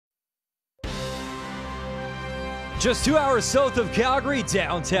Just 2 hours south of Calgary,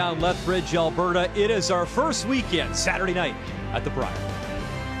 downtown Lethbridge, Alberta. It is our first weekend, Saturday night at the Brier.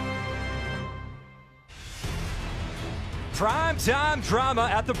 Primetime drama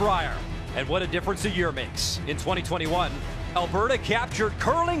at the Brier. And what a difference a year makes. In 2021, Alberta captured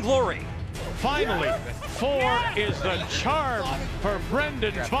curling glory. Finally, 4 is the charm for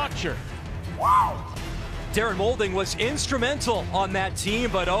Brendan Bottcher. Wow! Darren Moulding was instrumental on that team,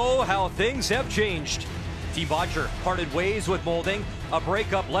 but oh, how things have changed. Team Bottcher parted ways with Moulding, a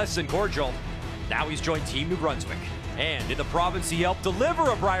breakup less than cordial. Now he's joined Team New Brunswick. And in the province he helped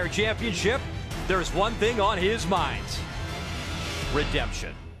deliver a Brier championship, there's one thing on his mind: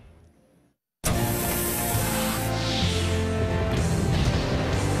 redemption.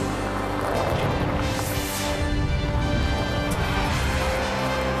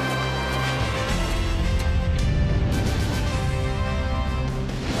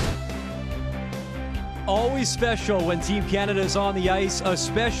 Always special when Team Canada is on the ice,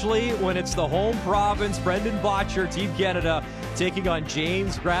 especially when it's the home province. Brendan Bottcher, Team Canada, taking on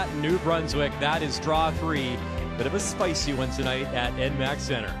James Grattan, New Brunswick. That is draw 3. Bit of a spicy one tonight at NMAX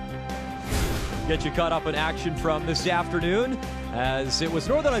Center. Get you caught up in action from this afternoon, as it was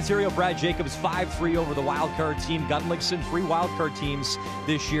Northern Ontario Brad Jacobs 5-3 over the wildcard team. Gunlickson, 3 wildcard teams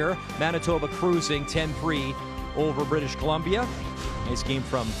this year. Manitoba cruising 10-3 over British Columbia. Nice game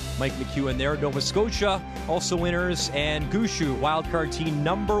from Mike McEwen there. Nova Scotia also winners, and Gushu, wildcard team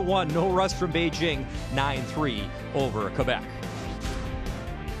number 1, no rust from Beijing, 9-3 over Quebec.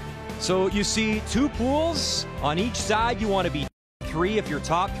 So you see 2 pools on each side. You want to be 3. If you're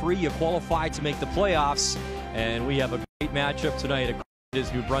top 3, you qualify to make the playoffs. And we have a great matchup tonight. It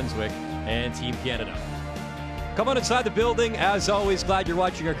is New Brunswick and Team Canada. Come on inside the building. As always, glad you're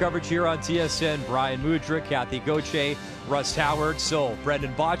watching our coverage here on TSN. Brian Mudrick, Kathy Gauthier, Russ Howard. So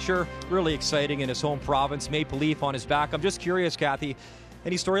Brendan Bottcher, really exciting in his home province. Maple Leaf on his back. I'm just curious, Kathy,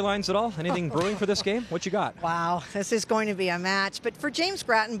 any storylines at all? Anything brewing for this game? What you got? Wow, this is going to be a match. But for James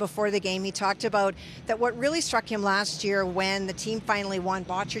Grattan, before the game, he talked about that what really struck him last year when the team finally won,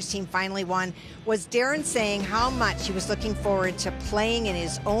 Bottcher's team finally won, was Darren saying how much he was looking forward to playing in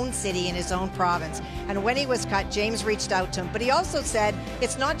his own city, in his own province. And when he was cut, James reached out to him. But he also said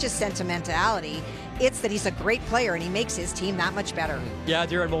it's not just sentimentality. It's that he's a great player and he makes his team that much better. Yeah,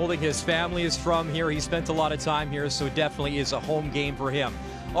 Darren Moulding, his family is from here. He spent a lot of time here, so it definitely is a home game for him.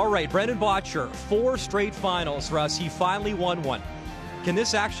 All right, Brendan Bottcher, 4 straight finals for us. He finally won one. Can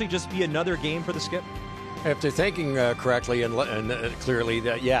this actually just be another game for the Skip? If they're thinking correctly and clearly,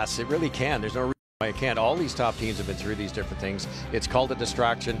 that yes, it really can. There's no reason why it can't. All these top teams have been through these different things. It's called a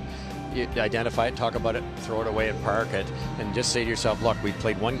distraction. You identify it, talk about it, throw it away and park it, and just say to yourself, look, we've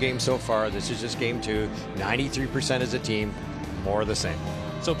played 1 game so far. This is just game 2. 93% as a team, more of the same.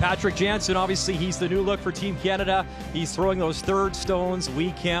 So Patrick Jansen, obviously he's the new look for Team Canada. He's throwing those third stones.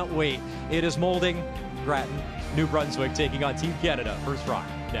 We can't wait. It is Moulding, Grattan, New Brunswick taking on Team Canada. First rock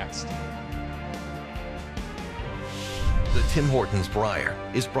next. The Tim Hortons Brier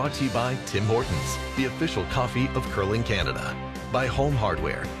is brought to you by Tim Hortons, the official coffee of Curling Canada. By Home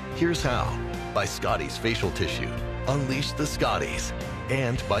Hardware, Here's How. By Scotties Facial Tissue, Unleash the Scotties.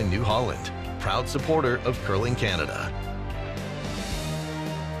 And by New Holland, proud supporter of Curling Canada.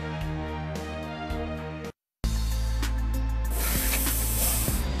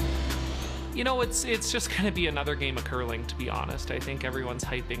 You know, it's just going to be another game of curling, to be honest. I think everyone's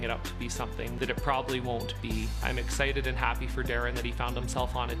hyping it up to be something that it probably won't be. I'm excited and happy for Darren that he found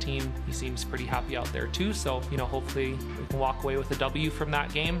himself on a team. He seems pretty happy out there too, so, you know, hopefully we can walk away with a W from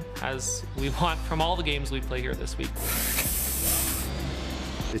that game, as we want from all the games we play here this week.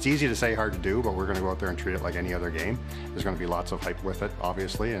 It's easy to say, hard to do, but we're going to go out there and treat it like any other game. There's going to be lots of hype with it,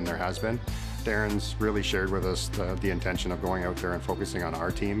 obviously, and there has been. Darren's really shared with us the intention of going out there and focusing on our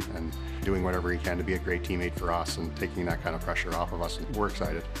team and doing whatever he can to be a great teammate for us and taking that kind of pressure off of us. We're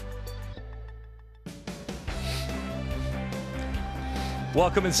excited.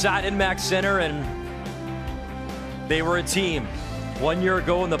 Welcome inside NMAX Center, and they were a team 1 year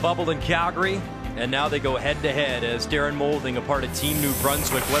ago in the bubble in Calgary, and now they go head-to-head as Darren Moulding, a part of Team New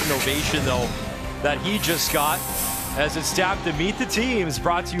Brunswick. What an ovation, though, that he just got. As it's time to meet the teams,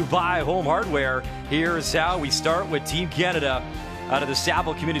 brought to you by Home Hardware. Here's how we start with Team Canada out of the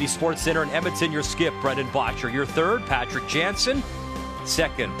Saville Community Sports Center in Edmonton. Your skip, Brendan Bottcher. Your third, Patrick Jansen.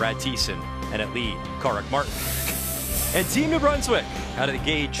 Second, Brad Thiessen. And at lead, Karek Martin. And Team New Brunswick out of the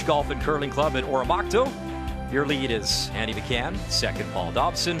Gage Golf and Curling Club in Oromocto. Your lead is Andy McCann. Second, Paul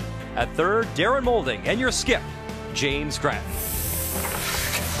Dobson. At third, Darren Moulding. And your skip, James Grattan.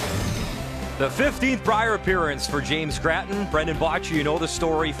 The 15th Brier appearance for James Grattan. Brendan Bottcher, you know the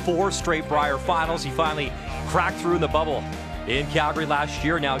story. 4 straight Brier finals. He finally cracked through in the bubble in Calgary last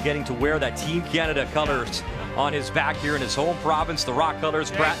year, now getting to wear that Team Canada colors on his back here in his home province. The rock colors,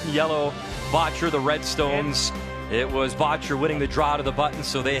 Grattan yellow, Bottcher the red stones. It was Bottcher winning the draw to the button,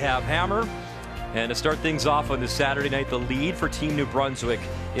 so they have hammer. And to start things off on this Saturday night, the lead for Team New Brunswick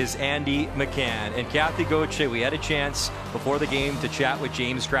is Andy McCann. And Kathy Gauthier, we had a chance before the game to chat with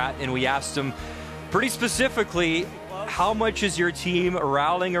James Grattan, and we asked him pretty specifically, how much is your team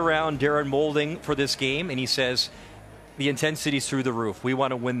rallying around Darren Moulding for this game? And he says, the intensity's through the roof. We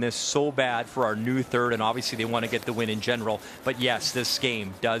want to win this so bad for our new third, and obviously they want to get the win in general. But yes, this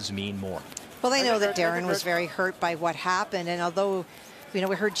game does mean more. Well, they know that Darren was very hurt by what happened, and although we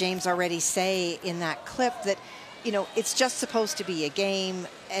heard James already say in that clip that, it's just supposed to be a game,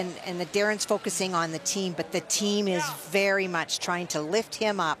 and that Darren's focusing on the team, but the team is very much trying to lift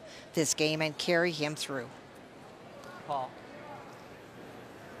him up this game and carry him through. Paul.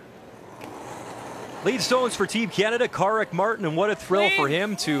 Lead stones for Team Canada, Karrick Martin, and what a thrill for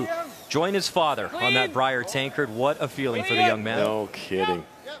him to join his father on that Brier tankard. What a feeling for the young man. No kidding.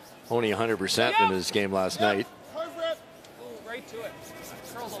 Only 100% in his game last night. Right to it.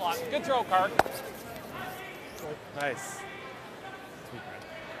 Curls a lot. Good throw, Kark. Nice.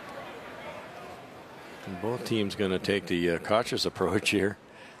 And both teams going to take the cautious approach here.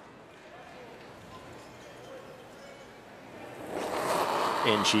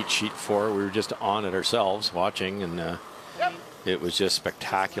 In sheet 4, we were just on it ourselves watching, and it was just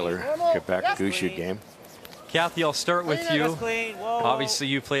spectacular. Quebec Gushu game. Kathy, I'll start with you. Obviously,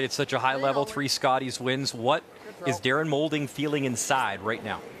 you played at such a high level, 3 Scotties wins. What is Darren Moulding feeling inside right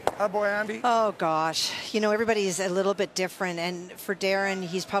now? Oh boy, Andy. Oh gosh, everybody's a little bit different, and for Darren,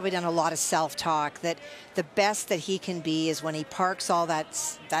 he's probably done a lot of self-talk that the best that he can be is when he parks all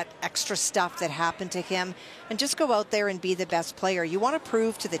that extra stuff that happened to him and just go out there and be the best player. You want to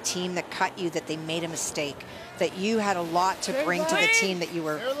prove to the team that cut you that they made a mistake, that you had a lot to bring to the team, that you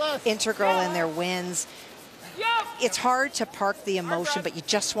were integral in their wins. It's hard to park the emotion, but you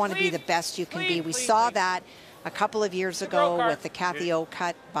just want to be the best you can be. We saw that a couple of years ago with the Kathy O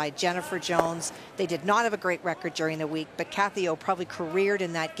cut by Jennifer Jones. They did not have a great record during the week, but Kathy O probably careered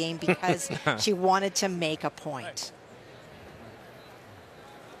in that game because she wanted to make a point.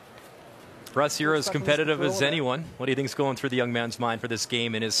 Russ, you're as competitive as anyone. What do you think is going through the young man's mind for this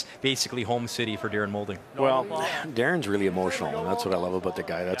game in his basically home city for Darren Moulding? Well, Darren's really emotional, and that's what I love about the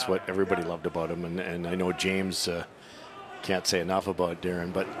guy. That's what everybody loved about him, and I know James can't say enough about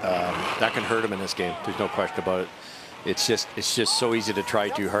Darren, but that can hurt him in this game. There's no question about it. It's just so easy to try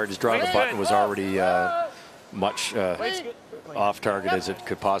too hard. His draw the button was already much off target as it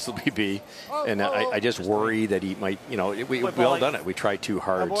could possibly be, and I just worry that he might. We all done it. We try too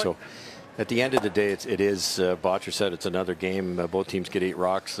hard. So at the end of the day, it is. Bottcher said it's another game. Both teams get 8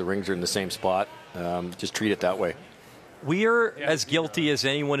 rocks. The rings are in the same spot. Just treat it that way. We are as guilty as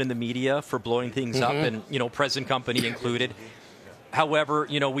anyone in the media for blowing things up, and present company included. However,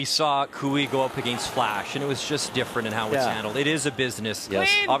 we saw Cooey go up against Flash, and it was just different in how it's handled. It is a business.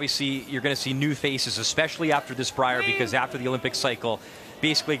 Yes. Obviously, you're going to see new faces, especially after this Brier, because after the Olympic cycle,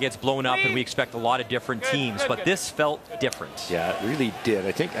 basically gets blown up, and we expect a lot of different teams. But this felt different. Yeah, it really did.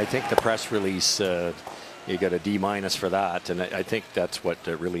 I think the press release. You got a D- for that, and I think that's what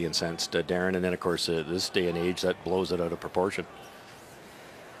really incensed Darren. And then, of course, this day and age, that blows it out of proportion.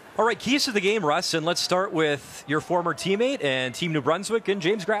 All right, keys to the game, Russ, and let's start with your former teammate and Team New Brunswick and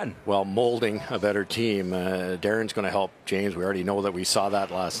James Grattan. Well, molding a better team. Darren's going to help James. We already know that. We saw that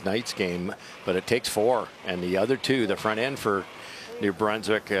last night's game, but it takes 4, and the other 2, the front end for New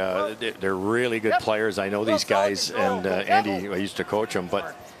Brunswick, they're really good players. I know these guys, and Andy, I used to coach them,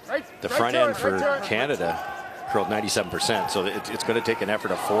 but the front end for Canada curled 97%, so it's going to take an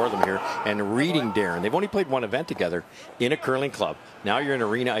effort of 4 of them here. And reading Darren, they've only played 1 event together in a curling club. Now you're in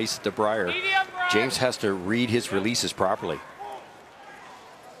arena ice at the Brier. James has to read his releases properly.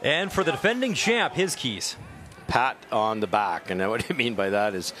 And for the defending champ, his keys. Pat on the back, and what I mean by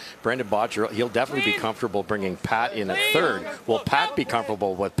that is Brendan Bottcher, he'll definitely be comfortable bringing Pat in at 3rd. Will Pat be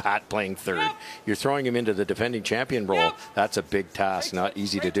comfortable with Pat playing 3rd? You're throwing him into the defending champion role. That's a big task, not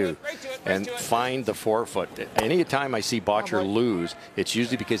easy to do. And find the forefoot. Any time I see Bottcher lose, it's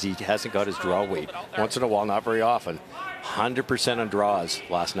usually because he hasn't got his draw weight. Once in a while, not very often. 100% on draws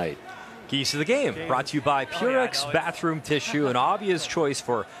last night. Keys to the game, brought to you by Purex Bathroom Tissue, an obvious choice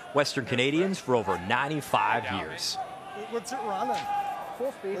for Western Canadians for over 95 years. What's it running?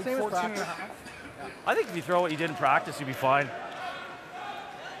 Full speed, same as practice. I think if you throw what you did in practice, you'd be fine.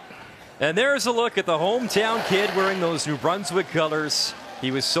 And there's a look at the hometown kid wearing those New Brunswick colors.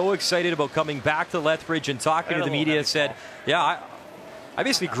 He was so excited about coming back to Lethbridge and talking to the media. Said, yeah, I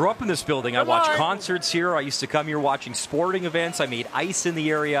basically grew up in this building. I watched concerts here. I used to come here watching sporting events. I made ice in the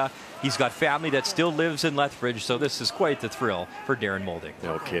area. He's got family that still lives in Lethbridge, so this is quite the thrill for Darren Moulding.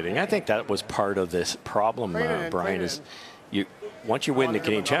 No kidding. I think that was part of this problem, Brian, is once you win the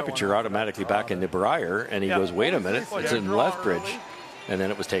Canadian Championship, you're automatically back into Brier, and he goes, wait a minute, it's in Lethbridge, and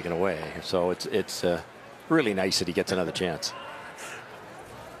then it was taken away. So it's really nice that he gets another chance.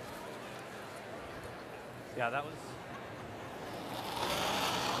 Yeah, that was.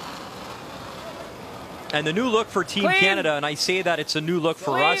 And the new look for Team Canada, and I say that it's a new look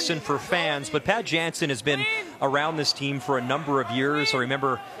for us and for fans, but Pat Jansen has been around this team for a number of years. I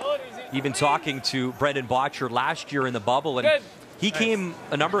remember even talking to Brendan Bottcher last year in the bubble, and he came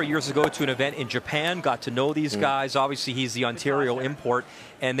a number of years ago to an event in Japan, got to know these guys. Obviously, he's the Ontario import,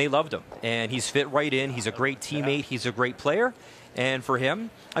 and they loved him. And he's fit right in. He's a great teammate. He's a great player. And for him,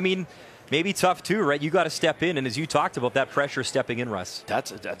 I mean, maybe tough too, right? You got to step in, and as you talked about, that pressure stepping in, Russ.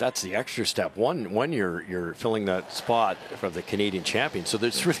 That's the extra step. One, you're filling that spot for the Canadian champion, so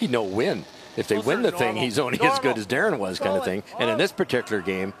there's really no win. If they win the thing, he's only as good as Darren was, kind of thing. And in this particular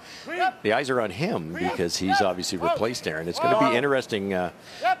game, the eyes are on him because he's obviously replaced Darren. It's going to be interesting.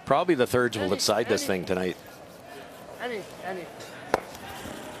 Probably the thirds will decide this thing tonight.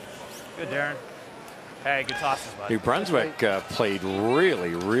 Good, Darren. Hey, good tosses, bud. New Brunswick played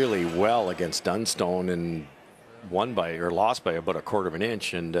really, really well against Dunstone and lost by about a quarter of an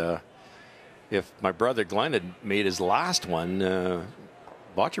inch. And if my brother Glenn had made his last one,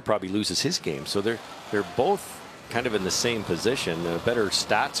 Bottcher probably loses his game. So they're both kind of in the same position. Better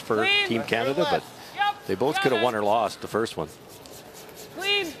stats for Team Canada, but they both could have won or lost the first one.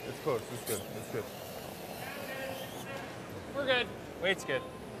 Clean. It's close. It's good. It's good. We're good. Weight's good.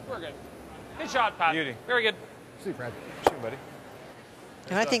 We're good. Good shot, Pat. Beauty. Very good. See, Fred. Shoot, buddy.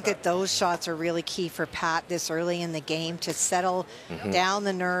 And I think that those shots are really key for Pat this early in the game to settle down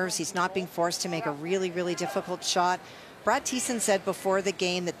the nerves. He's not being forced to make a really, really difficult shot. Brad Thiessen said before the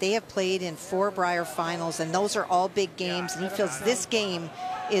game that they have played in 4 Brier finals, and those are all big games, and he feels this game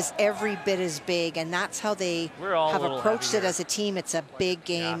is every bit as big, and that's how they have approached it as a team. It's a big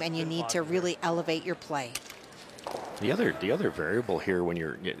game, and you need to really elevate your play. The other variable here,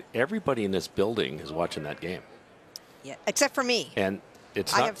 when everybody in this building is watching that game. Yeah, except for me. And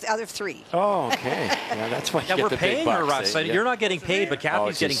it's I not, have the other 3. Oh, okay. Yeah, that's why you get we're the paying big her, bucks. Russ. You're not getting paid, but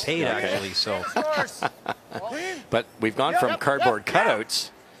Kathy's getting paid, actually. So. But we've gone from cardboard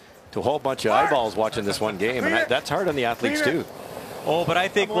cutouts to a whole bunch of eyeballs watching this one game, and that's hard on the athletes too. Oh, but I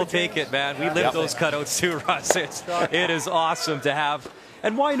think we'll take it, man. We live those cutouts too, Russ. It is awesome to have.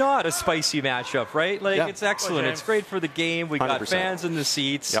 And why not a spicy matchup, right? Like, it's excellent. It's great for the game. We got 100%. Fans in the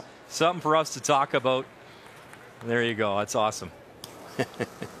seats. Yep. Something for us to talk about. There you go. That's awesome.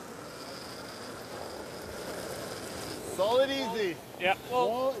 Solid easy. Yeah.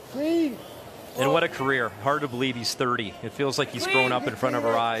 Well, clean. And what a career. Hard to believe he's 30. It feels like he's grown up in front of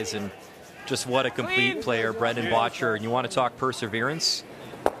our eyes. And just what a complete player, Brendan Bottcher. And you want to talk perseverance?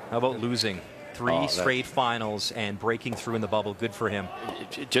 How about losing 3 straight finals and breaking through in the bubble? Good for him.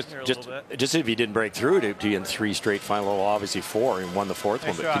 Just if he didn't break through to be in 3 straight finals, well, obviously 4 and won the 4th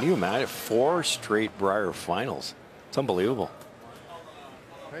one. But can you imagine 4 straight Brier finals? It's unbelievable.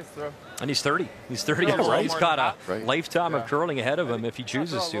 Nice throw. And he's 30. He's 30. Right. He's got a lifetime of curling ahead of him if he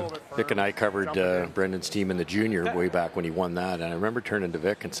chooses to. Vic and I covered Brendan's team in the junior way back when he won that. And I remember turning to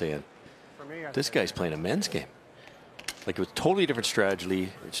Vic and saying, this guy's playing a men's game. Like, it was totally different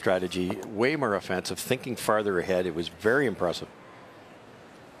strategy, way more offensive, thinking farther ahead. It was very impressive.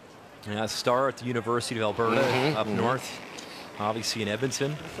 Yeah, star at the University of Alberta up north, obviously in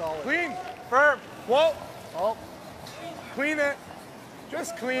Edmonton. Clean, firm, whoa, oh, clean it,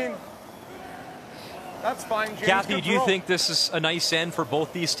 just clean. That's fine, James. Kathy, do you think this is a nice end for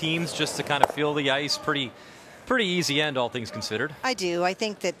both these teams, just to kind of fill the ice? Pretty easy end, all things considered. I do. I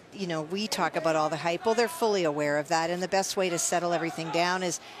think that, we talk about all the hype. Well, they're fully aware of that, and the best way to settle everything down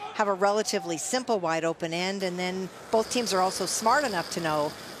is have a relatively simple wide open end, and then both teams are also smart enough to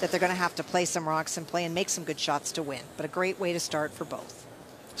know that they're going to have to play some rocks and play and make some good shots to win. But a great way to start for both.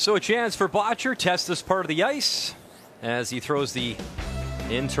 So a chance for Bottcher, test this part of the ice as he throws the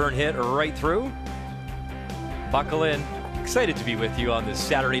in-turn hit right through. Buckle in. Excited to be with you on this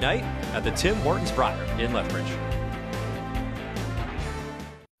Saturday night at the Tim Hortons Brier in Lethbridge.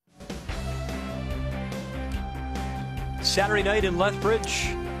 Saturday night in Lethbridge,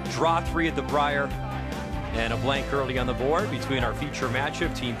 draw 3 at the Brier, and a blank early on the board between our feature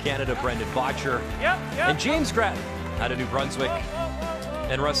matchup, Team Canada, Brendan Bottcher, and James Grattan out of New Brunswick.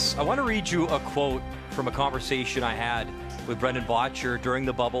 And Russ, I want to read you a quote from a conversation I had with Brendan Bottcher during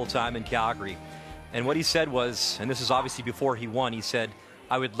the bubble time in Calgary. And what he said was, and this is obviously before he won, he said,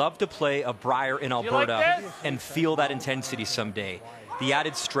 I would love to play a Brier in Alberta and feel that intensity someday. The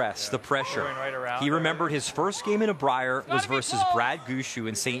added stress, the pressure. He remembered his first game in a Brier was versus Brad Gushue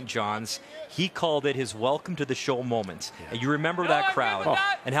in St. John's. He called it his welcome to the show moment. And you remember that crowd.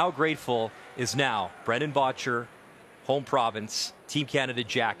 And how grateful is now Brendan Bottcher, home province, Team Canada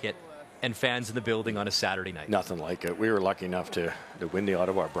jacket, and fans in the building on a Saturday night. Nothing like it. We were lucky enough to win the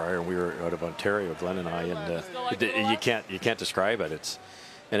Ottawa Brier, and we were out of Ontario, Glenn and I, and you can't describe it.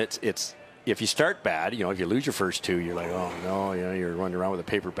 It's if you start bad, you know, if you lose your first two, you're like, oh no, you know, you're running around with a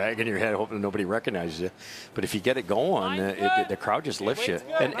paper bag in your head hoping nobody recognizes you. But if you get it going, the crowd just lifts you,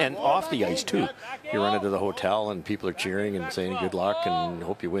 and off the ice too. You run into the hotel and people are cheering and saying good luck and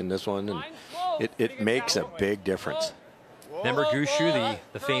hope you win this one, and it makes a big difference. Remember Gushue,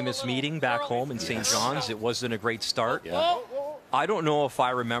 the famous meeting back home in St. John's? It wasn't a great start. Yeah. I don't know if I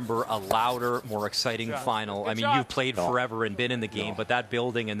remember a louder, more exciting final. I mean, you've played forever and been in the game, but that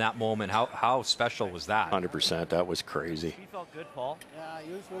building and that moment, how special was that? 100%. That was crazy. He felt good, Paul. Yeah,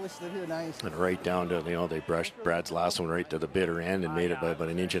 he was really stood here nice. And right down to, you know, they brushed Brad's last one right to the bitter end and made it by about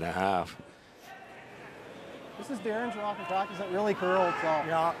an inch and a half. This is Darren's off in practice. That really curled.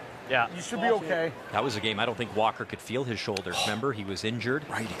 So. Yeah, you should be okay. That was a game I don't think Walker could feel his shoulder. Remember, he was injured,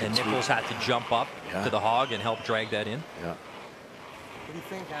 and Nichols had to jump up to the hog and help drag that in. Yeah. What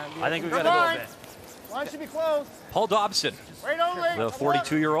do you think, Andy? I think we've got to go a bit. Line should be close. Paul Dobson, the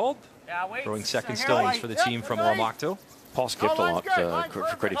 42-year-old, throwing second stones for the team from Oromocto. Paul skipped a lot for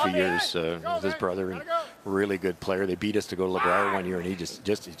quite a few years with his brother, and really good player. They beat us to go to LeBrier one year, and he's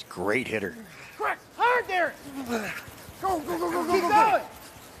a great hitter. Quick, hard there. Go, go, go, go, go, keep going.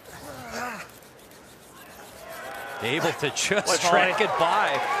 Able to just track it by,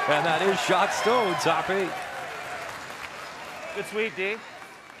 and that is shot stone, top 8. Good sweep, D.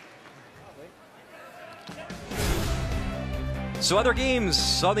 So other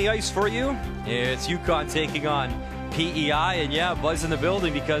games on the ice for you. It's UConn taking on PEI, and yeah, buzz in the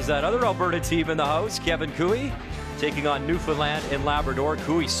building because that other Alberta team in the house, Kevin Cooey, taking on Newfoundland and Labrador.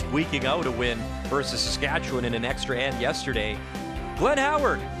 Cooey squeaking out a win versus Saskatchewan in an extra end yesterday. Glenn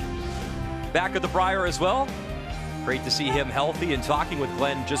Howard back at the Brier as well. Great to see him healthy, and talking with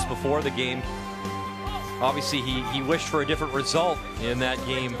Glenn just before the game. Obviously, he wished for a different result in that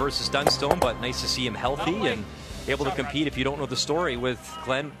game versus Dunstone, but nice to see him healthy and able to compete. If you don't know the story, with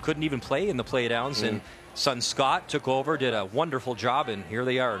Glenn couldn't even play in the playdowns, and son Scott took over, did a wonderful job, and here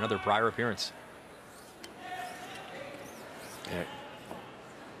they are, another Brier appearance. Yeah.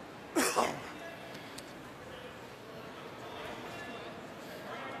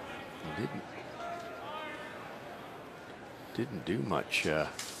 Didn't do much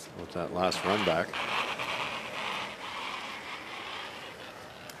with that last run back.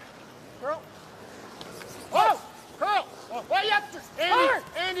 Curl. Oh, curl. Way up. Andy.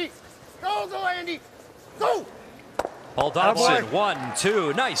 Andy. Go, go, Andy. Go. Paul Dobson,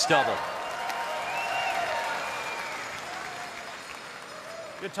 1-2, nice double.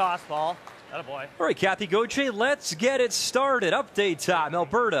 Good toss, Paul. Attaboy. All right, Kathy Gauthier, let's get it started. Update time,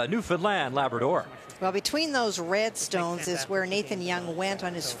 Alberta, Newfoundland, Labrador. Well, between those red stones is where Nathan Young went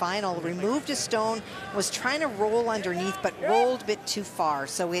on his final, removed a stone, was trying to roll underneath, but rolled a bit too far.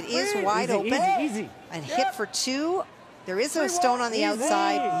 So it is wide open. Easy. And hit for 2. There is a stone on the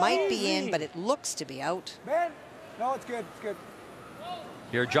outside, might be in, but it looks to be out. Man, no, it's good. It's good.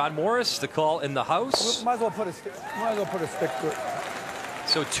 Here, John Morris, the call in the house. Might as well put a stick. Might as well put a stick to it.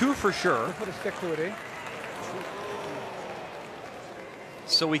 So 2 for sure. Put a stick to it, eh?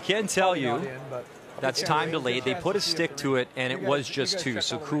 So we can tell you that's time delayed. They put a see stick to it, and it was just 2.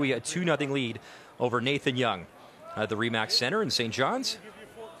 So Cooey a 2-0 lead over Nathan Young at the Remax Center in St. John's.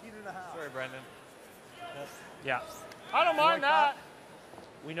 Sorry, Brendan. Yeah. I don't mind that.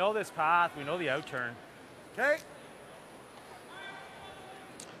 We know this path. We know the outturn. Okay.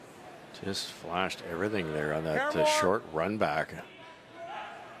 Just flashed everything there on that short run back.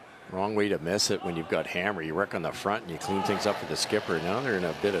 Wrong way to miss it when you've got Hammer. You work on the front and you clean things up with the skipper. Now they're in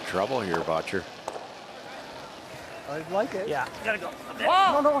a bit of trouble here, Bottcher. I like it. Yeah. Gotta go.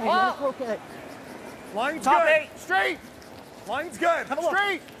 No, okay. Line's Top good. 8. Straight. Line's good.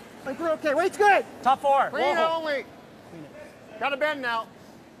 Straight. Like we're okay. Weight's good. Top 4. Clean it only. Got a bend now.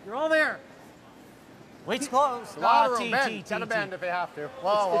 You're all there. Weight's close. A lot of room. Bend. Got a bend if you have to.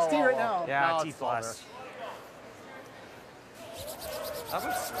 Whoa, It's T right now. Yeah, No, T it's still there. plus. That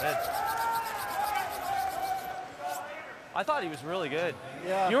was good. I thought he was really good.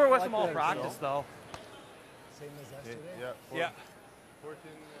 Yeah. You were with I him all think practice, so. though. Same as yesterday. Yeah. 14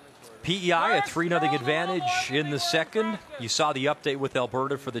 14 PEI a 3-0 advantage in the second. You saw the update with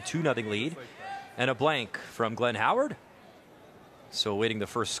Alberta for the 2-0 lead. And a blank from Glenn Howard. So awaiting the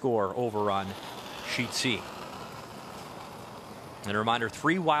first score over on sheet C. And a reminder,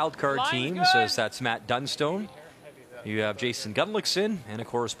 3 wildcard teams, as that's Matt Dunstone. You have Jason Gunlickson and, of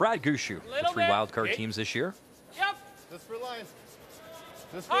course, Brad Gushu. The 3 wildcard teams this year. Yep. Just for lines.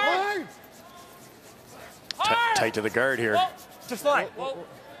 Just for lines. Tight to the guard here. Whoa. Just line.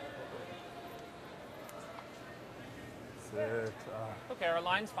 Okay, our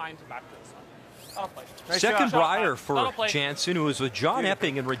line's fine to back to this one. I'll play. Second Brier for Jansen, who was with John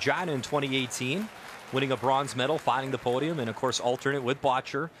Epping in Regina in 2018, winning a bronze medal, finding the podium, and of course alternate with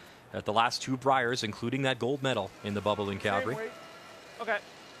Bottcher at the last 2 Briers, including that gold medal in the bubble in Calgary. Okay.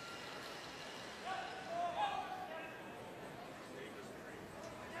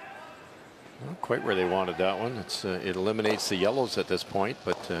 Not quite where they wanted that one. It eliminates the yellows at this point,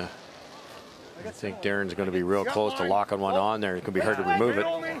 but I think Darren's going to be real close to locking one on there. It could be hard to remove it.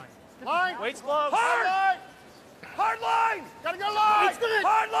 Line. Weight's close. Hard. Hard line. Gotta go line. It's good.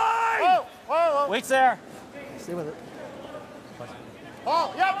 Hard line. Whoa. Weight's there. Stay with it.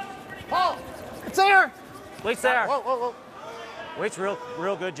 Paul. Yep. Paul. It's there. Weight's there. Whoa. Weight's real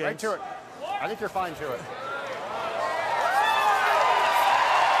good, James. Right to it. I think you're fine to it.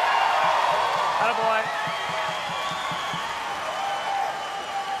 Attaboy.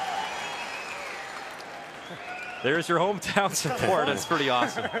 There's your hometown support. That's pretty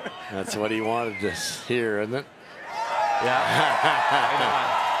awesome. That's what he wanted to hear, isn't it?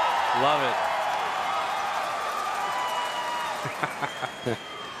 Yeah. Love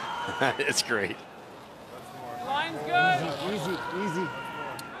it. It's great. Line's good. Easy.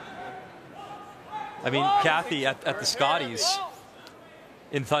 I mean, Kathy, at the Scotties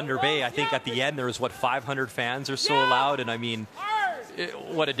in Thunder Bay, I think at the end there was, 500 fans or so allowed, and I mean,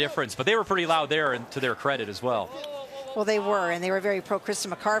 what a difference. But they were pretty loud there, and to their credit as well. Well, they were, and they were very pro Krista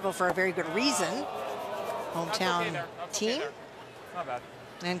McCarville for a very good reason. Hometown team. Not bad.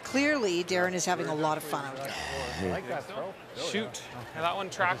 And clearly, Darren is having a lot of fun out there. I like that throw. Shoot. Yeah, that one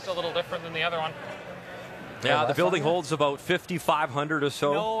tracked a little different than the other one. Yeah, the building holds about 5,500 or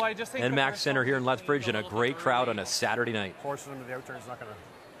so. No, I just think and Max Center here in Lethbridge, and a great crowd on a Saturday night. Forcing them to the outturn is not going to.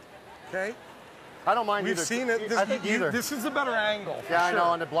 Okay. I don't mind We've either. seen it. I think either. This is a better angle. Yeah, sure. I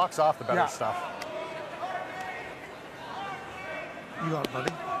know, and it blocks off the better stuff. You got it,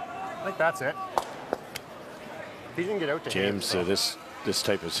 buddy. I think that's it. He didn't get out to James, this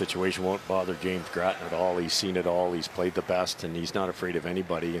type of situation won't bother James Grattan at all. He's seen it all. He's played the best, and he's not afraid of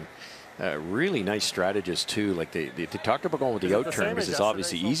anybody. And really nice strategist too. Like they talked about going with the outturn because it's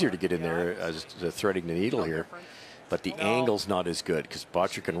obviously easier to get in there as threading the needle here. But the angle's not as good because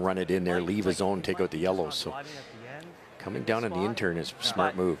Bottcher can run it in there, leave his own, take out the yellows. So coming down on the intern is a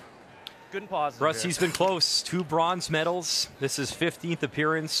smart move. Good and positive. Rusty's been close. 2 bronze medals. This is 15th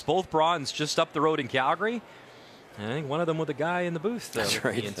appearance. Both bronze just up the road in Calgary. And I think one of them with a guy in the booth in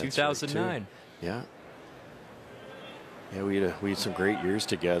 2009. Right, yeah. Yeah, we had some great years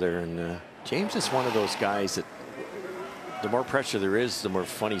together. And James is one of those guys that the more pressure there is, the more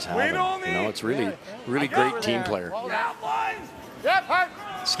fun he's having. You know, it's really great team player. Yep, hard.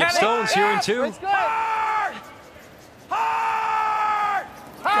 Skip Stone's here in 2. Hard! Hard!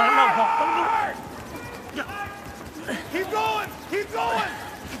 Hard! Keep going! Keep going!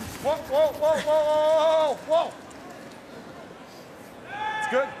 Whoa! It's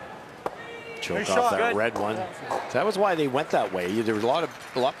good. Choke off that red one. So that was why they went that way. There was a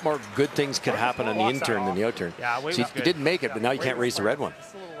lot more good things could happen on the intern than the outturn. Yeah, Wade so was you didn't make it, but now you can't raise the red one.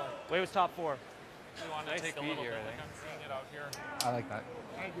 Wade was top 4. We want to take a little bit. I'm seeing it out here. I like that.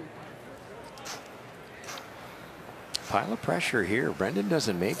 Pile of pressure here. Brendan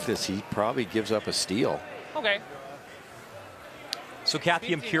doesn't make this. He probably gives up a steal. Okay. So,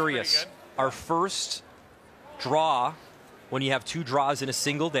 Kathy, I'm curious. Our first draw, when you have 2 draws in a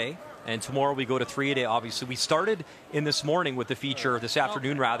single day, and tomorrow we go to 3 a day, obviously. We started in this morning with the feature, this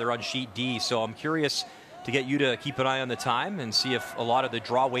afternoon rather, on sheet D. So I'm curious to get you to keep an eye on the time and see if a lot of the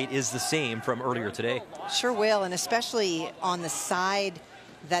draw weight is the same from earlier today. Sure will, and especially on the side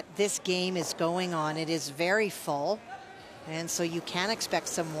that this game is going on, it is very full. And so you can expect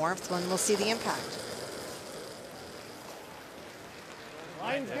some warmth when we'll see the impact.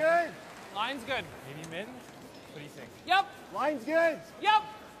 Line's good. Line's good. Maybe mittens? What do you think? Yep. Line's good. Yep.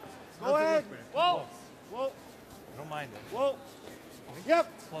 Go ahead. Whoa. Whoa. I don't mind it. Whoa.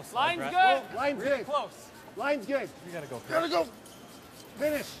 Yep. Close. Line's Brett. good. Whoa. Line's Really good. close. Line's good. You gotta go. Gotta go.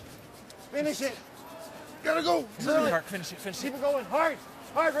 Finish. Finish it. Gotta go. Finish it. Finish it. Keep it going. Hard.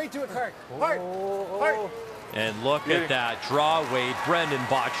 Hard. Right to it. Hard. Hard. Hard. And look at that draw weight. Brendan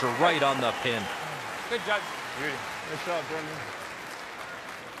Bottcher right on the pin. Good judge. Beauty. Nice job, Brendan.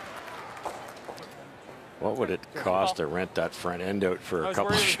 What would it cost to rent that front end out for a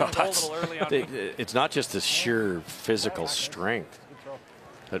couple of shots? It's not just the sheer physical strength.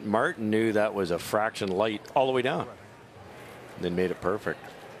 But Martin knew that was a fraction light all the way down. And then made it perfect.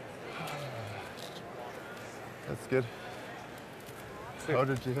 That's good. How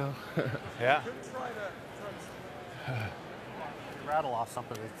did you know? Yeah. Rattle off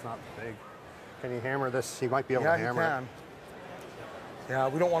something that's not big. Can you hammer this? He might be able to hammer it. Yeah,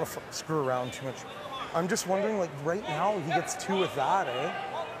 we don't want to screw around too much. I'm just wondering, like right now, he gets 2 with that, eh?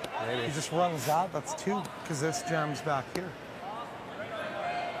 Maybe. He just runs that. That's 2 because this jams back here.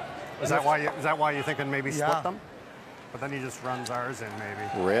 Is that why you're thinking maybe split them? But then he just runs ours in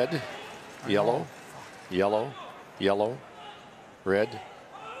maybe. Red, yellow, yellow, yellow, red,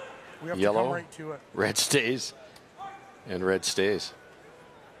 we have yellow, to come right to it. red stays, and red stays.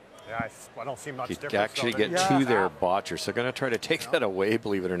 Yeah, I don't see much difference. You actually get 2 there, Bottcher. So going to try to take that away,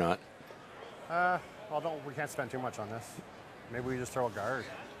 believe it or not. Well, we can't spend too much on this. Maybe we just throw a guard.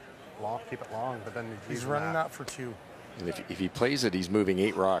 Long, keep it long, but then he's running that for 2. And if he plays it, he's moving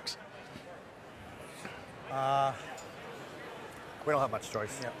 8 rocks. We don't have much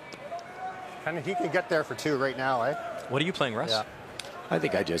choice. Yeah. He can get there for 2 right now, eh? What are you playing, Russ? Yeah. I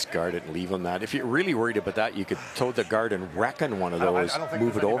think I just guard it and leave him that. If you're really worried about that, you could throw the guard and reckon one of those,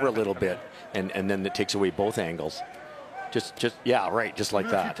 move it over a little bit, and then it takes away both angles. Just yeah, right, just like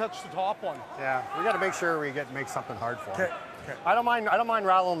that. If you touch the top one. Yeah, we got to make sure we make something hard for him. Okay. I don't mind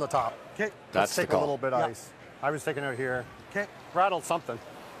rattling the top. Okay. That's Let's take the call. a little bit of ice. I was taking out here. Okay. Rattle something.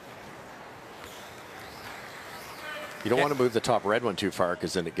 You don't want to move the top red one too far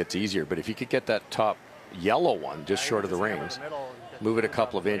because then it gets easier. But if you could get that top yellow one just short of the rings, move it a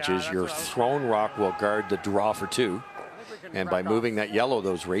couple of inches, your thrown rock will guard the draw for 2. And by moving that yellow,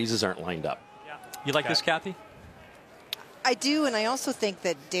 those raises aren't lined up. You like this, Kathy? I do, and I also think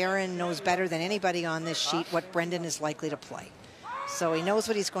that Darren knows better than anybody on this sheet what Brendan is likely to play. So he knows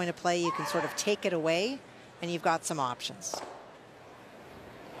what he's going to play. You can sort of take it away, and you've got some options.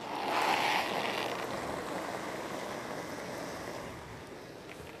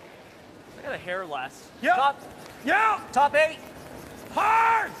 I got a hair less. Yep. Top 8.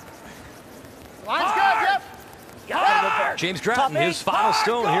 Hard. Line's good, yep. Got it. James Grattan, his final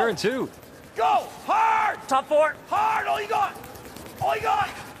stone here in 2. Go. Hard. Top 4. Hard. All you got. All you got.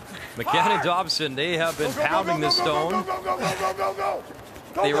 McCann and Dobson, they have been pounding this stone. Go.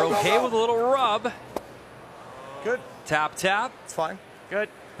 They were okay with a little rub. Good. Tap, tap. It's fine. Good.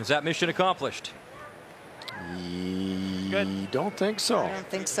 Is that mission accomplished? Don't think so. I don't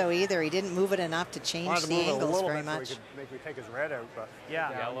think so either. He didn't move it enough to change the angles very much. So we could make take his red out, but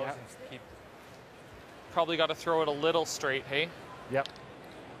Yeah. Probably got to throw it a little straight, hey? Yep.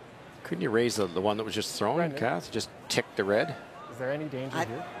 Couldn't you raise the one that was just thrown, Kath? Just tick the red? Is there any danger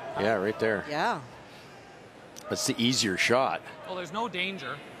here? Yeah, right there. Yeah. That's the easier shot. Well, there's no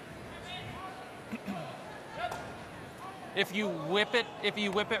danger. If you whip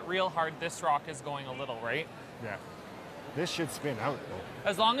it real hard, this rock is going a little, right? Yeah. This should spin out, though.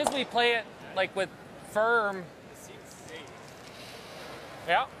 As long as we play it like with firm.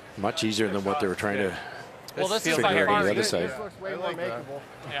 Yeah. Much easier than what they were trying to Well, this is figure by out far on the other easier. side. This looks way more makeable.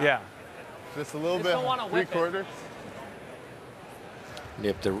 Yeah. Just a little Just bit. don't wanna whip it. 3/4. And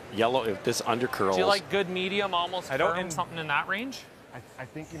if the yellow, if this undercurls, Do you like good medium, almost firm, something in that range? I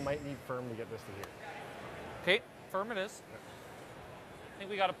think you might need firm to get this to here. Okay, firm it is. I think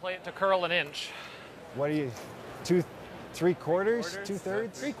we got to play it to curl an inch. What are you, 2 3/4, 2/3?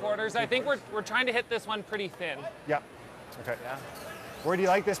 3/4. I think we're trying to hit this one pretty thin. Yep. Okay. Yeah. Where do you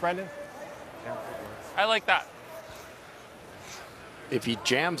like this, Brendan? I like that. if he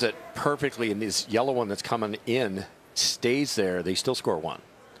jams it perfectly and this yellow one that's coming in stays there, they still score 1.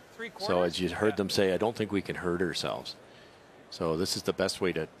 So as you heard them say, I don't think we can hurt ourselves. So this is the best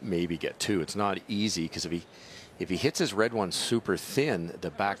way to maybe get 2. It's not easy because if he hits his red one super thin,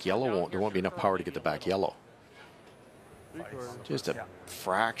 the back yellow there won't be enough power to get the back yellow. Just a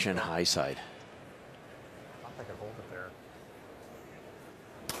fraction high side. I think I can hold it there.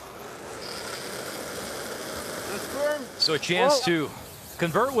 So a chance to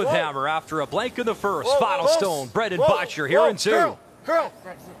convert with hammer after a blank in the first. Final stone, Brendan Bottcher here in 2. Curl.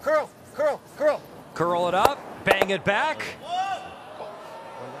 Curl it up, bang it back.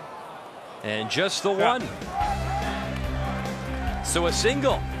 And just the one. So a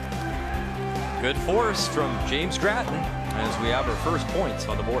single. Good force from James Grattan as we have our first points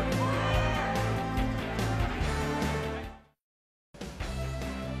on the board.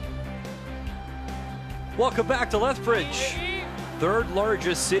 Welcome back to Lethbridge, third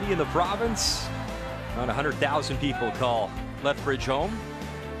largest city in the province. Around 100,000 people call Lethbridge home.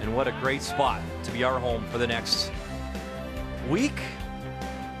 And what a great spot to be our home for the next week.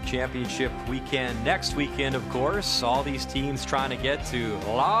 Championship weekend next weekend, of course. All these teams trying to get to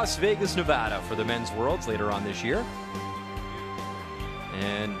Las Vegas, Nevada for the Men's Worlds later on this year.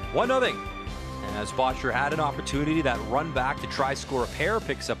 And 1-0. As Bottcher had an opportunity, that run back to try score a pair,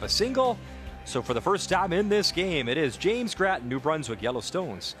 picks up a single. So for the first time in this game, it is James Grattan, New Brunswick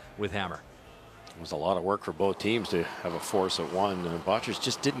Yellowstones with hammer. It was a lot of work for both teams to have a force at one. Bottcher's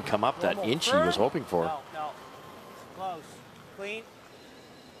just didn't come up that inch he was hoping for. No. Close. Clean.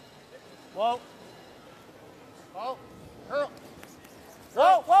 Whoa. Oh, Earl.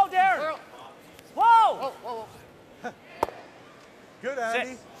 Whoa, Darren. Whoa. Whoa. Good,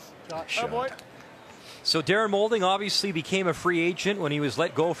 Andy. Oh, boy. So Darren Moulding obviously became a free agent when he was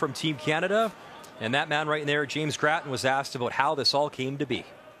let go from Team Canada. And that man right there, James Grattan, was asked about how this all came to be.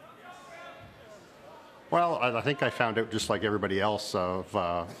 Well, I think I found out just like everybody else of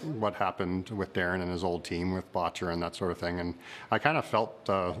what happened with Darren and his old team with Bottcher and that sort of thing. And I kind of felt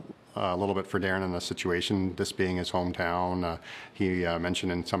a little bit for Darren in the situation, this being his hometown. He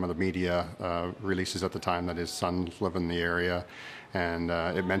mentioned in some of the media releases at the time that his sons live in the area. And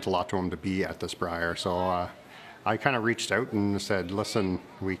it meant a lot to him to be at this Brier. So I kind of reached out and said, listen,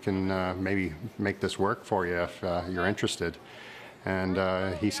 we can maybe make this work for you if you're interested. And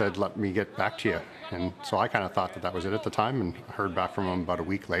he said, let me get back to you. And so I kind of thought that was it at the time, and heard back from him about a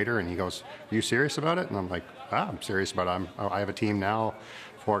week later. And he goes, are you serious about it? And I'm like, I'm serious about it. I have a team now,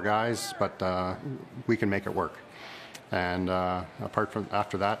 4 guys, but we can make it work. And apart from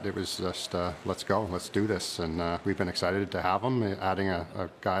after that, it was just, let's go, let's do this. And we've been excited to have him. Adding a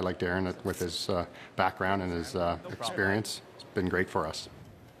guy like Darren with his background and his experience, it's been great for us.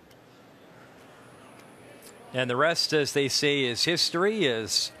 And the rest, as they say, is history.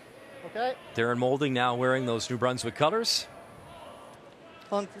 Is Darren Moulding now wearing those New Brunswick colors?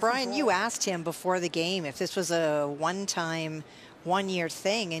 Well, Brian, you asked him before the game if this was a one-time, one-year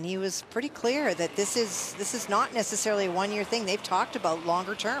thing, and he was pretty clear that this is not necessarily a one-year thing. They've talked about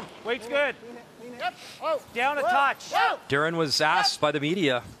longer term. Weight's good. Down a touch. Darren was asked by the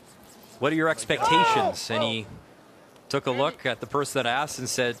media, what are your expectations? And he took a look at the person that asked and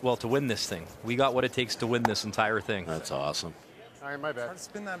said, well, to win this thing. We got what it takes to win this entire thing. That's awesome. All right, my bad.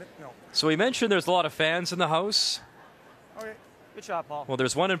 Spin that. No. So he mentioned there's a lot of fans in the house. Okay. Good shot, Paul. Well,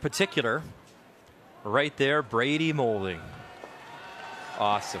 there's one in particular right there, Brady Moulding.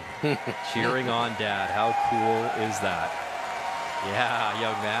 Awesome. Cheering on Dad. How cool is that? Yeah,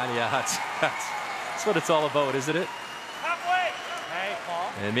 young man. Yeah, that's what it's all about, isn't it? Hey, Paul.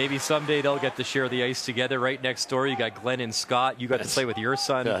 And maybe someday they'll get to share the ice together right next door. You got Glenn and Scott. You got to play with your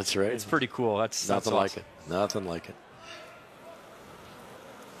son. That's right. It's pretty cool. That's nothing awesome. like it. Nothing like it.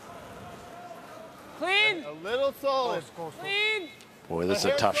 Clean. A little solid. Clean. Boy, this is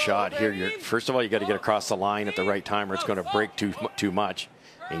a tough shot here. First of all, you got to get across the line at the right time, or it's going to break too much.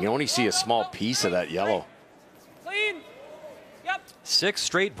 And you only see a small piece of that yellow. Clean. Yep. 6th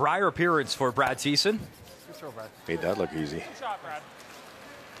straight Brier appearance for Brad Thiessen. Made that look easy. Good shot, Brad.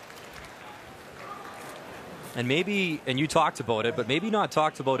 And maybe, and you talked about it, but maybe not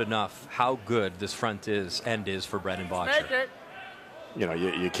talked about enough how good this front end is for Brendan Bottcher. You know,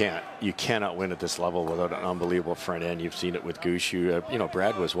 you cannot win at this level without an unbelievable front end. You've seen it with Gushu. You know,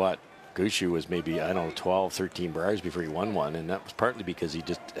 Brad was what? Gushu was maybe, I don't know, 12, 13 Briers before he won one. And that was partly because he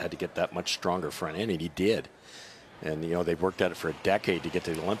just had to get that much stronger front end, and he did. And, you know, they've worked at it for a decade to get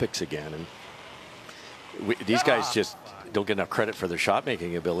to the Olympics again. And these guys just don't get enough credit for their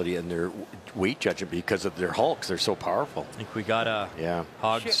shot-making ability and their weight judgment because of their hulks. They're so powerful. I think we got a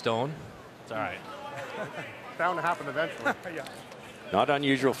hog stone. It's all right. Bound to happen eventually. Yeah. Not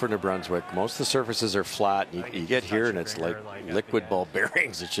unusual for New Brunswick. Most of the surfaces are flat. You get here and it's like liquid ball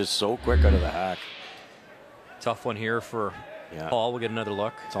bearings. It's just so quick out of the hack. Tough one here for Paul. We'll get another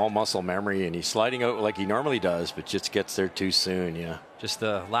look. It's all muscle memory, and he's sliding out like he normally does, but just gets there too soon, yeah. Just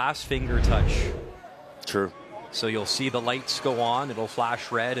the last finger touch. True. So you'll see the lights go on. It'll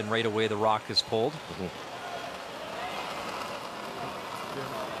flash red, and right away the rock is pulled.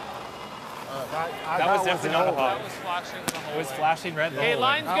 That was definitely not a hog. That was flashing the whole It was flashing red. Okay,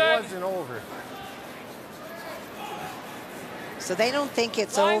 line's good. That wasn't over. So they don't think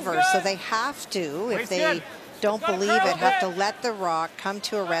it's Line's over, good. so they have to, if Wait's they good. don't Gotta believe curl it, have to it. let the rock come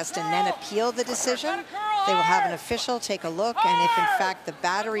to a rest and then appeal the decision. They will have an official take a look, and if in fact the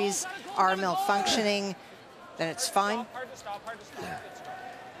batteries are malfunctioning, then it's fine. Hard to stop.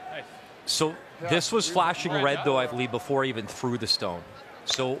 So this was flashing red, though, I believe, before he even threw the stone.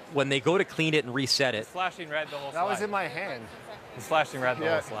 So when they go to clean it and reset it. Flashing red the whole slide. That was in my hand. It's flashing red the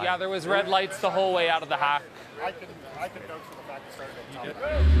whole slide. Yeah, there was red lights the whole way out of the hack. I can vouch for the fact it started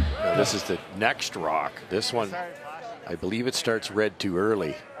at Now, this is the next rock. This one, I believe it starts red too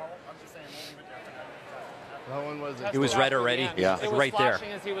early. That one was It was red already. Yeah. It was Right there.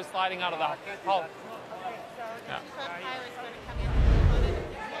 flashing as he was sliding out of the hole. Yeah.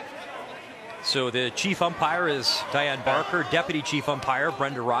 So the chief umpire is Diane Barker, deputy chief umpire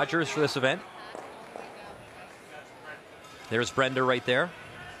Brenda Rogers for this event. There's Brenda right there.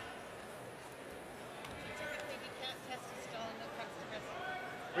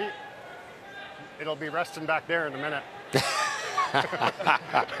 It'll be resting back there in a minute.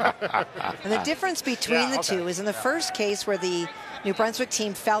 And the difference between the two is in the first case where the New Brunswick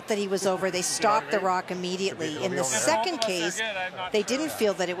team felt that he was over, they stopped the rock immediately. In the second case, they didn't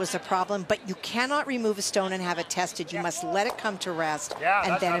feel that it was a problem, but you cannot remove a stone and have it tested. You must let it come to rest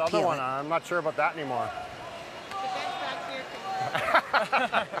and then that appeal other one. it. I'm not sure about that anymore.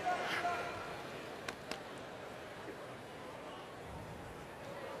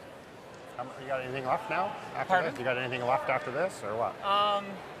 You got anything left now? Pardon? You got anything left after this, or what?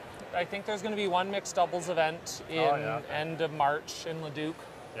 I think there's going to be one mixed doubles event in end of March in Leduc,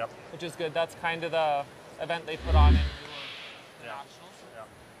 which is good. That's kind of the event they put on in nationals.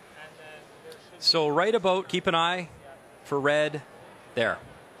 So right about, keep an eye for red there.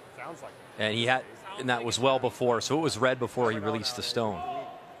 Sounds like it. And he had, and that was well before. So it was red before he released the stone.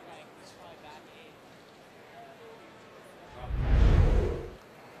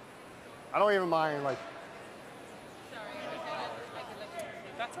 I don't even mind, like.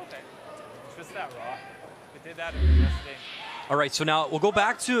 That's okay. It's just that rock. We did that yesterday. All right, so now we'll go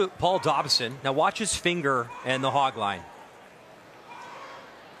back to Paul Dobson. Now watch his finger and the hog line.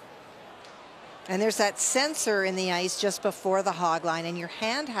 And there's that sensor in the ice just before the hog line, and your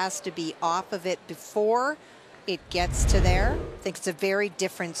hand has to be off of it before it gets to there. I think it's a very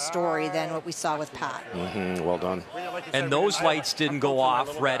different story than what we saw with Pat. Well done. And those lights didn't go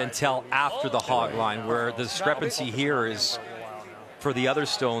off red until after the hog line, where the discrepancy here is for the other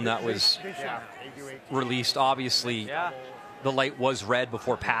stone that was released. Obviously, the light was red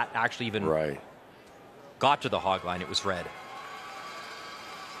before Pat actually even got to the hog line. It was red.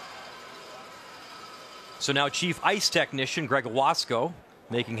 So now Chief Ice Technician Greg Owasco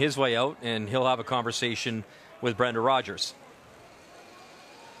making his way out, and he'll have a conversation with Brenda Rogers.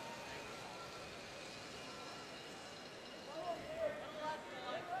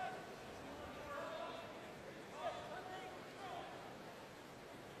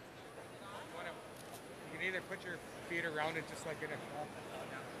 You can either put your feet around it just like in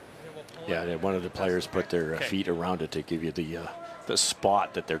a Yeah, one of the players put their feet around it to give you the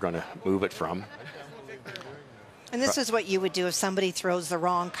spot that they're going to move it from. And this is what you would do if somebody throws the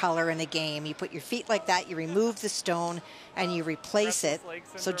wrong color in a game. You put your feet like that, you remove the stone, and you replace it.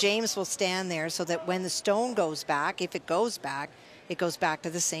 So James will stand there so that when the stone goes back, if it goes back to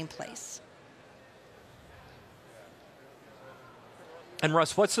the same place. And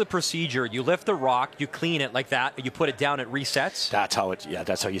Russ, what's the procedure? You lift the rock, you clean it like that, you put it down, it resets? That's how it,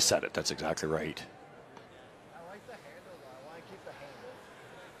 that's how you set it. That's exactly right. I like the handle, though. I want to keep the handle.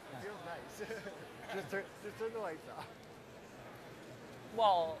 It feels nice. just turn the lights off.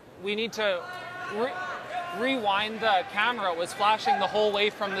 Well, we need to rewind the camera. It was flashing the whole way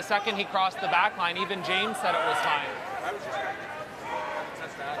from the second he crossed the back line. Even James said it was fine.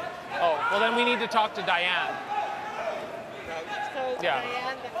 Oh, well then we need to talk to Diane. So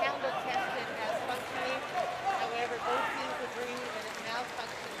Diane, the handle tested as functioning. However, both teams agree that it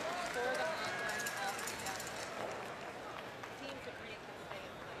malfunctioned before the hot line off the teams agree it can stay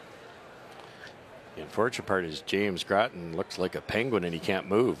in place. The unfortunate part is James Grattan looks like a penguin and he can't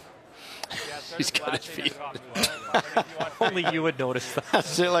move. He's got his feet. Only you would notice that.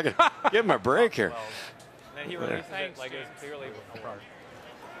 Give him a break here. And then he releases it like it was clearly before.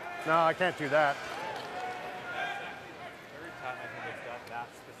 No, I can't do that. Every time I think it's got that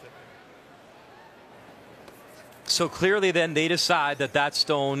specific. So clearly then they decide that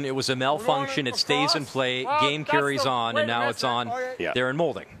stone, it was a malfunction, it stays in play, game carries on, and now it's on there in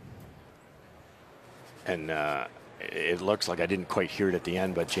molding. And it looks like I didn't quite hear it at the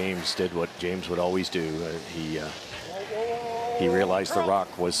end, but James did what James would always do. He realized the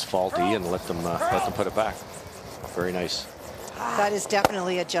rock was faulty and let them put it back. Very nice. That is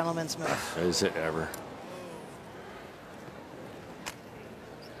definitely a gentleman's move. Is it ever?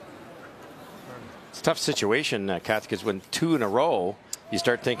 It's a tough situation, Kathy, because when 2 in a row, you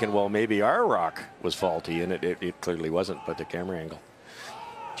start thinking, well, maybe our rock was faulty, and it clearly wasn't, but the camera angle.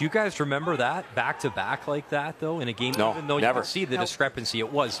 Do you guys remember that back-to-back like that, though, in a game? No, even though never. you can see the discrepancy,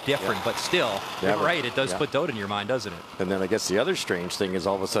 it was different, but still, you're right, it does put doubt in your mind, doesn't it? And then I guess the other strange thing is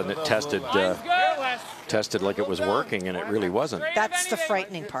all of a sudden it tested like it was working, and it really wasn't. That's the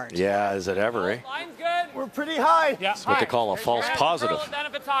frightening part. Yeah, is it ever, eh? Line's good. We're pretty high. Yeah. It's what they call a false positive. Curl it down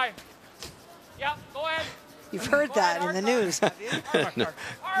if it's high. Yeah, go ahead. You've heard that in the news. Keep it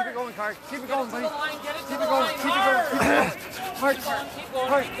going, Cart. Keep it going, buddy. Keep it going. Keep it going. Keep it going.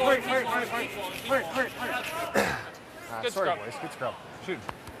 Good sorry, scrub. boys. Good scrub. Shoot.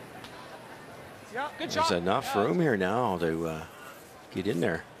 Yeah, good shot. There's enough room here now to get in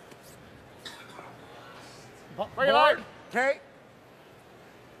there. Bring it hard. Okay.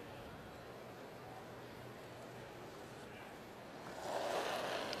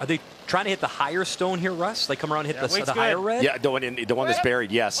 Are they trying to hit the higher stone here, Russ? They come around and hit the higher red? Yeah, the one that's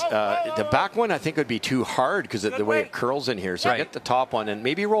buried, yes. The back one, I think, would be too hard because of the way it curls in here. So get the top one and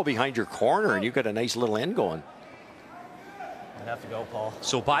maybe roll behind your corner, and you've got a nice little end going. I'd have to go, Paul.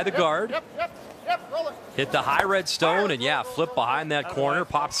 So by the guard, Roll it. hit the high red stone, and yeah, flip behind that corner,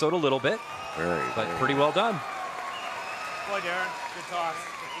 pops out a little bit. But pretty well done. Boy, Darren, good toss.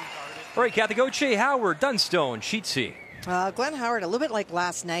 All right, Kathy Gauthier, Howard, Dunstone, Sheetsy. Glenn Howard, a little bit like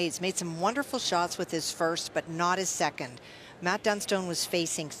last night, he's made some wonderful shots with his first, but not his second. Matt Dunstone was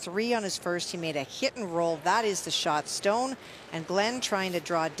facing 3 on his first. He made a hit and roll. That is the shot stone. And Glenn trying to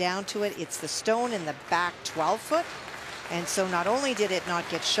draw down to it. It's the stone in the back 12-foot. And so not only did it not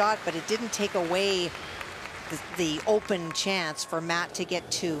get shot, but it didn't take away the open chance for Matt to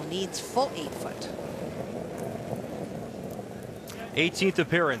get 2. Needs full 8-foot. 18th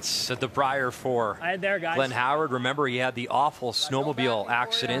appearance at the Brier for Glenn Howard. Remember, he had the awful snowmobile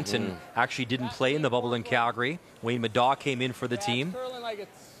accident and actually didn't play in the bubble in Calgary. Wayne Madaw came in for the team.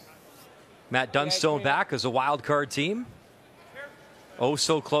 Matt Dunstone back as a wild card team. Oh,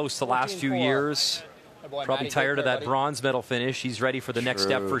 so close the last few years. Probably tired of that bronze medal finish. He's ready for the next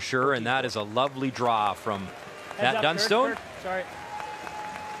step for sure, and that is a lovely draw from Matt Dunstone. Sorry.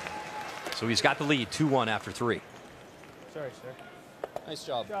 So he's got the lead, 2-1 after 3. Sorry, sir. Nice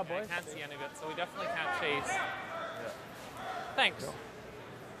job. Good job, boys. I can't see any of it, so we definitely can't chase. Thanks.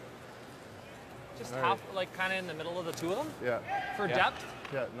 Just half, like, kind of in the middle of the two of them? Yeah. For depth?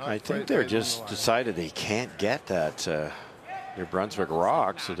 Yeah. I think they're just decided they can't get that New Brunswick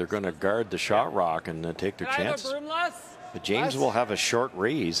rock, so they're going to guard the shot rock and take their chances. But James will have a short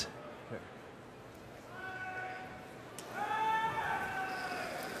raise.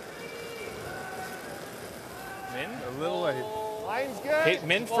 Min? A little late. Line's good. Hey,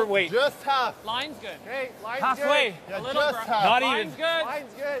 min for weight. Just half. Line's good. Okay, line's halfway. good. Yeah, A little just half. Not Line's even. good.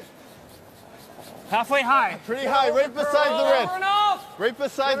 Line's good. Halfway high. Pretty high, right beside the red. Right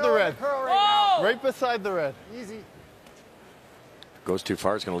beside the red. Whoa! Right beside the red. Easy. Goes too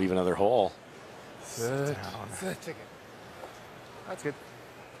far, it's going to leave another hole. Good. That's good.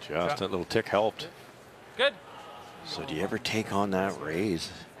 Just that little tick helped. Good. So do you ever take on that raise?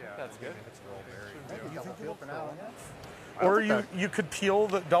 That's good. Or you could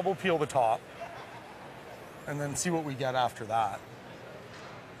double peel the top and then see what we get after that.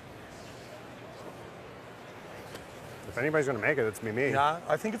 If anybody's going to make it, it's me. Yeah,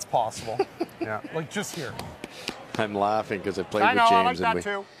 I think it's possible. Yeah. Like just here. I'm laughing because I played I know, with I James like and that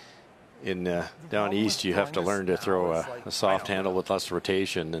too. in down east you have to learn to throw a soft handle with less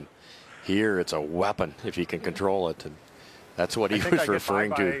rotation, and here it's a weapon if you can control it, and that's what he was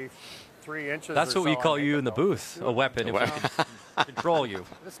referring to. 3 inches. That's what we call you in the booth, a weapon if we can control you.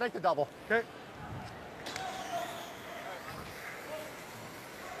 Let's make the double. Okay.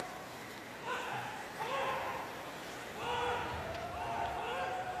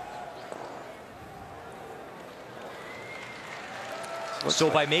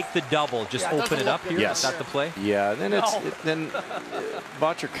 So by make the double, just open it up here? Yes. Is that the play? Yeah, then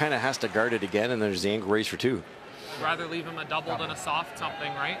Bottcher kind of has to guard it again, and there's the angle raise for 2. I'd rather leave him a double than a soft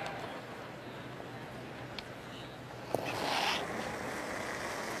something, right?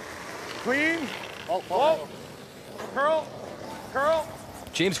 Clean. Oh. Curl. Curl.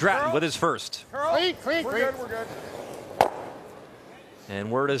 James Grattan with his first. Curl. Clean. We're good.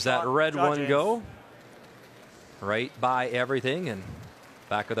 And where does that red Shot, one James. go? Right by everything and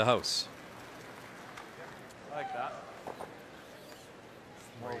back of the house. I like that.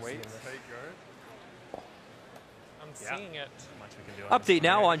 More weight. I'm seeing it. Update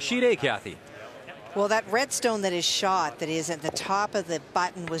now on sheet A, Kathy. Well, that red stone that is shot, that is at the top of the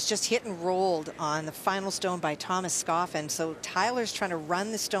button, was just hit and rolled on the final stone by Thomas Scoffin. So Tyler's trying to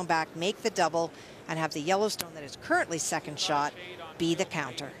run the stone back, make the double, and have the yellow stone that is currently second shot be the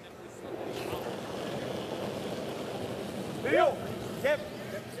counter. Bill, Kip.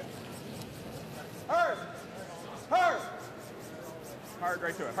 Hard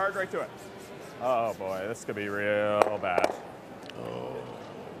right to it. Hard right to it. Oh boy, this could be real bad. Oh.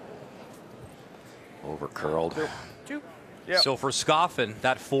 Over curled. Two. Yep. So for Scoffin,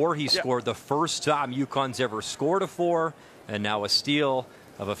 that 4 he scored the first time UConn's ever scored a 4, and now a steal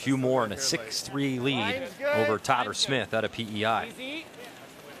of a few more and a 6-3 lead over Tyler Smith out of PEI. Easy.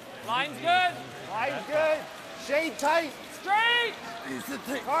 Line's good. Line's good. Shade tight. Straight.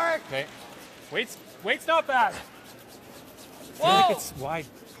 Park. Okay. Weight's not bad. I feel like it's wide.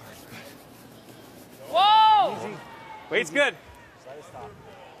 Whoa! Easy. Weight's good.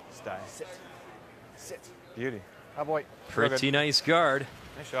 Stay. Sit. Sit. Beauty. Oh boy. Pretty nice guard.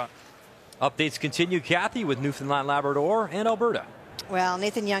 Nice shot. Updates continue, Kathy, with Newfoundland, Labrador, and Alberta. Well,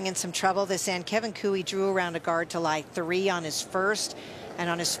 Nathan Young in some trouble this end. Kevin Cooey drew around a guard to lie 3 on his first. And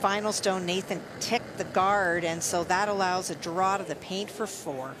on his final stone, Nathan ticked the guard. And so that allows a draw to the paint for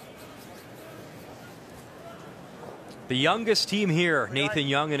 4. The youngest team here, Nathan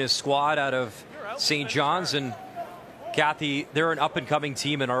Young and his squad out of St. John's. And Kathy, they're an up-and-coming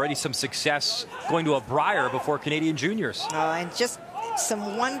team and already some success going to a Brier before Canadian Juniors. And just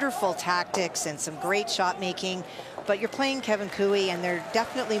some wonderful tactics and some great shot making. But you're playing Kevin Cooey, and they're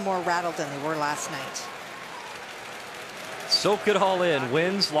definitely more rattled than they were last night. Soak it all in.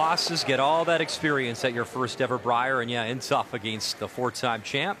 Wins, losses, get all that experience at your first ever Brier. And yeah, in tough against the 4-time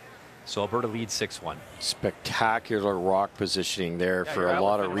champ. So Alberta leads 6-1. Spectacular rock positioning there for a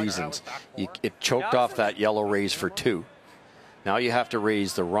lot of reasons. It choked off that yellow raise for 2. Now you have to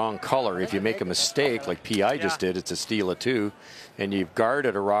raise the wrong color. If you make a mistake like PI just did, it's a steal of 2. And you've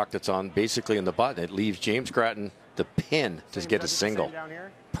guarded a rock that's on basically in the button. It leaves James Grattan the pin to get a single.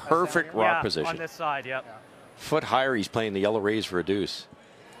 Perfect rock position. On this side, yep. Foot higher, he's playing the yellow raise for a deuce.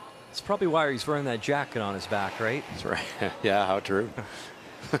 That's probably why he's wearing that jacket on his back, right? That's right. Yeah, how true.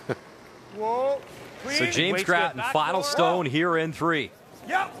 Whoa. So James Grattan, final stone here in 3.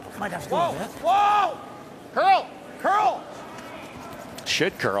 Yep. Might have to go a bit. Whoa. Curl. Curl.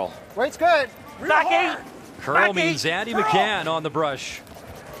 Should curl. Weight's good. Back 8. Curl means Andy McCann on the brush.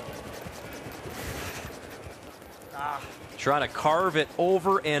 Trying to carve it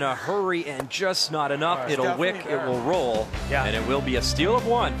over in a hurry and just not enough. It'll wick, it will roll, and it will be a steal of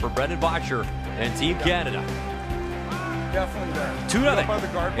 1 for Brendan Bottcher and Team Canada. Definitely there.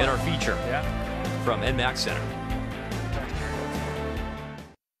 2-0 in our feature from NMAX Center.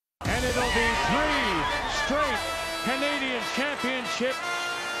 And it'll be 3 straight Canadian championship.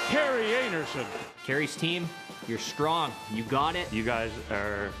 Kerry Anderson. Kerry's team, you're strong. You got it. You guys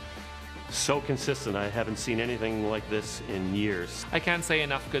are so consistent. I haven't seen anything like this in years. I can't say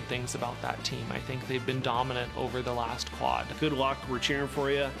enough good things about that team. I think they've been dominant over the last quad. Good luck. We're cheering for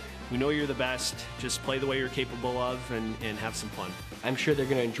you. We know you're the best. Just play the way you're capable of and have some fun. I'm sure they're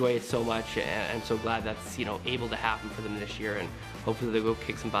going to enjoy it so much, and I'm so glad that's able to happen for them this year, and hopefully they'll go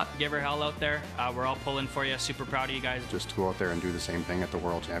kick some butt. Give her hell out there. We're all pulling for you. Super proud of you guys. Just to go out there and do the same thing at the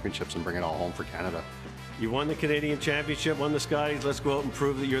World Championships and bring it all home for Canada. You won the Canadian Championship, won the Scotties. Let's go out and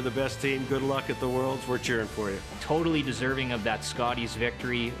prove that you're the best team. Good luck at the Worlds. We're cheering for you. Totally deserving of that Scotties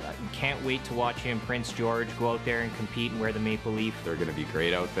victory. Can't wait to watch him, Prince George, go out there and compete and wear the maple leaf. They're going to be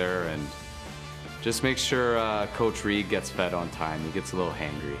great out there, and just make sure Coach Reed gets fed on time. He gets a little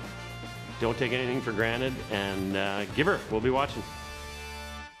hangry. Don't take anything for granted, and give her. We'll be watching.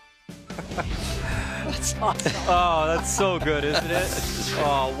 That's awesome. Oh, that's so good, isn't it?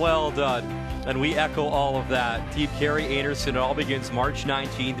 Oh, well done. And we echo all of that. Team Kerry Anderson, it all begins March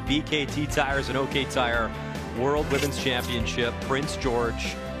 19th. BKT Tires and OK Tire World Women's Championship, Prince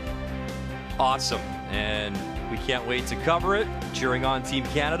George. Awesome. And we can't wait to cover it. Cheering on Team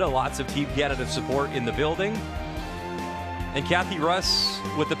Canada. Lots of Team Canada support in the building. And Kathy Russ,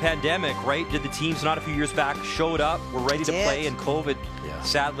 with the pandemic, right? Did the teams not a few years back showed up, were ready to play, and COVID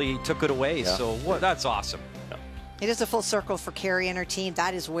sadly took it away. So that's awesome. It is a full circle for Kerry and her team.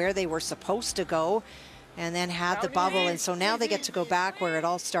 That is where they were supposed to go and then had the bubble. And so now they get to go back where it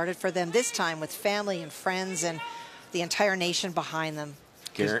all started for them, this time with family and friends and the entire nation behind them.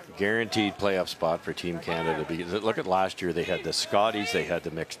 Guaranteed playoff spot for Team Canada. Because look at last year. They had the Scotties, they had the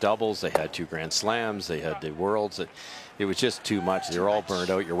mixed doubles, they had 2 Grand Slams, they had the Worlds. It was just too much. They were all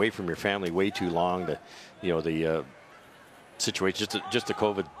burned out. You're away from your family way too long. The situation, just the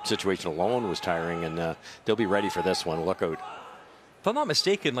COVID situation alone was tiring, and they'll be ready for this one. Look out. If I'm not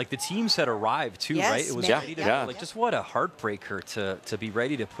mistaken, like the teams had arrived too, right? It was ready to like just what a heartbreaker to be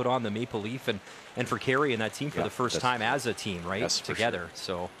ready to put on the maple leaf and for Kerry and that team for the first time as a team, right? Together.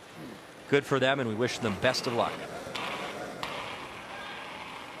 So good for them, and we wish them best of luck.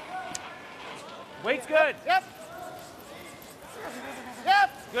 Weight's good. Yep.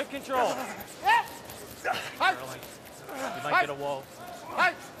 Yep. Good control. Yep. You might get a wall.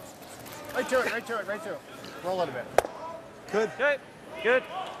 Right. Right to it, right to it, right to it. Roll it a bit. Good. Good. Good.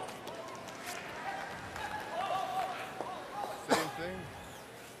 Same thing.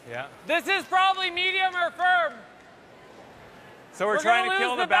 Yeah. This is probably medium or firm. So we're trying to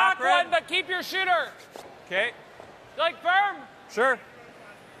kill the back one, but keep your shooter. Okay. Like firm. Sure.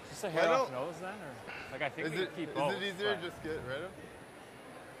 Just a hair off nose then, or like I think we can keep both. Is it easier to just get rid of?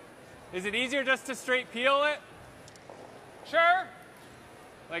 Is it easier just to straight peel it? Sure.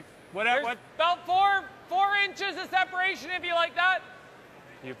 Like whatever. What? About 4 inches of separation if you like that.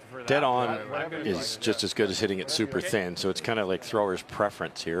 You prefer that? Dead on is just as good as hitting it super thin, so it's kind of like thrower's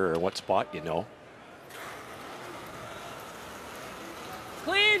preference here, or what spot you know.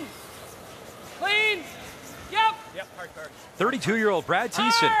 Clean. Clean. Yep. Yep. Hard. 32-year-old Brad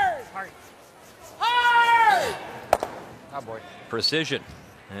Thiessen. Hard. Oh boy. Precision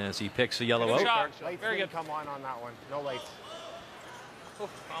as he picks a yellow out. Shot. Lights Very good. Come on that one. No lights. Oof,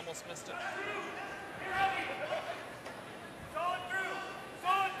 almost missed it.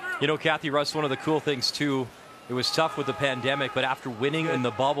 You know, Kathy, Russ, one of the cool things, too, it was tough with the pandemic, but after winning in the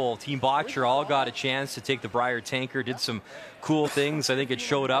bubble, Team Bottcher all got a chance to take the Brier tanker, did some cool things. I think it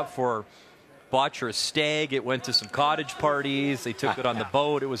showed up for Bottcher Stag. It went to some cottage parties. They took it on the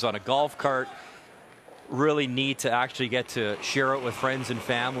boat. It was on a golf cart. Really neat to actually get to share it with friends and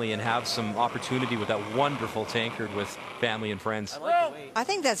family and have some opportunity with that wonderful tankard with family and friends. I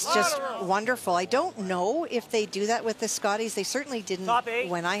think that's just wonderful. I don't know if they do that with the Scotties. They certainly didn't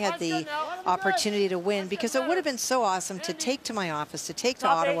when I had the opportunity to win, because it would have been so awesome to take to my office, to take to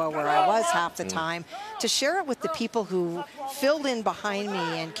Ottawa where I was half the time, to share it with the people who filled in behind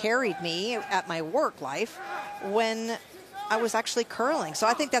me and carried me at my work life when I was actually curling. So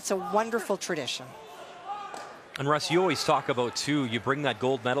I think that's a wonderful tradition. And Russ, you always talk about, too, you bring that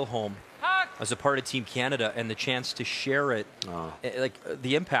gold medal home as a part of Team Canada and the chance to share it, like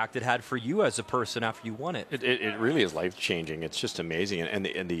the impact it had for you as a person after you won it. It really is life-changing. It's just amazing. And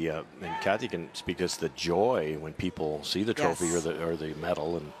Kathy can speak to us, the joy when people see the trophy or the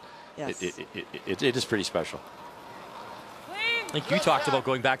medal. And it is pretty special. I think you talked about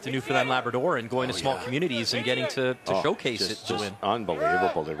going back to Newfoundland, Labrador and going to small communities and getting to showcase it to win.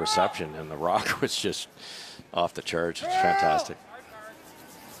 Unbelievable, the reception, and the rock was just off the charts. It's fantastic.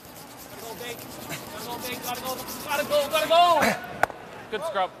 Gotta go. Good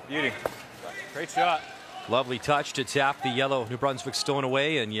scrub. Beauty. Great shot. Lovely touch to tap the yellow New Brunswick stone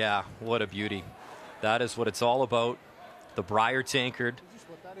away, and yeah, what a beauty. That is what it's all about. The Brier tankard.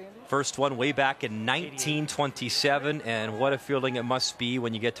 First one way back in 1927, and what a feeling it must be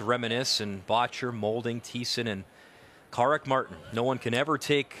when you get to reminisce. And Bottcher, Moulding, Thiessen, and Carrick Martin. No one can ever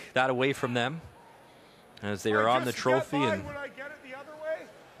take that away from them as they are on the trophy, and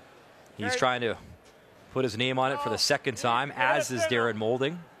he's trying to put his name on it for the second time, as is Darren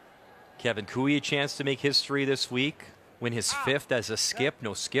Moulding. Kevin Cooey a chance to make history this week, win his 5th as a skip.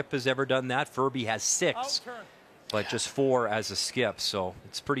 No skip has ever done that. Furby has 6. But just 4 as a skip, so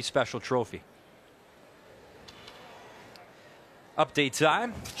it's a pretty special trophy. Update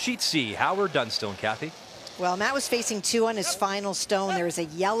time. Sheet C, Howard Dunstone, Kathy. Well, Matt was facing 2 on his final stone. There was a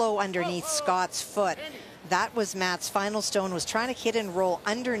yellow underneath Scott's foot. That was Matt's final stone, was trying to hit and roll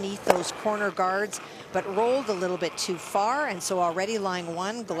underneath those corner guards, but rolled a little bit too far, and so already lying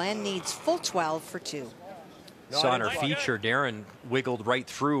 1. Glenn needs full 12 for 2. Saw in our feature, Darren wiggled right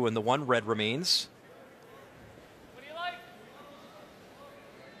through, and the 1 red remains.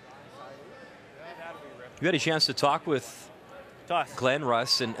 You had a chance to talk with Glenn,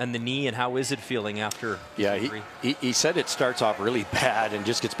 Russ, and the knee, and how is it feeling after? Yeah, he said it starts off really bad and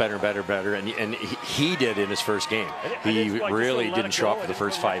just gets better and better and better, and he did in his first game. He really didn't show up for the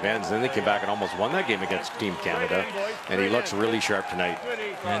first 5 ends. Then they came back and almost won that game against Team Canada, and he looks really sharp tonight.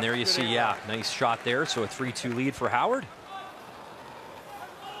 And there you see, yeah, nice shot there. So a 3-2 lead for Howard.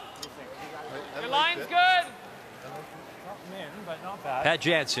 Your line's good. But not bad. Pat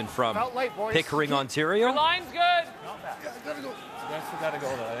Jansen from Pickering, Ontario. Your line's good. Not bad. Yeah, gotta go. You guys gotta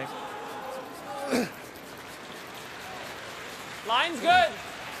go though, I think. Line's good.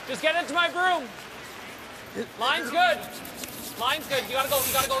 Just get into my broom. Line's good. Line's good. You gotta go.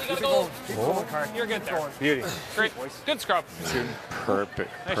 You gotta go. You gotta go. Oh. You're good there. Beauty. Great. Good scrub. Perfect.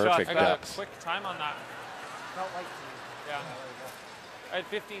 Nice Perfect shot. I got depth. a quick time on that. Yeah. I had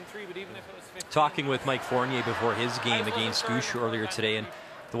 15-3, but even if it was 15. Talking with Mike Fournier before his game against Gouche earlier today, and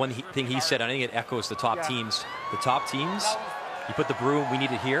the one thing he said, I think it echoes the top teams. The top teams, you put the broom, we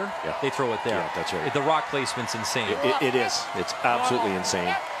need it here, they throw it there. Yeah, that's right. The rock placement's insane. It is. It's absolutely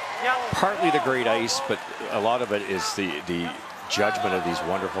insane. Partly the great ice, but a lot of it is the judgment of these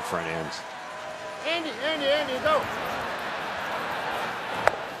wonderful front ends. Andy, go.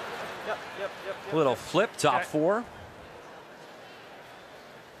 Little flip, top four.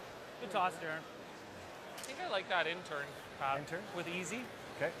 Good toss, Darren. I think I like that intern, Pat. Intern? With easy.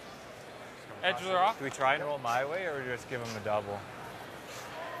 Okay. Edge of the rock. Do we try and roll my way, or just give him a double?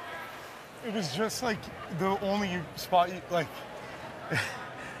 It was just like the only spot you like.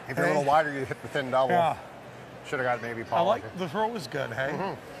 If you're a little wider, you hit the thin double. Yeah. Should have got maybe I Paul. like the throw was good,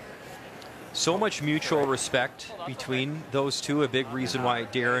 hey? So much mutual respect between those two. A big reason why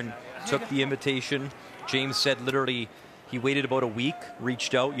Darren took the invitation. James said literally he waited about a week,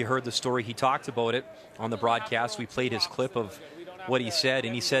 reached out. You heard the story. He talked about it on the broadcast. We played his clip of what he said,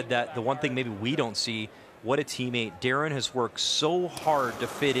 and he said that the one thing maybe we don't see, what a teammate. Darren has worked so hard to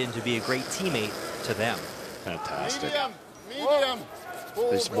fit in, to be a great teammate to them. Fantastic. Medium.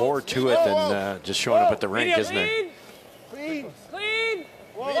 There's more to it than just showing up at the rink, isn't there? Clean. Clean.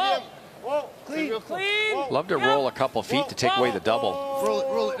 Medium. Whoa. Clean. Clean. Love to roll a couple feet to take away the double.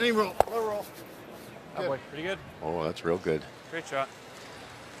 Roll it. Roll. Good. Boy, pretty good. Oh, that's real good. Great shot.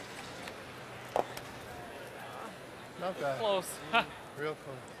 Not bad. Close. Real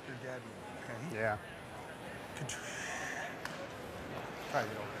close. Your daddy. Okay. Yeah. Try to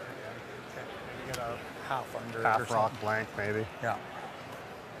get over there again. Okay. Maybe get a half under or Half something. rock blank, maybe. Yeah.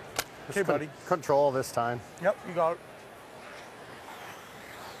 Just Okay, buddy. Control this time. Yep, you got it.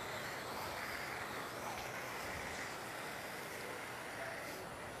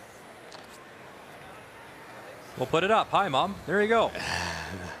 We'll put it up. Hi, Mom. There you go.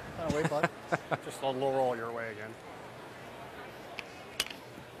 Wait, bud. Just a little roll your way again.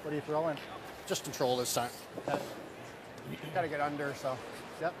 What are you throwing? Just control this time. Got to get under, so.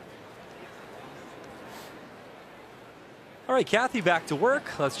 Yep. All right, Kathy, back to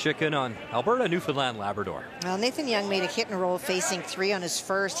work. Let's check in on Alberta, Newfoundland, Labrador. Well, Nathan Young made a hit and roll facing 3 on his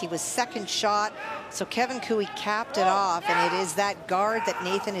first. He was second shot, so Kevin Cooey capped it off, and it is that guard that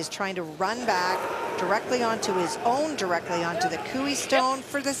Nathan is trying to run back directly onto his own, directly onto the Cooey stone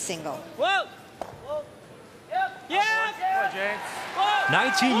for the single. Whoa. Yeah. James.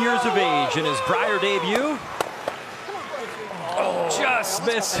 19 years of age in his Brier debut. Oh, just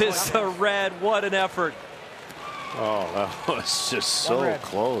misses the red. What an effort. Oh, that was just so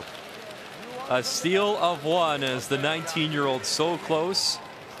close. A steal of one as the 19-year-old so close.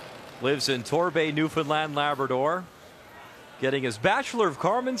 Lives in Torbay, Newfoundland, Labrador. Getting his Bachelor of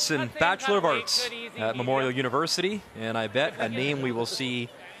Commerce and Bachelor of Arts at Memorial University. And I bet a name we will see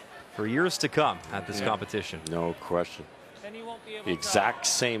for years to come at this competition. No question. The exact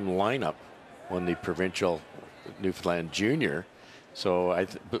same lineup won the provincial Newfoundland Junior. So I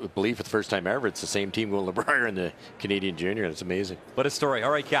believe for the first time ever, it's the same team going to Brier in the Canadian Junior. That's amazing. What a story.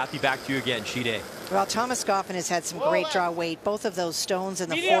 All right, Kathy, back to you again. Sheet A. Well, Thomas Goffin has had some great draw weight. Both of those stones in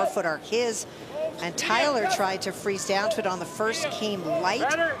the 4-foot are his. And Tyler tried to freeze down to it on the first, came light.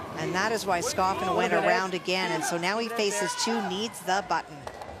 And that is why Scoffin went around again. And so now he faces 2, needs the button.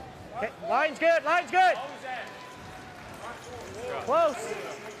 Okay. Line's good. Line's good. Close.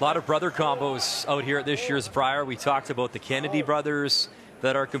 A lot of brother combos out here at this year's Brier. We talked about the Kennedy brothers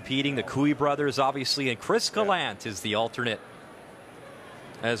that are competing, the Cooey brothers, obviously, and Chris Gallant is the alternate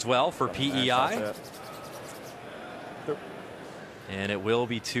as well for PEI. And it will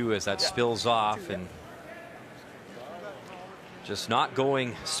be 2 as that spills off, and just not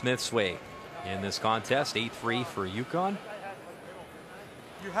going Smith's way in this contest. 8-3 for Yukon.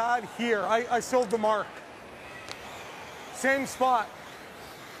 You had here. I sold the mark. Same spot.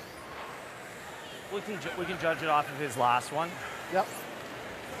 We can judge it off of his last one. Yep.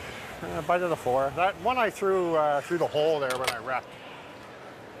 Bite of the 4. That one I threw through the hole there when I wrecked.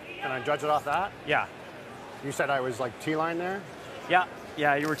 Can I judge it off that? Yeah. You said I was like T-line there? Yeah,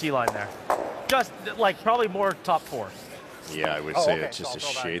 you were T-line there. Just like probably more top 4. Yeah, I would say it's just a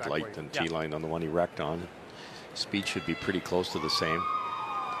shade light than T-line on the one he wrecked on. Speed should be pretty close to the same.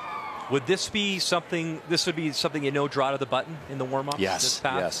 Would this be something? This would be something draw to the button in the warm-up. Yes,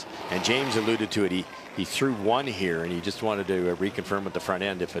 yes. And James alluded to it. He threw one here, and he just wanted to reconfirm at the front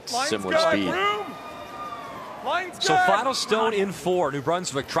end if it's similar speed. So final stone in 4. New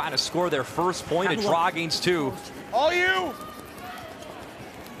Brunswick trying to score their first point. A draw against 2. All you.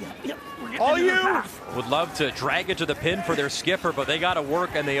 All you. Would love to drag it to the pin for their skipper, but they got to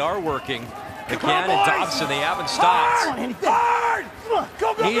work, and they are working. McCann and Dobson, they haven't stopped.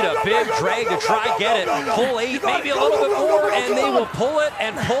 Need a big drag to try get it. Full 8, maybe a little bit more, and they will pull it,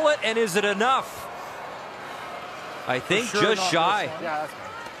 and is it enough? I think just shy. Yeah,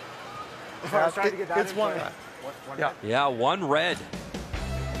 that's good. It's one. Yeah, 1 red.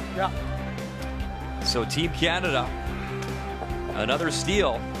 Yeah. So Team Canada, another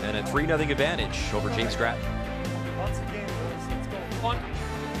steal, and a 3-0 advantage over James Grattan. Once again, boys, let's go.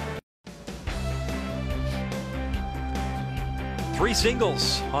 3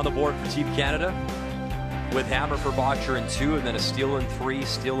 singles on the board for Team Canada, with hammer for Bottcher in 2, and then a steal in 3,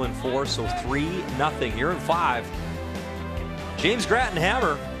 steal in 4, so 3-0 here in 5. James Grattan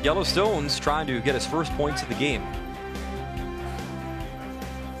hammer, Yellowstone's trying to get his first points of the game.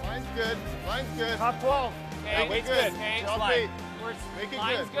 Line's good. Line's good. Top 12. Okay, weight's good. Okay, Top line. 8. Make it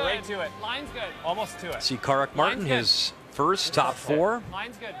Line's good. Right to it. Line's good. Almost to it. See Karek Martin, his first top 4.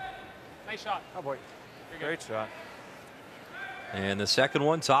 Line's good. Nice shot. Oh boy. Great shot. And the second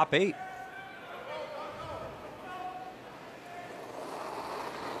one, top 8.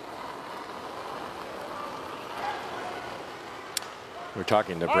 We're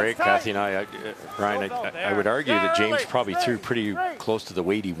talking the break, Kathy and I, Brian, I would argue that James probably threw pretty close to the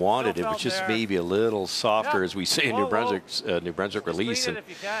weight he wanted. It was just maybe a little softer, as we say in New Brunswick release. And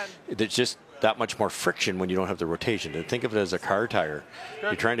there's just that much more friction when you don't have the rotation. And think of it as a car tire.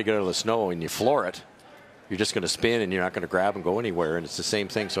 You're trying to get out of the snow and you floor it. You're just going to spin and you're not going to grab and go anywhere. And it's the same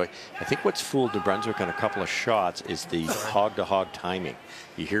thing. So I think what's fooled New Brunswick on a couple of shots is the hog-to-hog timing.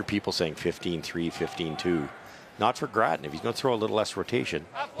 You hear people saying 15-3, 15-2. Not for Grattan. If he's going to throw a little less rotation,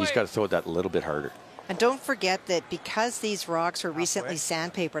 he's got to throw that a little bit harder. And don't forget that because these rocks were recently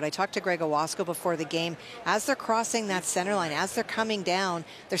sandpapered, I talked to Greg Owasco before the game, as they're crossing that center line, as they're coming down,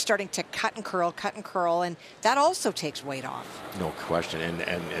 they're starting to cut and curl, and that also takes weight off. No question.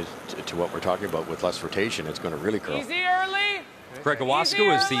 And to what we're talking about with less rotation, it's going to really curl. Easy early. Greg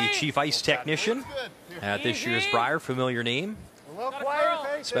Owasco is the chief ice technician at this year's Brier, familiar name,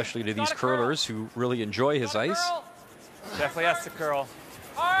 especially to these curlers who really enjoy his ice. Definitely has to curl.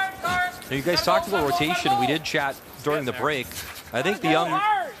 Now, you guys talked about rotation. We did chat during the break. I think the young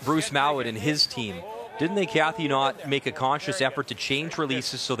Bruce Mowat and his team, didn't they, Kathy, not make a conscious effort to change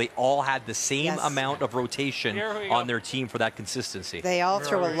releases so they all had the same amount of rotation on their team for that consistency? They all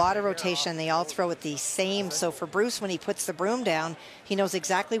throw a lot of rotation. They all throw it the same. So for Bruce, when he puts the broom down, he knows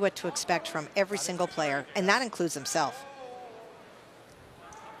exactly what to expect from every single player, and that includes himself.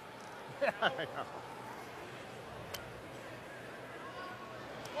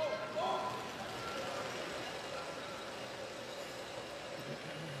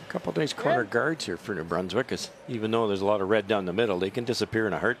 A couple of nice corner guards here for New Brunswick, because even though there's a lot of red down the middle, they can disappear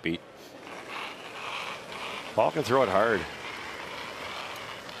in a heartbeat. Paul can throw it hard.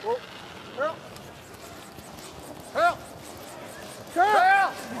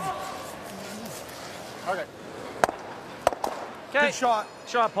 Okay. Good shot.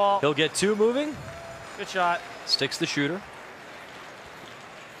 Shot, Paul. He'll get 2 moving. Good shot. Sticks the shooter.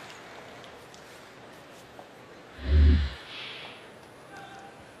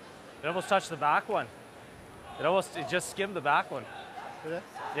 It almost touched the back one. It just skimmed the back one. Did it?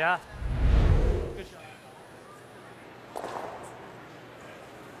 Yeah. Good shot.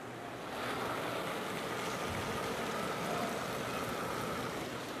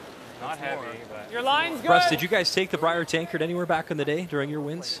 Not heavy, but your line's good. Russ, did you guys take the Brier tankard anywhere back in the day during your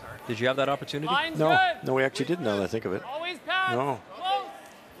wins? Did you have that opportunity? Line's No, good. no, we actually didn't. Now that I think of it. Always pass. No,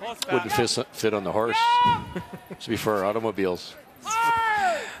 Close. wouldn't fit on the horse. It's before our automobiles.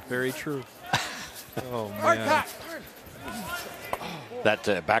 Very true. Oh man.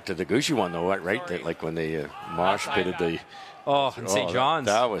 That back to the Gucci one though, right? That, like when they mosh pitted the. In St. John's.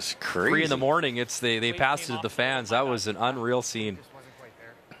 That was crazy. 3 in the morning. They passed it to the fans. That was an unreal scene.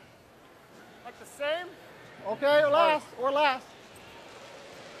 Like the same? Okay, or last.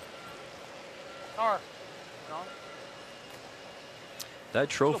 That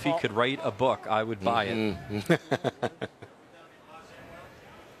trophy could write a book. I would buy it.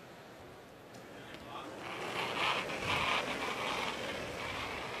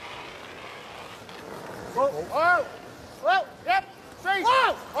 Whoa, yep, straight.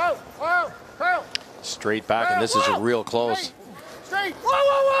 Whoa, curl. Straight back, and this is real close. Straight,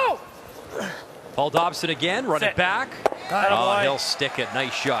 whoa. Paul Dobson again, run it back. He'll stick it.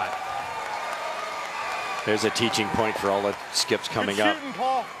 Nice shot. There's a teaching point for all the skips coming up.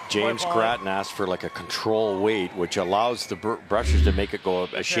 James Grattan asked for like a control weight, which allows the brushes to make it go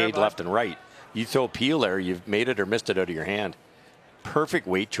a shade left and right. You throw peel there, you've made it or missed it out of your hand. Perfect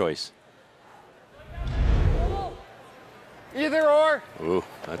weight choice. Either or. Ooh,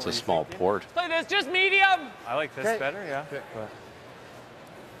 that's a small port. Play this, just medium. I like this better, yeah. Okay.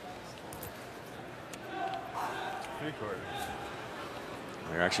 Three-quarters.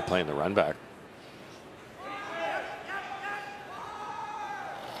 They're actually playing the run back.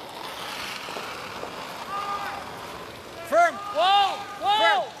 Firm.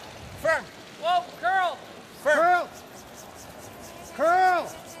 Whoa. Firm. Whoa, curl. Firm. Curl.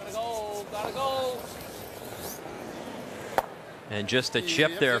 Gotta go. And just a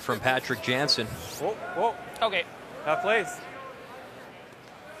chip there from Patrick Jansen. Whoa. Okay. Tough place.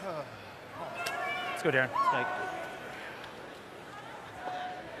 Let's go, Darren. Spike.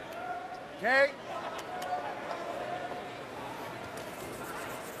 Okay.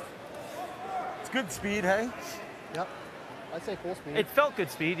 It's good speed, hey? Yep. I'd say full speed. It felt good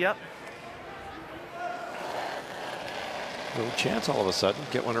speed, yep. No chance all of a sudden.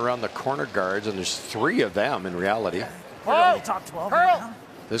 Get one around the corner guards, and there's 3 of them in reality. Oh, top 12. Curl.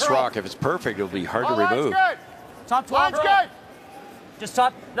 This rock, if it's perfect, it'll be hard to Line's remove. good. Top 12. Line's good. Just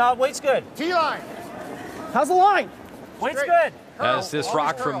top. No, weight's good. T-line. How's the line? Weight's Straight. good. As this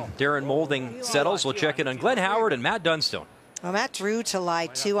rock from Darren Molding settles, we'll check in on Glenn Howard and Matt Dunstone. Well, Matt drew to lie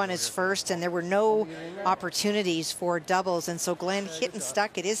 2 on his first, and there were no opportunities for doubles, and so Glenn hit and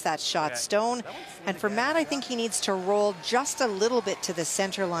stuck. It is that shot stone. And for Matt, I think he needs to roll just a little bit to the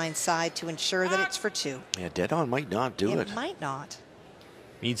center line side to ensure that it's for 2. Yeah, dead on might not do it. It might not.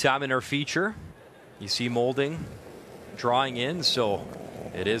 Meantime, in our feature, you see Molding drawing in, so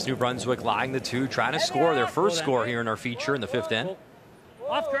it is New Brunswick lying the 2, trying to score their first score here in our feature in the 5th end.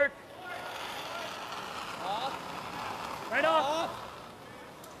 Off, Kirk. Right off.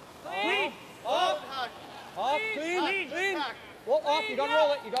 Clean. Off. Clean. Well, off. You gotta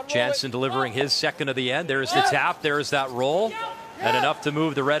roll it. You gotta roll Jansen delivering his second of the end. There's the tap. There's that roll. And enough to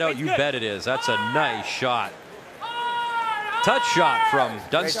move the red out. You bet it is. That's a nice shot. Touch shot from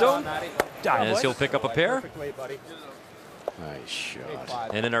Dunstone. As he'll pick up a pair. Nice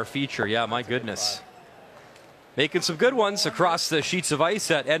shot. And in our feature, yeah, my goodness. Making some good ones across the sheets of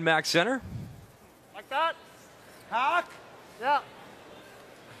ice at NMAX Center. Like that. Hack. Yeah.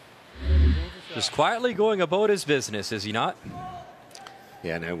 Just quietly going about his business, is he not?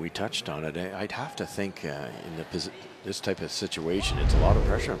 Yeah, now we touched on it. I'd have to think in this type of situation, it's a lot of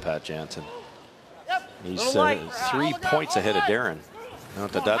pressure on Pat Jansen. He's 3 points ahead of Darren.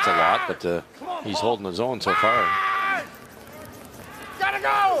 Not that that's a lot, but he's holding his own so far. Gotta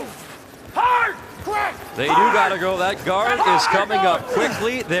go. Hard. Quick. They do gotta go. That guard is coming up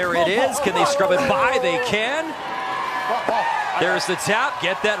quickly. There it is. Can they scrub it by? They can. There's the tap.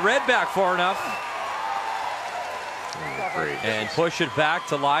 Get that red back far enough. And push it back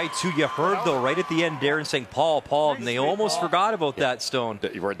to lie 2. You heard, though, right at the end, Darren saying, Paul, and they almost forgot about that stone.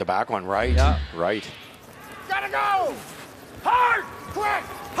 You were at the back one, right? Yeah. Right. Gotta go. Hard. Quick.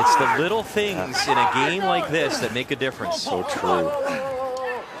 It's the little things in a game like this that make a difference. So true.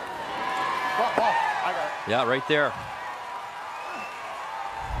 Yeah, right there.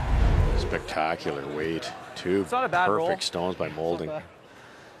 Spectacular weight. 2 It's not a bad perfect roll. stones by Molding.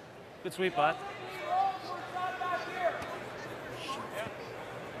 Good sweep, bud.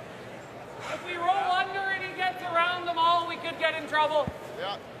 If we roll under and he gets around them all, we could get in trouble.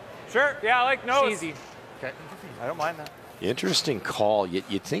 Yeah. Sure. Yeah, like nose. Easy. Okay. I don't mind that. Interesting call.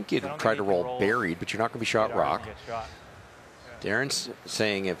 You'd think you'd try to roll buried, but you're not going to be shot rock. Darren's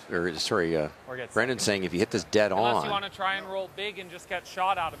saying Brendan's saying if you hit this dead Unless you on. want to try and roll big and just get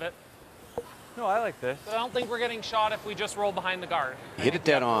shot out of it. No, I like this. But I don't think we're getting shot if we just roll behind the guard. You hit it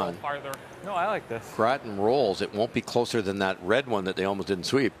dead on. Farther. No, I like this. Grattan rolls. It won't be closer than that red one that they almost didn't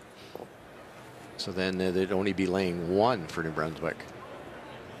sweep. So then they'd only be laying 1 for New Brunswick.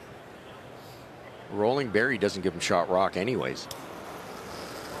 Rolling Barry doesn't give him shot rock anyways.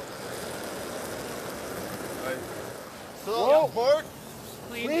 Whoa, board.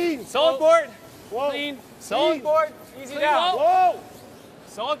 Clean. Solid board. Whoa. Clean. Solid board. Easy Clean. down. Whoa.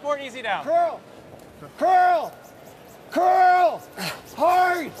 Solid board. Easy down. Curl. Curl. Curl.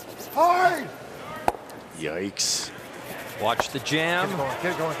 Hard. Hard. Yikes. Watch the jam.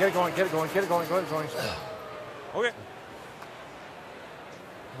 Get it going, get it going, get it going, get it going, get it going. Okay.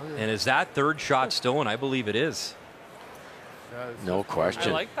 And is that 3rd shot stone? I believe it is. No question.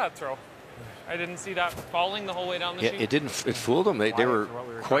 I like that throw. I didn't see that falling the whole way down the Yeah, sheet. it didn't. It fooled them. They were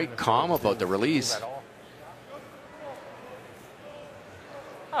quite calm about the release.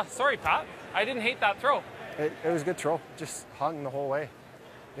 Ah, sorry, Pat. I didn't hate that throw. It was a good throw. Just hung the whole way.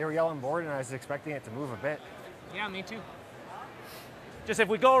 They were yelling board, and I was expecting it to move a bit. Yeah, me too. Just if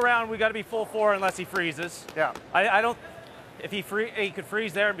we go around, we got to be full 4 unless he freezes. Yeah. I don't. If he could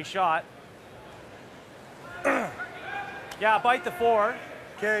freeze there and be shot. Yeah, bite the 4.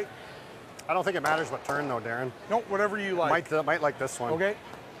 Okay. I don't think it matters what turn, though, Darren. No, whatever you like. Might like this one. Okay.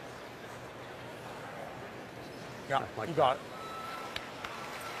 Yeah, you got it.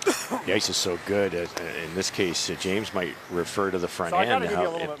 The ice is so good. In this case, James might refer to the front So I end. gotta give you a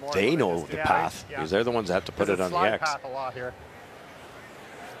How little bit more they than know this. the Yeah, path yeah. because they're the ones that have to put it on the slide X. path a lot here.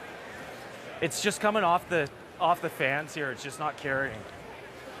 It's just coming off the fans here. It's just not carrying.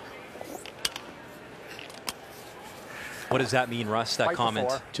 What does that mean, Russ, that Fight comment?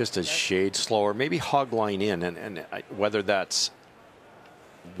 before. Just a shade slower, maybe hog line in, and whether that's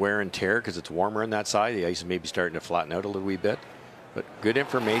wear and tear because it's warmer on that side. The ice is maybe starting to flatten out a little wee bit. But good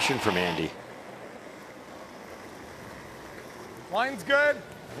information from Andy. Line's good.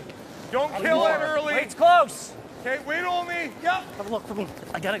 Don't kill it early. Wait's close. Okay, wait only. Yep. Have a look for me.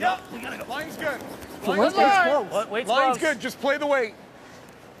 I gotta go. We gotta go. Line's good. Wait's close. Wait's Line's close. good. Just play the weight.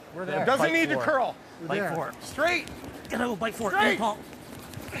 We're there. It doesn't Bite need to four. curl. Bite four. Straight. Gotta go bite four. Straight. Paul.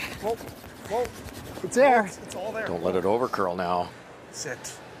 Whoa. Whoa. It's there. It's all there. Don't let it over curl now.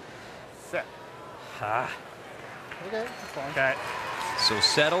 Sit. Sit. Ah. Okay, that's fine. Okay. So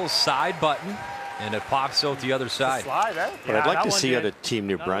settles side button, and it pops out the other side. Slide, eh? But I'd like to see out a team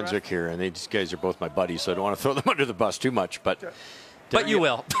New Brunswick here, and these guys are both my buddies, so I don't want to throw them under the bus too much. But you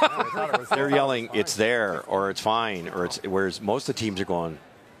will. They're yelling, "It's there," or "It's fine," or "It's." Whereas most of the teams are going,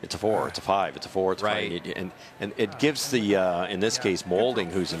 "It's a 4, it's a 5, it's a 4, it's right." fine." And it gives the in this case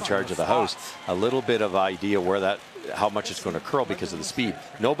Molding, who's in charge of the house, a little bit of idea where how much it's going to curl because of the speed.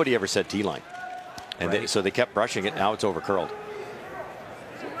 Nobody ever said T-line, and so they kept brushing it. Now it's over curled.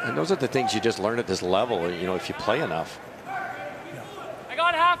 And those are the things you just learn at this level, you know, if you play enough. I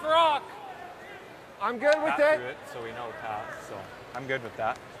got half a rock. I'm good with it. So we know Pat, so I'm good with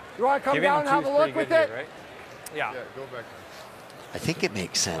that. You want to come down and have a look with it? Here, right? Yeah. Go back. I think it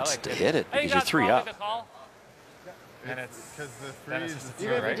makes sense like to it. hit it I think because you're that's 3 probably up. the call. And it's because the Then it's freeze. just a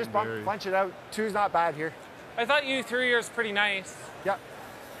Even if you right? just punch it out, 2's not bad here. I thought you threw yours pretty nice. Yep.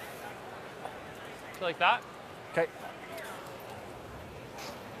 Like that? Okay.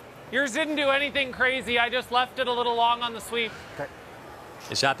 Yours didn't do anything crazy. I just left it a little long on the sweep. Okay.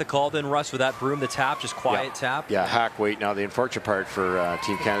 Is that the call then, Russ, with that broom, the tap, just quiet tap? Yeah, hack weight. Now, the unfortunate part for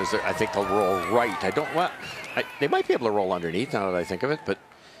Team Canada is that I think they'll roll right. They might be able to roll underneath now that I think of it, but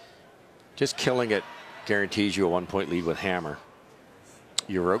just killing it guarantees you a 1-point lead with hammer.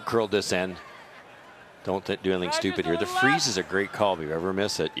 You out curled this end. Don't do anything stupid here. The freeze is a great call. If you ever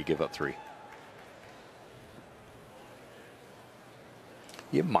miss it, you give up 3.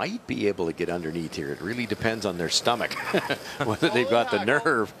 You might be able to get underneath here. It really depends on their stomach, whether they've got the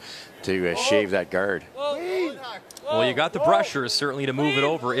nerve to shave that guard. Well, you got the brushers certainly to move it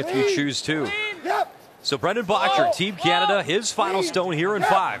over if you choose to. So Brendan Bottcher, Team Canada, his final stone here in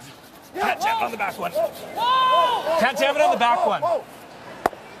 5. Can't jam it on the back one. Can't jam it on the back one.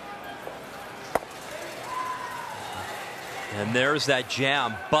 And there's that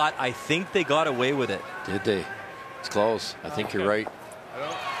jam, but I think they got away with it. Did they? It's close. I think you're right.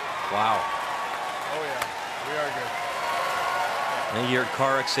 Wow. Oh, yeah. We are good. And you heard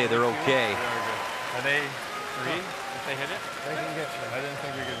Karek say they're okay. We are good. Are they 3 if they hit it? They can get you. I didn't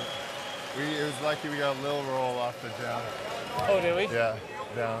think we could. It was lucky we got a little roll off the jam. Oh, did we? Yeah,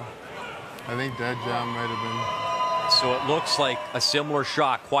 down. I think that jam might have been. So it looks like a similar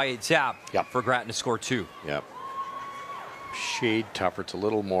shot, quiet tap for Grattan to score 2. Yep. Shade tougher. It's a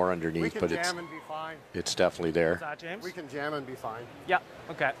little more underneath, but jam and be fine. it's definitely there. That, James? We can jam and be fine. Yeah.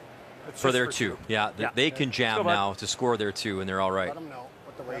 Okay. It's For just their 2. Yeah, they can jam Go, bud. now to score their 2, and they're all right. Let them know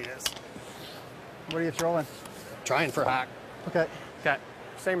what the weight is. What are you throwing? Trying for hack. Okay. Okay.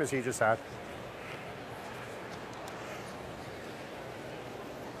 Same as he just had.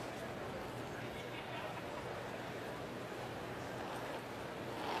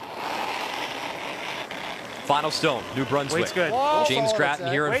 Final stone, New Brunswick. Wait's good. Whoa, James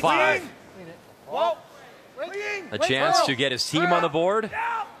Grattan here in Wait, 5. Whoa. A chance to get his team on the board.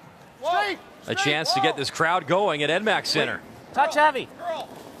 Straight. A chance to get this crowd going at NMAX Center. Touch heavy.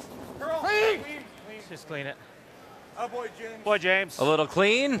 Clean. Just clean it. Oh, boy, James. Boy, James. A little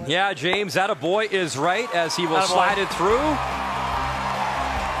clean. Yeah, James, that a boy is right as he will slide it through.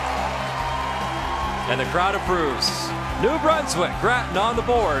 And the crowd approves. New Brunswick, Grattan on the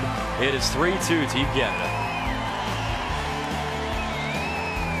board. It is 3-2 Team Canada.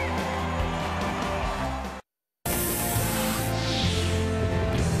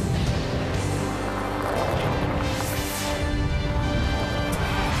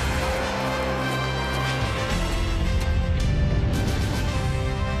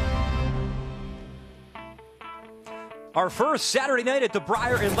 Our first Saturday night at the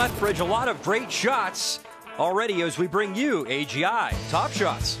Brier in Lethbridge. A lot of great shots already as we bring you AGI Top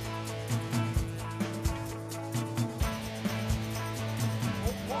Shots.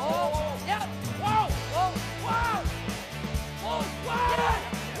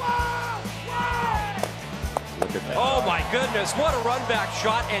 Look at that. Oh my goodness, what a run back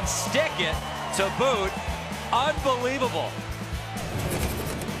shot and stick it to boot. Unbelievable.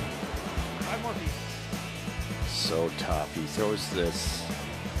 So tough. He throws this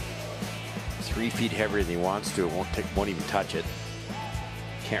 3 feet heavier than he wants to. It won't even touch it.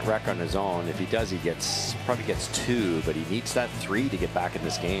 can't wreck on his own. If he does, he probably gets 2, but he needs that 3 to get back in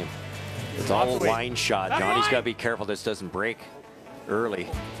this game. It's all a line shot. Johnny's got to be careful this doesn't break early.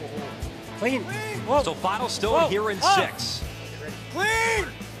 Clean. So final still here in 6. Clean.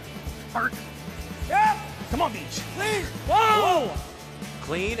 Hard. Yeah. Come on, Beach. Clean. Whoa.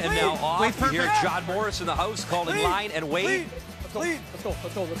 Clean, and now off. You hear John Morris in the house calling line and wait. Let's go.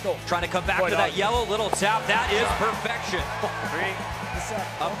 Let's go. Trying to come back to that yellow little tap. That is perfection. 3.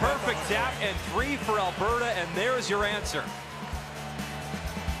 A perfect tap and 3 for Alberta, and there's your answer.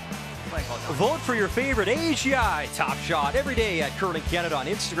 Vote for your favorite AGI Top Shot every day at Curling Canada on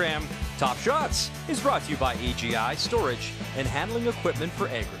Instagram. Top Shots is brought to you by AGI Storage and Handling Equipment for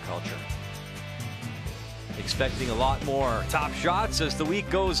Agriculture. Expecting a lot more top shots as the week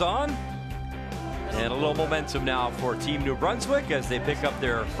goes on. And a little momentum now for Team New Brunswick as they pick up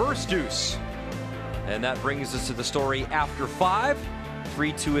their first deuce. And that brings us to the story after 5.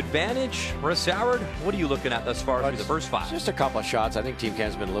 3-2 advantage. Russ Howard, what are you looking at thus far through the first 5? Just a couple of shots. I think Team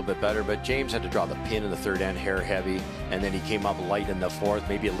Canada's been a little bit better, but James had to draw the pin in the 3rd end, hair heavy, and then he came up light in the 4th,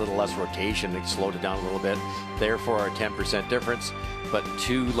 maybe a little less rotation. He slowed it down a little bit. Therefore, a 10% difference, but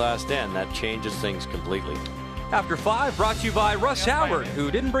 2 last end, that changes things completely. After 5, brought to you by Russ Howard, who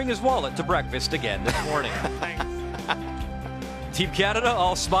didn't bring his wallet to breakfast again this morning. Team Canada,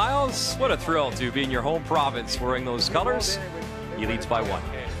 all smiles. What a thrill to be in your home province wearing those colors. He leads by 1.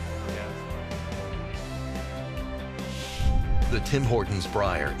 The Tim Hortons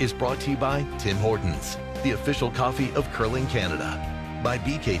Brier is brought to you by Tim Hortons, the official coffee of Curling Canada. By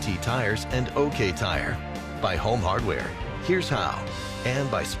BKT Tires and OK Tire. By Home Hardware, here's how. And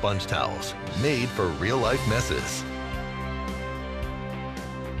by Sponge Towels, made for real-life messes.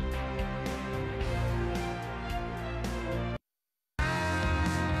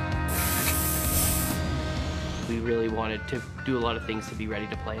 We really wanted to do a lot of things to be ready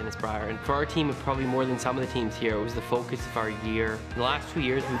to play in this Brier. And for our team, and probably more than some of the teams here, it was the focus of our year. In the last 2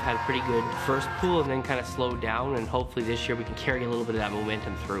 years, we've had a pretty good first pool and then kind of slowed down, and hopefully this year we can carry a little bit of that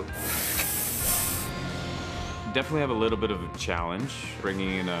momentum through. Definitely have a little bit of a challenge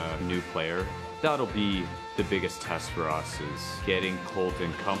bringing in a new player. That'll be the biggest test for us, is getting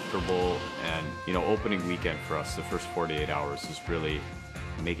Colton comfortable, and opening weekend for us, the first 48 hours, is really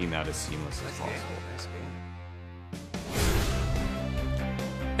making that as seamless as possible.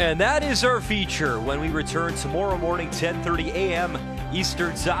 And that is our feature when we return tomorrow morning, 10:30 a.m.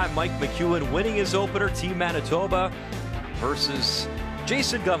 Eastern Time. Mike McEwen winning his opener, Team Manitoba, versus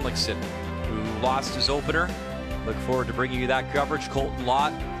Jason Gunlickson, who lost his opener. Look forward to bringing you that coverage. Colton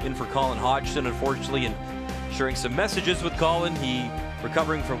Lott in for Colin Hodgson, unfortunately, and sharing some messages with Colin. He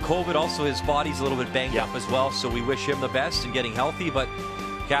recovering from COVID. Also, his body's a little bit banged up as well, so we wish him the best in getting healthy. But,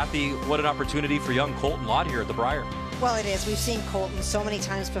 Kathy, what an opportunity for young Colton Lott here at the Brier. Well, it is. We've seen Colton so many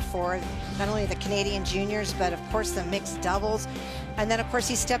times before, not only the Canadian juniors, but of course the mixed doubles. And then, of course,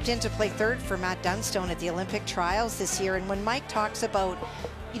 he stepped in to play 3rd for Matt Dunstone at the Olympic trials this year. And when Mike talks about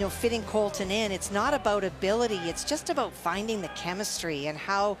fitting Colton in, it's not about ability, it's just about finding the chemistry and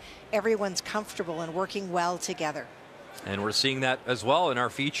how everyone's comfortable and working well together. And we're seeing that as well in our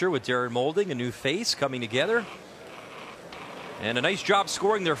feature with Darren Moulding, a new face coming together. And a nice job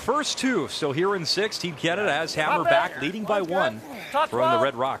scoring their first 2. So here in 6, Team Canada has Hammer back, leading by 1 from the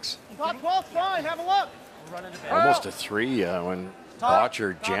Red Rocks. Top 12's fine, have a look. Almost a 3 when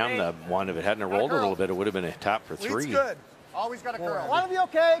Bottcher jammed that one. If it hadn't rolled a little bit, it would have been a tap for 3. It's good. Always got a curl. Want to be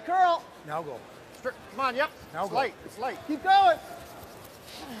okay, curl. Now go. Come on, yep. Now it's light. It's light. Keep going.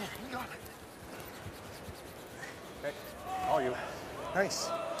 You got it. Okay. All you. Nice.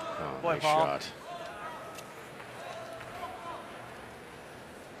 Oh, Boy, nice Paul. shot.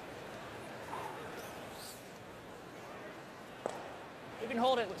 You can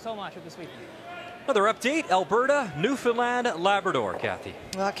hold it so much with this week. Another update, Alberta, Newfoundland, Labrador, Kathy.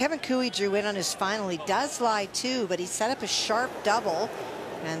 Well, Kevin Cooey drew in on his final. He does lie 2, but he set up a sharp double,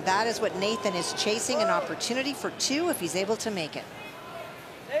 and that is what Nathan is chasing, an opportunity for 2 if he's able to make it.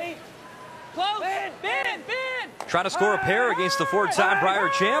 Hey, close, bin. Trying to score a pair against the 4-time Brier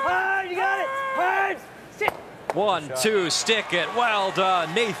champ. You got it. Hard. Sit. 1, 2, stick it. Well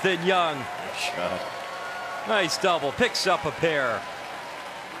done, Nathan Young. Shot. Nice double, picks up a pair.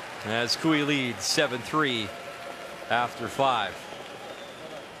 As Cooey leads 7-3 after 5.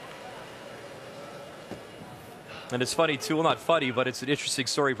 And it's funny too, well, not funny, but it's an interesting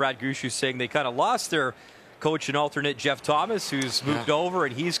story. Brad Gushu saying they kind of lost their coach and alternate, Jeff Thomas, who's moved over,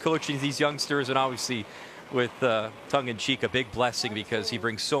 and he's coaching these youngsters, and obviously with tongue-in-cheek, a big blessing because he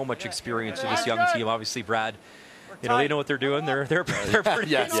brings so much experience to this young team. Obviously, Brad, they know what they're doing. They're pretty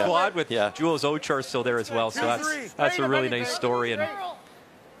good squad with Jules Ochar still there as well. So that's a really nice story. And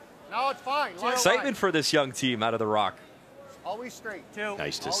Now it's fine. Excitement for this young team out of the Rock. Always straight.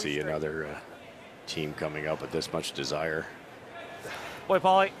 Nice to see another team coming up with this much desire. Boy,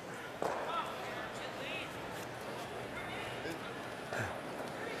 Paulie.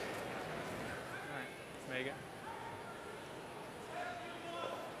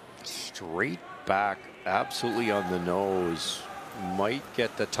 Straight back, absolutely on the nose. Might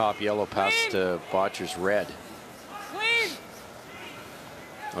get the top yellow past Bottcher's red. Clean.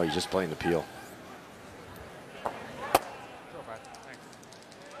 Oh, he's just playing the peel.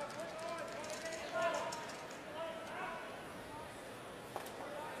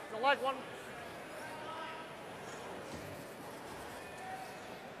 You like one?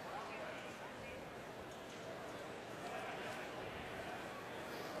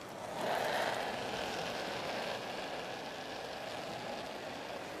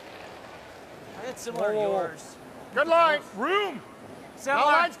 It's similar to yours. Good line. Room. No,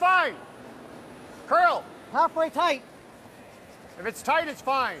 line's fine. Curl. Halfway tight. If it's tight, it's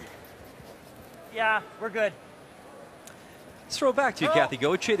fine. Yeah, we're good. Let's throw it back to you, Kathy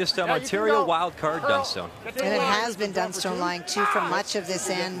Gauthier. This time, Ontario wild card Dunstone. And it has been Dunstone lying too for much of this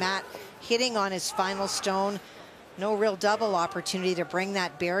end. Matt hitting on his final stone. No real double opportunity to bring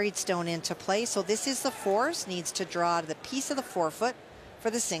that buried stone into play. So this is the fours. Needs to draw the piece of the forefoot for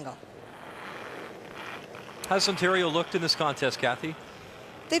the single. How's Ontario looked in this contest, Kathy?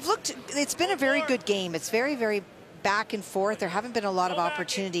 They've looked, it's been a very good game. It's very, very back and forth. There haven't been a lot of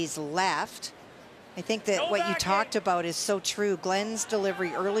opportunities left. I think that what you talked about is so true. Glenn's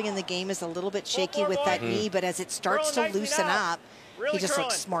delivery early in the game is a little bit shaky with that knee, but as it starts to loosen up, he just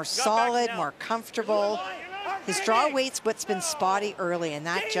looks more solid, more comfortable. His draw weight's what's been spotty early, and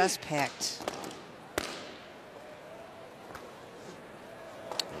that just picked.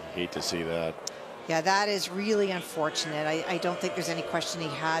 Hate to see that. Yeah, that is really unfortunate. I don't think there's any question he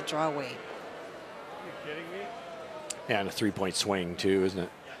had draw weight. Are you kidding me? Yeah, and a 3-point swing too, isn't it?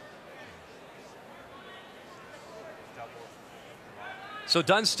 So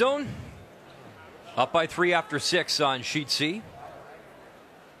Dunstone up by 3 after 6 on sheet C.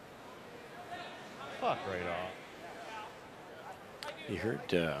 Fuck right off. You heard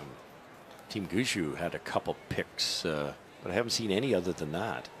Team Gushu had a couple picks, but I haven't seen any other than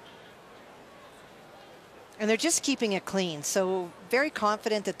that. And they're just keeping it clean. So very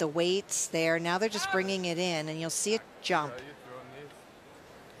confident that the weight's there. Now they're just bringing it in, and you'll see it jump.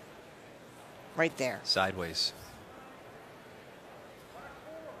 Right there. Sideways.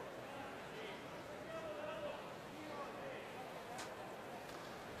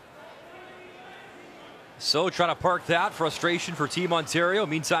 So trying to park that. Frustration for Team Ontario.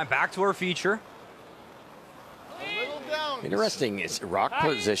 Meantime, back to our feature. Interesting is rock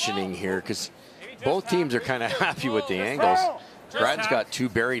positioning here because both teams are kind of happy with the angles. Grattan's got 2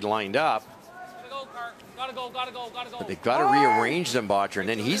 buried lined up. But they've got to rearrange them, Bottcher, and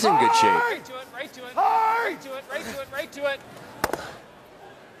then he's in good shape. Right to it, right to it, right to it, right to it, right to it.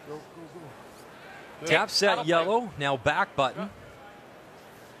 Tap set yellow. Now back button.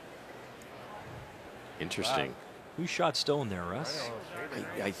 Interesting. Wow. Who shot stone there, Russ?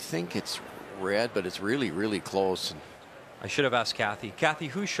 I think it's red, but it's really, really close. I should have asked Kathy. Kathy,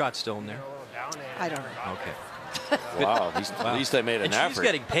 who shot stone there? I don't know. Okay. Wow, at least I made an effort. She's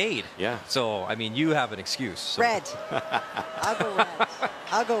getting paid. Yeah. So, I mean, you have an excuse. So. Red. I'll go red.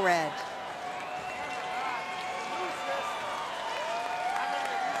 I'll go red.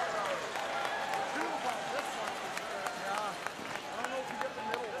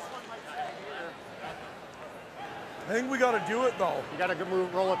 I think we got to do it, though. You got to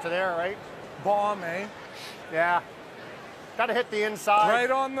roll it to there, right? Bomb, eh? Yeah. Got to hit the inside.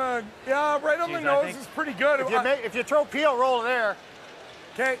 Right on the, right on the nose is pretty good. If you throw peel, roll it there.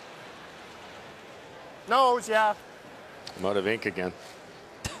 Okay. Nose, yeah. I'm out of ink again.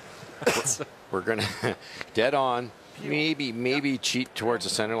 We're going to dead on, maybe cheat towards the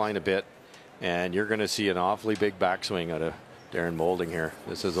center line a bit, and you're going to see an awfully big backswing out of Darren Moulding here.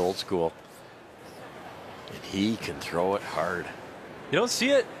 This is old school. And he can throw it hard. You don't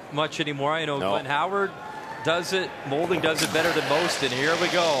see it much anymore. I know Glenn Howard does it. Moulding does it better than most. And here we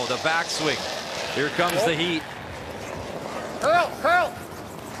go. The backswing. Here comes the heat. Curl, curl,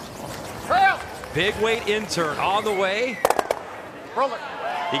 curl. Big weight in turn on the way. Roll it.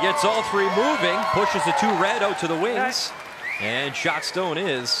 He gets all 3 moving. Pushes the 2 red out to the wings. And shot stone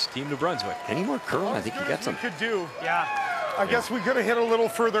is Team New Brunswick. Any more curl? I think he gets them. Could do. Yeah. I guess we could have hit a little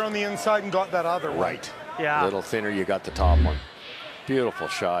further on the inside and got that other one. Right. Yeah. A little thinner, you got the top one. Beautiful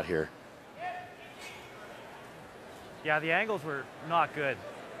shot here. Yeah, the angles were not good.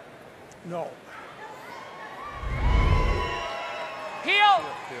 No. Heel.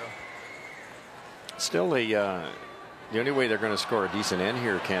 Still, the only way they're going to score a decent end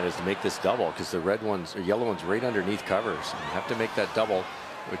here, Canada, is to make this double, because the red ones or yellow ones right underneath covers. You have to make that double,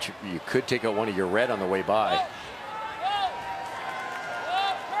 which you could take out one of your red on the way by.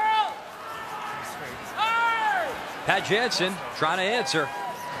 Pat Jansen trying to answer.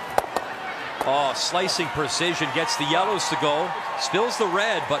 Oh, slicing precision gets the yellows to go. Spills the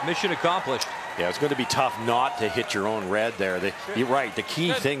red, but mission accomplished. Yeah, it's going to be tough not to hit your own red there. You're right. The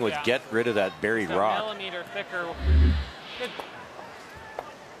key thing was get rid of that buried rock. Millimeter thicker. Good.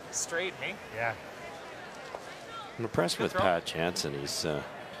 Straight, hey? Yeah. I'm impressed with Pat Jansen.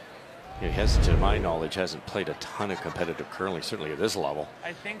 He has, to my knowledge, hasn't played a ton of competitive curling, certainly at this level.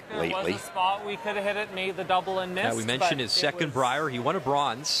 I think there lately. was a spot we could have hit it, made the double and missed. Yeah, we mentioned his second Brier. He won a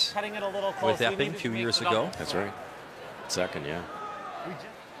bronze cutting it a little close. with Epping 2 years ago. That's right. Second, yeah.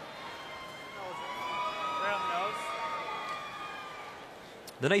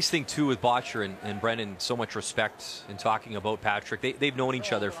 The nice thing, too, with Bottcher and Brendan, so much respect in talking about Patrick. They've known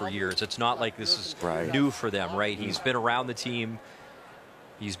each other for years. It's not like this is new for them, right? He's been around the team.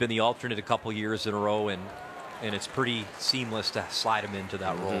 He's been the alternate a couple years in a row, and it's pretty seamless to slide him into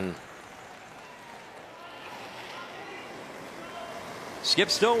that role.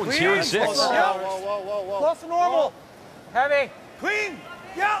 Skip Stones here in 6. Whoa. Close to normal. Heavy. Clean.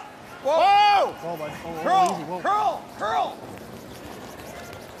 Yeah. Whoa. Curl.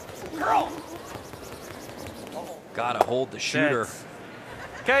 Gotta hold the shooter.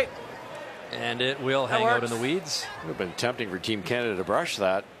 Okay. And it will hang out in the weeds. It would have been tempting for Team Canada to brush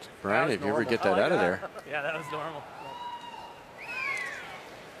that, Brian, if you ever get that out of there. Yeah, that was normal.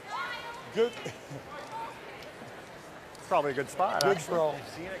 Good. It's probably a good spot. Good throw. I've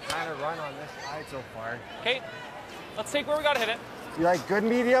seen it kind of run on this side so far. Okay, let's take where we got to hit it. You like good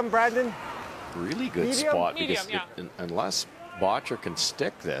medium, Brandon? Really good Medium? spot. Medium, Because unless Bottcher can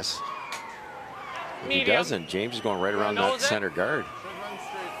stick this, if he Medium. doesn't, James is going right around that center guard.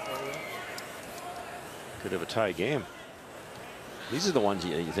 Could have a tie game. These are the ones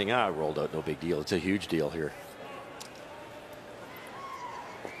you think, rolled out, no big deal. It's a huge deal here.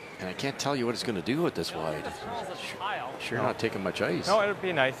 And I can't tell you what it's going to do with this wide. Sure not taking much ice. No, it would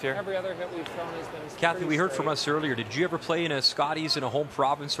be nice here. Every other hit we've thrown has been. Kathy, we heard from us earlier. Did you ever play in a Scotties in a home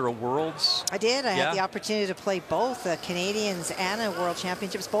province or a Worlds? I did. I had the opportunity to play both the Canadians and a World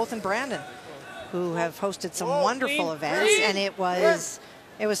Championships, both in Brandon, who have hosted some wonderful events, and it was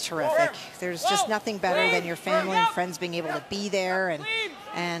terrific. There's just nothing better than your family and friends being able to be there,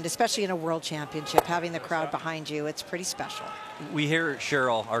 and especially in a World Championship, having the crowd behind you. It's pretty special. We hear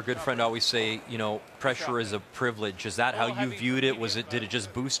Cheryl, our good friend, always say, pressure is a privilege. Is that how you viewed it? Did it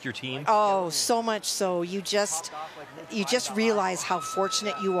just boost your team? Oh, so much so. You just realize how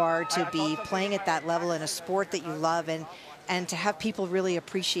fortunate you are to be playing at that level in a sport that you love, and to have people really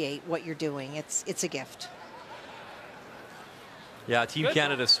appreciate what you're doing. It's a gift. Yeah, Team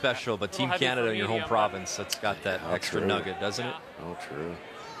Canada's special, but Team Canada in your home province, that's got that extra nugget, doesn't it? Oh, true.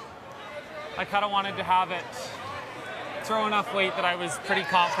 I kind of wanted to have it throw enough weight that I was pretty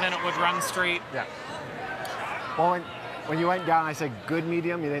confident it would run straight. Yeah. Well, when you went down, I said good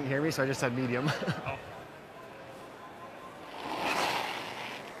medium. You didn't hear me, so I just said medium.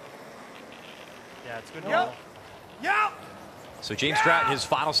 Yeah, it's good. Yeah. So James Grattan, his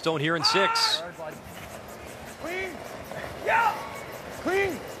final stone here in 6. Clean. Yeah.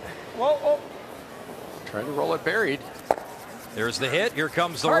 Clean. Whoa. Trying to roll it buried. There's the hit. Here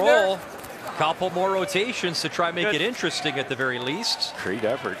comes the roll. Couple more rotations to try and make it interesting at the very least. Great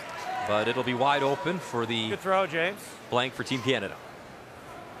effort. But it'll be wide open for the Good throw, James. blank for Team Canada.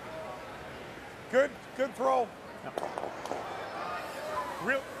 Good throw.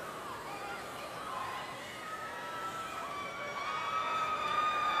 Real.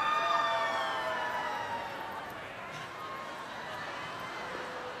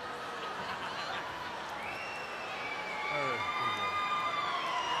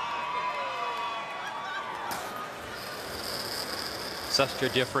 Such a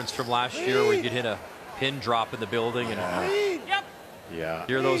difference from last year where you could hit a pin drop in the building and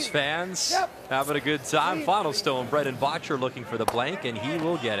hear those fans having a good time. Final stone, Brendan Bottcher looking for the blank, and he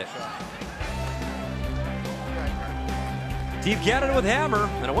will get it. Team Canada with hammer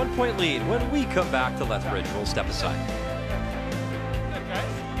and a 1-point lead. When we come back to Lethbridge, we'll step aside.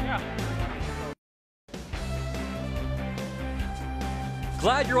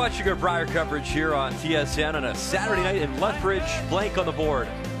 Glad you're watching our Brier coverage here on TSN on a Saturday night in Lethbridge. Blank on the board.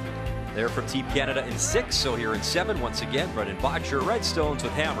 They're from Team Canada in 6, so here in 7 once again. Brendan Bottcher, Redstones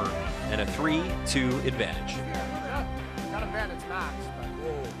with hammer, and a 3-2 advantage. Got advantage max.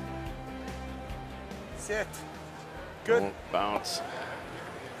 Sit. Good. Don't bounce.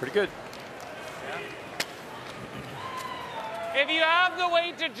 Pretty good. If you have the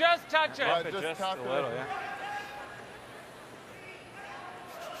weight to just touch it. Right, just tap a it. little, yeah.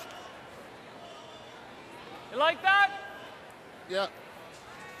 You like that? Yeah.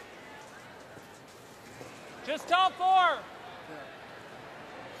 Just top 4.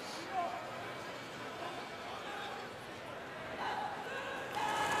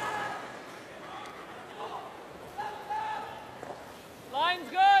 Line's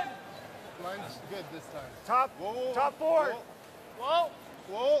good. Line's good this time. Top 4. Whoa.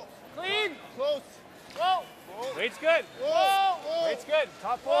 Whoa. Clean. Close. Whoa. Weight's good. Whoa. Weight's good.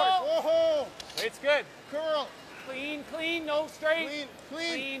 Top 4. Whoa. Weight's good. Curl. Clean, no straight.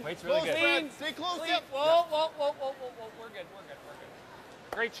 Clean. Weight's really good. Clean. Stay close. Clean. Yep. Whoa. We're good.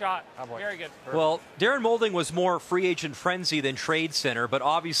 Great shot. Very good. Well, Darren Moulding was more free agent frenzy than trade center, but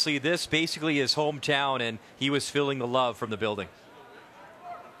obviously this basically his hometown, and he was feeling the love from the building.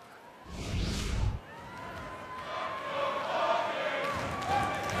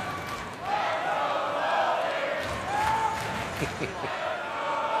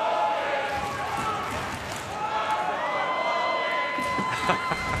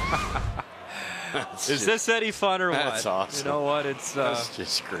 Is this any fun or what? That's awesome. You know what? It's that's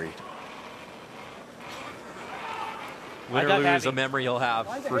just great. Win or lose, a memory you'll have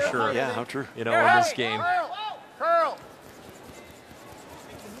for sure. Yeah, how true. You know, in this game. Curl.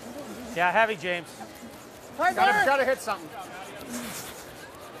 Yeah, heavy, James. Gotta hit something.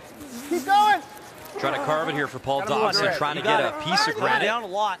 Keep going. Trying to carve it here for Paul Dobson, trying to get a piece of granite. Down a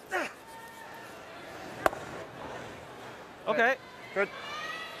lot. Okay. Good.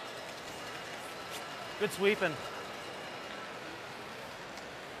 Good sweeping.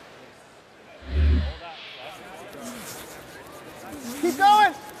 Keep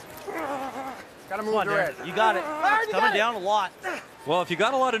going. Gotta move it. You got it. It's coming down a lot. Well, if you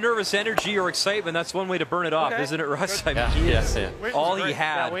got a lot of nervous energy or excitement, that's one way to burn it off, isn't it, Russ? I mean, all he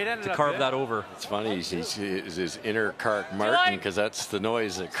had to carve that over. It's funny, he's his inner Kark Martin, because that's the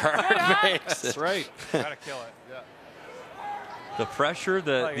noise that Kark makes. That's right. Gotta kill it. The pressure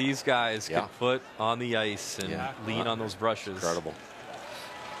that these guys can put on the ice and lean on those brushes. Incredible.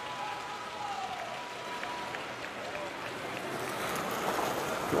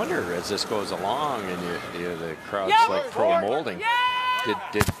 I wonder, as this goes along and the crowd's like pro-molding,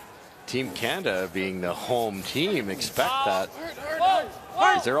 did Team Canada, being the home team, expect that?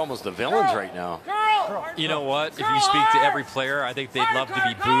 Because they're almost the villains right now. You know what? If you speak to every player, I think they'd love to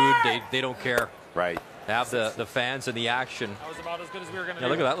be booed. They don't care. Right. Have the fans and the action. That was about as good as we were going to do.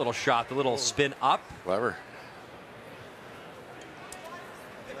 Now look at that little shot, the little spin up. Clever.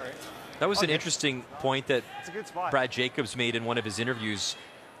 That was an interesting point that Brad Jacobs made in one of his interviews.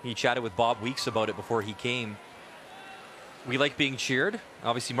 He chatted with Bob Weeks about it before he came. We like being cheered.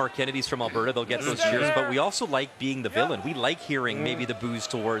 Obviously, Mark Kennedy's from Alberta. They'll get those cheers. But we also like being the villain. We like hearing maybe the boos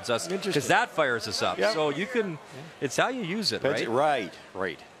towards us because that fires us up. So you can, it's how you use it, right?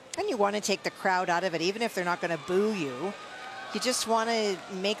 Right. And you want to take the crowd out of it, even if they're not going to boo you. You just want to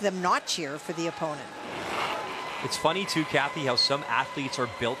make them not cheer for the opponent. It's funny, too, Kathy, how some athletes are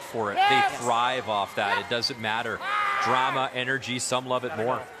built for it. They thrive off that. It doesn't matter. Drama, energy, some love it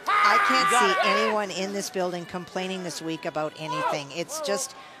more. I can't see anyone in this building complaining this week about anything. It's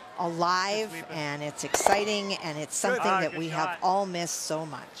just alive, and it's exciting, and it's something that we have all missed so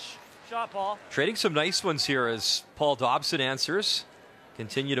much. Shot, Paul. Trading some nice ones here as Paul Dobson answers.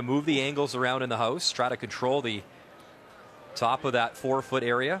 Continue to move the angles around in the house. Try to control the top of that 4-foot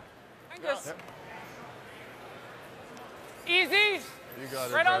area. Angus. Easy. You got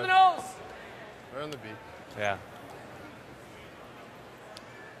it, right on the Brad. nose. Right on the beat. Yeah.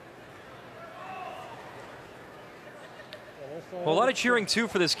 Well, a lot of cheering, too,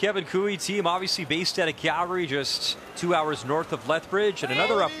 for this Kevin Cooey team, obviously based out of Calgary, just 2 hours north of Lethbridge. And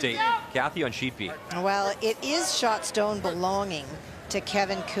another update, Kathy, on Sheet B. Well, it is shot stone belonging to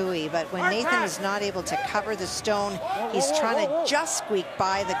Kevin Cooey, but when Nathan is not able to cover the stone, he's trying to just squeak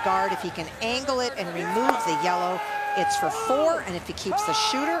by the guard. If he can angle it and remove the yellow, it's for 4, and if he keeps the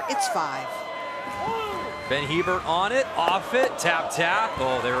shooter, it's 5. Ben Hebert on it, off it, tap, tap.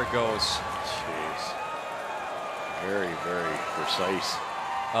 Oh, there it goes. Jeez. Very, very precise.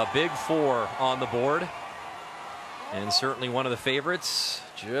 A big 4 on the board. And certainly one of the favorites,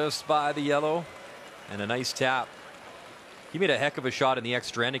 just by the yellow. And a nice tap. He made a heck of a shot in the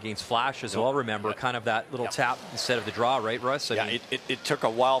extra end against Flash as well, remember, kind of that little tap instead of the draw, right, Russ? I mean, it took a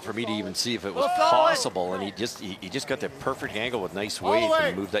while for me to even see if it was possible, and he just got the perfect angle with nice weight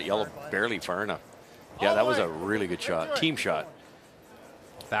and moved that yellow barely far enough. Yeah, that was a really good shot, team shot.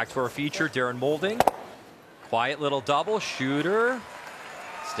 Back to our feature, Darren Moulding. Quiet little double. Shooter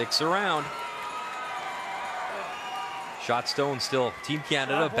sticks around. Shot stone still. Team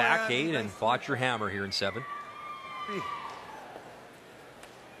Canada back 8 and Bottcher hammer here in 7.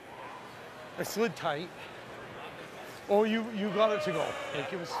 I slid tight. Oh, you got it to go. Like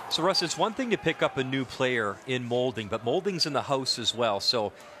So, Russ, it's one thing to pick up a new player in molding, but molding's in the house as well.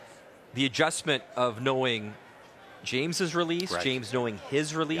 So the adjustment of knowing James's release, James knowing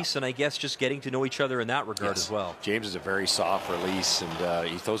his release, and I guess just getting to know each other in that regard as well. James is a very soft release, and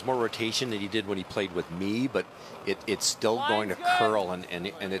he throws more rotation than he did when he played with me, but it's still going to curl,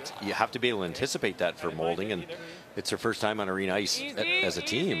 and you have to be able to anticipate that for molding, and it's their first time on arena ice as a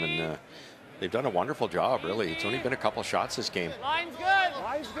team, and they've done a wonderful job, really. It's only been a couple shots this game. Line's good.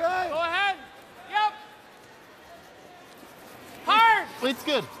 Line's good. Go ahead. Yep. Hard. Wait's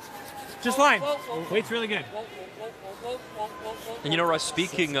good. Just line. Wait's really good. And you know, Russ,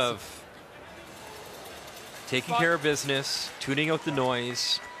 speaking of taking care of business, tuning out the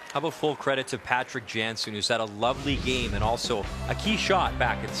noise, how about full credit to Patrick Jansen, who's had a lovely game and also a key shot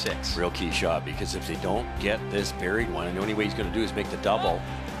back at 6. Real key shot, because if they don't get this buried one, and the only way he's going to do is make the double,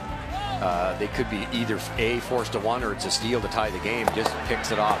 they could be either A, forced to one, or it's a steal to tie the game. Just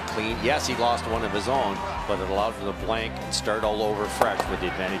picks it off clean. Yes, he lost one of his own, but it allowed him to blank and start all over fresh with the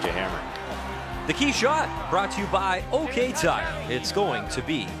advantage of hammering. The key shot brought to you by OK Tire. It's going to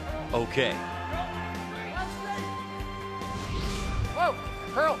be okay. Whoa!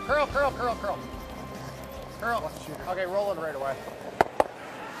 Curl, curl, curl, curl, curl. Curl. Okay, roll it right away.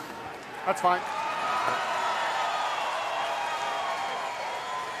 That's fine.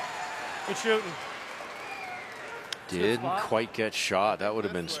 Good shooting. Didn't quite get shot. That would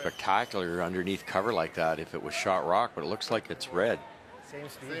have been spectacular underneath cover like that if it was shot rock, but it looks like it's red. Same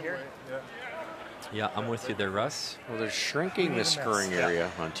speed here? Yeah, I'm with you there, Russ. Well, they're shrinking the scoring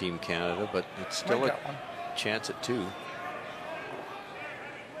area on Team Canada, but it's still a chance at 2.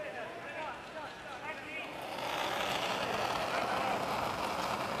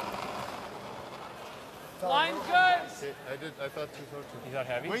 Line's good. I thought too. You got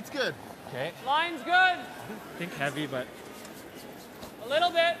heavy? Weight's good. Okay. Line's good. I think heavy, but A little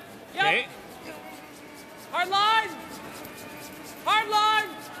bit. Yep. okay. Hard line. Hard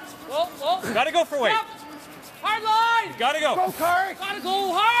line. Whoa, whoa. Gotta go for weight. Yep. Hard line. Gotta go. Go, Carr. Gotta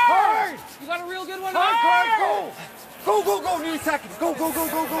go hard. You got a real good one. Hard, Hard. Carr, go. Go, go, go. Need seconds. Go, go, go,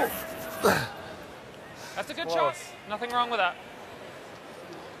 go, go. That's a good shot. Nothing wrong with that.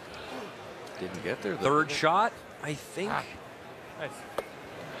 Didn't get there. Third shot, I think. Nice.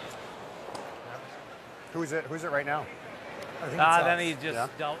 Who's it right now? I think Then he just he can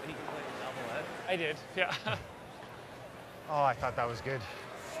play the double it. I did. Yeah. Oh, I thought that was good.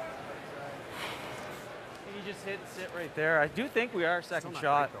 You just hit and sit right there. I do think we are second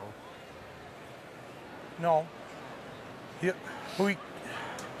shot. No. Yeah. What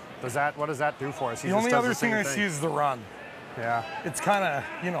does that do for us? The only other thing I see is the run. Yeah. It's kind of,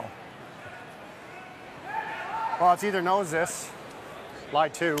 Well, it's either knows this, lie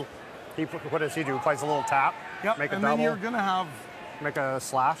 2. What does he do? Plays a little tap. Yep. Make a and double. then you're gonna have. Make a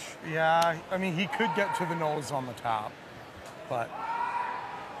slash. Yeah. I mean, he could get to the nose on the tap, but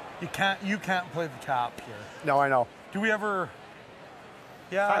you can't play the tap here. No, I know. Do we ever?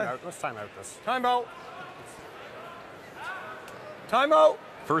 Yeah. Time out. Let's time out this. Time out. Time out.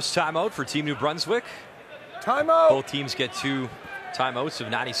 First timeout for Team New Brunswick. Timeout. Both teams get 2 timeouts of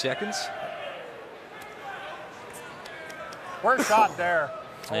 90 seconds. Where's shot there?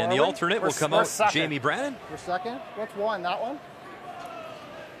 And the alternate will come out, Jamie Brannon. We're second? What's one? That one?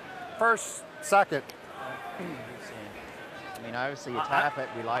 First, second. I mean, obviously you tap it,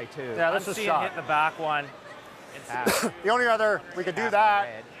 we lie too. Yeah, that's a shot. Hit the back one. The only other, we could do that.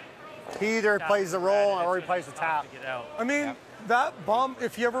 He either plays the roll or he plays the tap. I mean, that bump,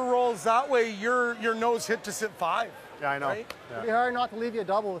 if he ever rolls that way, your nose hit to sit 5. Yeah, I know. Right? Yeah. It'd be hard not to leave you a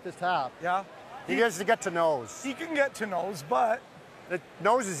double with this tap. Yeah. He gets to get to nose. He can get to nose, but the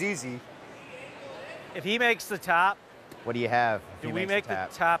nose is easy. If he makes the tap, what do you have? Do we make the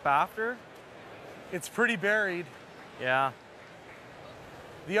tap after? It's pretty buried. Yeah.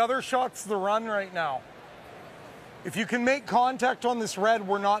 The other shot's the run right now. If you can make contact on this red,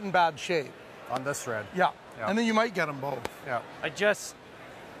 we're not in bad shape. On this red? Yeah. And then you might get them both. Yeah.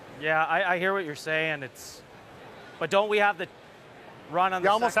 I hear what you're saying. But don't we have the run on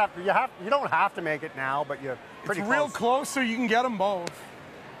the almost have to, you don't have to make it now, but you're pretty close. It's real close, so you can get them both.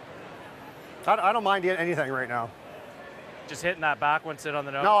 I don't mind anything right now. Just hitting that back one, sit on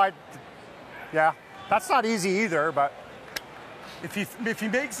the nose? No, yeah. That's not easy either, but. If he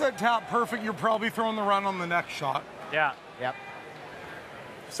makes that tap perfect, you're probably throwing the run on the next shot. Yeah. Yep.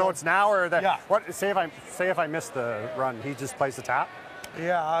 So it's now or that? Yeah. What? Say if I miss the run, he just plays the tap.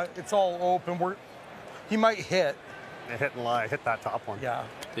 Yeah, it's all open. He might hit. Hit and lie. Hit that top one. Yeah.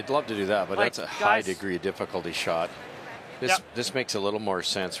 They'd love to do that, but that's a high degree of difficulty shot. This makes a little more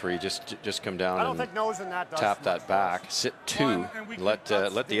sense where you just come down and tap that back, sit 2, let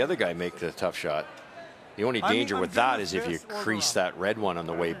the other guy make the tough shot. The only danger with that is if you crease that red one on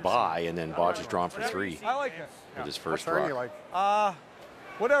the way by, and then Bottcher's drawn for 3. I like it. With his first rock. rock.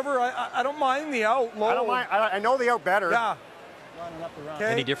 Whatever. I don't mind the out. Low. I don't mind. I know the out better. Yeah.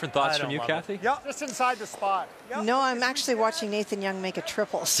 Any different thoughts from you, Kathy? Yeah. Just inside the spot. Yep. No, I'm actually watching Nathan Young make a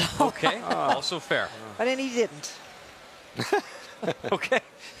triple. So. Okay. Also fair. But then he didn't. Okay.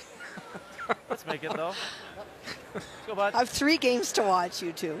 Let's make it though. Let's go, bud. I have 3 games to watch,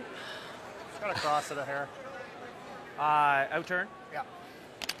 you two. Just gotta cross it a hair. Out turn. Yeah.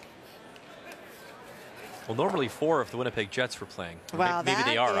 Well, normally 4 if the Winnipeg Jets were playing. Wow, maybe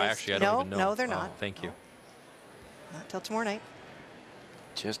they are. is, Actually, I don't even know. No, they're not. Oh, thank you. Not till tomorrow night.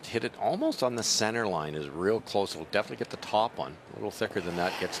 Just hit it almost on the center line. Is real close. It'll definitely get the top one. A little thicker than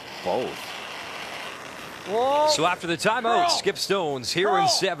that. Gets both. Whoa. So after the timeout, Skip Stones here in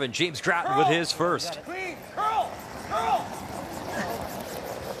 7. James Grattan with his first. Clean. Curl.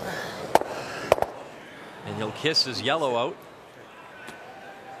 And he'll kiss his yellow out.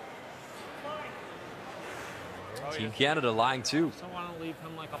 Team Canada line 2. So want to leave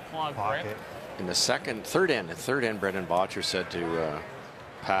him like a plug, right? In the third end, Brendan Bottcher said to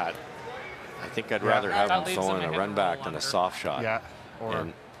Pat, I think I'd rather have him throwing a run back than a soft shot. Yeah.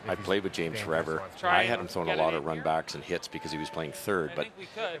 And I played with James forever. I had him throwing a lot of run backs and hits because he was playing third, but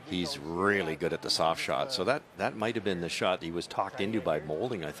he's really good at the soft shot. So that might have been the shot he was talked into by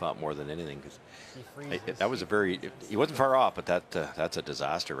Molding, I thought, more than anything. Because that was he wasn't far off, but that's a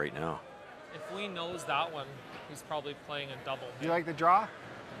disaster right now. If we nose that one, he's probably playing a double. You like the draw?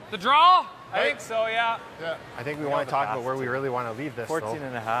 The draw? I think so, yeah. I think we want to talk about where we really want to leave this.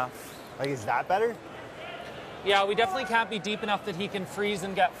 14.5. Like, is that better? Yeah, we definitely can't be deep enough that he can freeze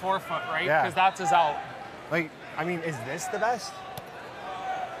and get 4 foot, right? Yeah. Because that's his out. Like, I mean, is this the best?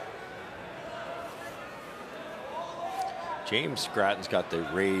 James Grattan's got the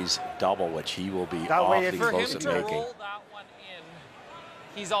raise double, which he will be That awfully way close for at him to making. roll that one in,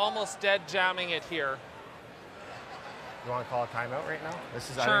 he's almost dead jamming it here. You want to call a timeout right now?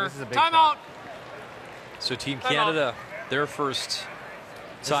 This is, I Sure. think this is a big Timeout. shot. So Team Timeout. Canada, their first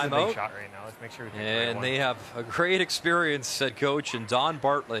This is a big timeout. shot right now. Let's make sure we take And they have a great experience head coach and Don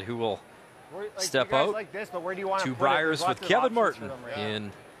Bartlett, who will step you guys out. like this, but where do you want to to put it? There's Briers with lots of Kevin options for Martin them right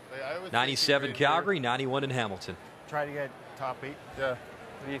now. in 97 Calgary, 91 in Hamilton. Try to get top 8. Yeah. What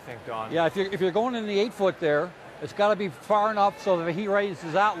do you think, Don? Yeah, if you're going in the 8 foot there, it's got to be far enough so that if he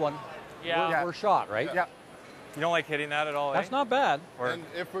raises that one, we're shot, right? Yeah. You don't like hitting that at all, That's not bad. And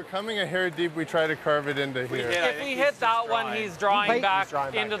if we're coming a hair deep, we try to carve it into here. If we hit that one, he's drawing back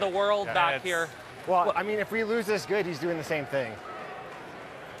into the world back here. Well, I mean, if we lose this good, he's doing the same thing.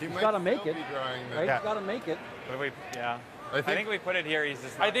 He's got to make it. Right? Yeah. He's got to make it. But I think we put it here. He's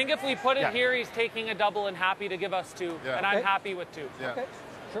just. I think if we put it here, he's taking a double and happy to give us 2. Yeah. And I'm happy with 2. Yeah. Okay,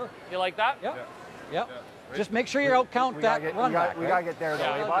 sure. You like that? Yeah. Yep. Just make sure you out count that run back. We got to get there, though,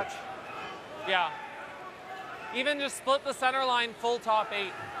 eh, Botch? Yeah. Even just split the center line full top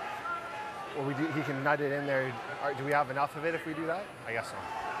 8. Well, he can nut it in there. Do we have enough of it if we do that? I guess so.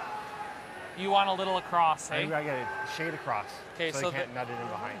 You want a little across, eh? Maybe I get a shade across. Okay, so they can't nut it in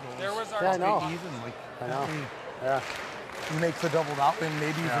behind. There was our I know. even. Like, I know. Yeah. You make the double that way,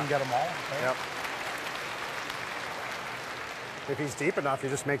 maybe you can get them all. Okay? Yep. If he's deep enough, you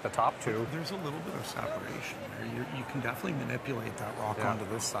just make the top 2. There's a little bit of separation there. You can definitely manipulate that rock onto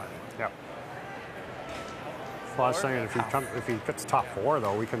this side. Yep. Well, I was saying if he gets top 4,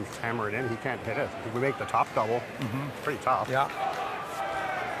 though, we can hammer it in. He can't hit it. If we make the top double, pretty tough. Yeah.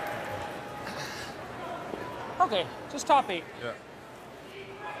 Okay, just top 8. Yeah.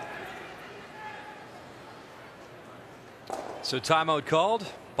 So timeout called.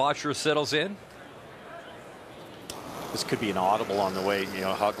 Bottcher settles in. This could be an audible on the way,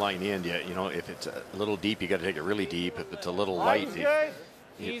 hog line in. If it's a little deep, you got to take it really deep. If it's a little light,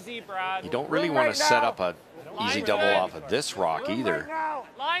 Easy, Brad. you don't really want to set up a easy double off of this rock either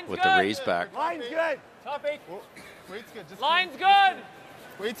with the raise back. Line's good. Top 8. Weight's good. Just Line's good.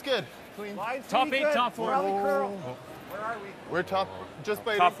 Weight's good. Clean. Line's Top pretty 8, good. top 4. Where are we, Curl? Where are we? We're top, just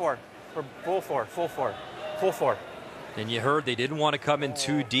by Top 4. Full 4. Full 4. And you heard they didn't want to come in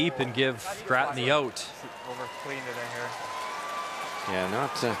too deep and give Grattan the out. Over cleaned it in here. Yeah,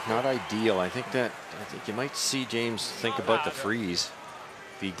 not ideal. I think you might see James think about the freeze.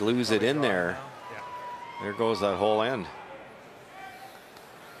 If he glues it in there, there goes that whole end.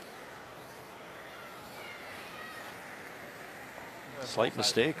 Slight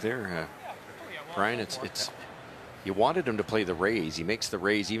mistake there, Brian. It's you wanted him to play the raise. He makes the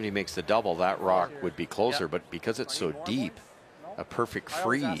raise, even if he makes the double, that rock would be closer. But because it's so deep, a perfect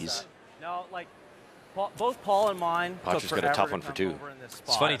freeze. No, like both Paul and mine. Bottcher's got a tough one for 2.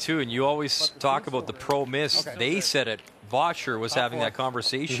 It's funny too, and you always talk about the pro miss. They said it. Bottcher was having that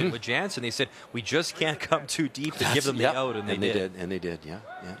conversation with Jansen. They said we just can't come too deep and give them the out, and they did. And they did. Yeah.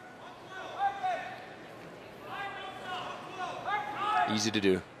 Easy to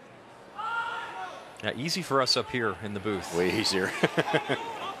do. Yeah, easy for us up here in the booth. Way easier.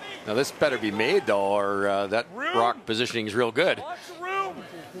 Now this better be made though, or that rock positioning is real good.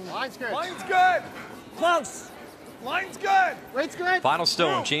 Line's good. Line's good. Close. Line's good. Weight's good. Final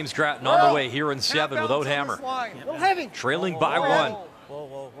stone, James Grattan on the way here in 7 without hammer. A little heavy. Trailing by 1.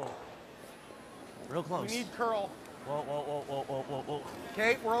 Whoa. Real close. We need curl. Whoa.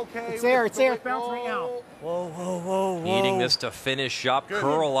 Okay, we're okay. It's there. It's bouncing right now. Whoa. Needing this to finish up,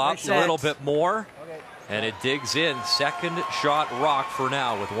 curl up a little bit more. And it digs in. Second shot rock for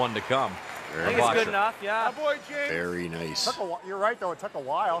now with 1 to come. I think it's good enough, yeah. Boy, James. Very nice. You're right, though. It took a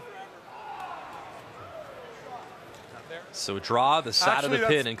while. So draw the side of the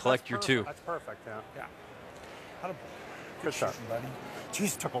pin and collect your 2. That's perfect, yeah. Good shot, buddy.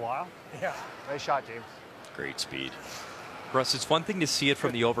 Jeez, took a while. Yeah. Nice shot, James. Great speed. Russ, it's one thing to see it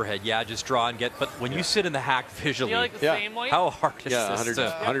from the overhead. Yeah, just draw and get. But when you sit in the hack visually, like the same weight? How hard is this?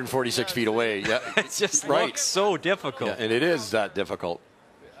 146 feet away. Yeah, it just looks so difficult. Yeah, and it is that difficult.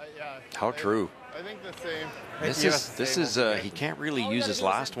 How true. I think the same. This is he can't really use his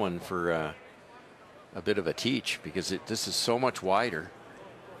last one for a bit of a teach because this is so much wider.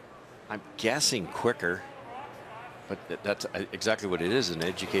 I'm guessing quicker, but that's exactly what it is, an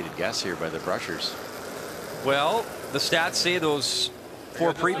educated guess here by the brushers. Well, the stats say those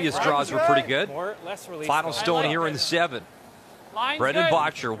 4 previous draws were pretty good. Final stone here in 7. Brendan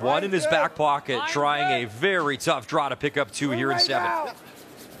Bottcher, 1 in his back pocket, trying a very tough draw to pick up 2 here in 7.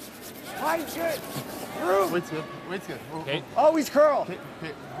 Line's good. Weight's good. Okay. Always curl.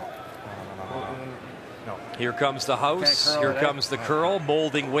 Here comes the house. Here comes the curl.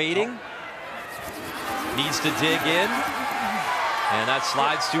 Molding, waiting. Needs to dig in. And that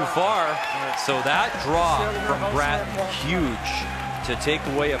slides too far. So that draw from Grattan, huge to take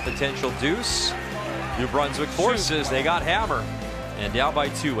away a potential deuce. New Brunswick forces, they got hammer. And down by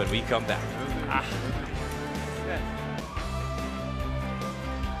 2 when we come back.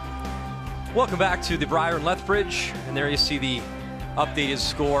 Welcome back to the Brier and Lethbridge. And there you see the updated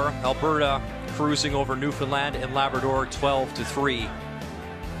score. Alberta cruising over Newfoundland and Labrador 12-3.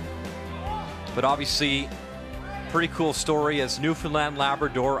 But obviously, pretty cool story as Newfoundland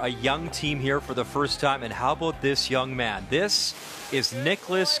Labrador, a young team here for the first time. And how about this young man? This is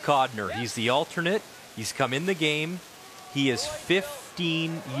Nicholas Codner. He's the alternate. He's come in the game. He is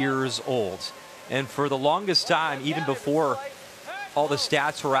 15 years old. And for the longest time, even before all the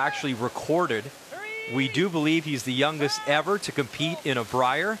stats were actually recorded, we do believe he's the youngest ever to compete in a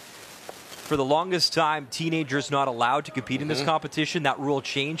Brier. For the longest time, teenagers not allowed to compete in this competition. That rule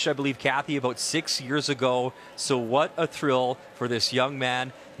changed, I believe, Kathy, about 6 years ago. So what a thrill for this young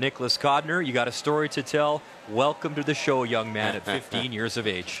man, Nicholas Codner. You got a story to tell. Welcome to the show, young man, at 15 years of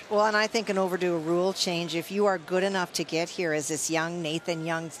age. Well, and I think an overdue rule change, if you are good enough to get here as this young Nathan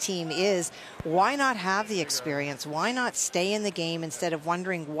Young's team is, why not have the experience? Why not stay in the game instead of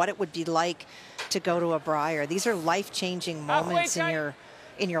wondering what it would be like to go to a Brier? These are life-changing moments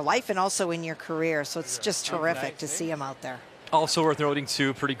in your life and also in your career. So it's just terrific to see him out there. Also worth noting,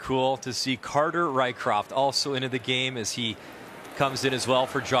 too, pretty cool to see Carter Rycroft also into the game as he comes in as well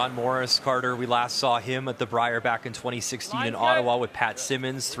for John Morris. Carter, we last saw him at the Brier back in 2016 in Ottawa with Pat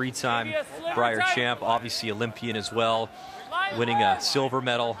Simmons, 3-time Brier champ, obviously Olympian as well, winning a silver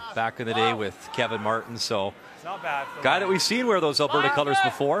medal back in the day with Kevin Martin. So, guy that we've seen wear those Alberta colors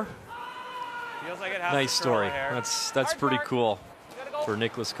before. Nice story. That's pretty cool for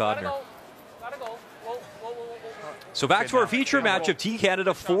Nicholas Codner. So back to our feature matchup, Team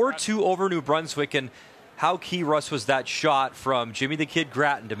Canada 4-2 over New Brunswick, and how key, Russ, was that shot from Jimmy the Kid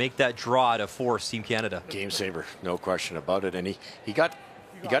Grattan to make that draw to force Team Canada? Game saver, no question about it. And he got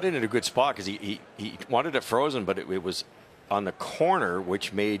in at a good spot because he wanted it frozen, but it was on the corner,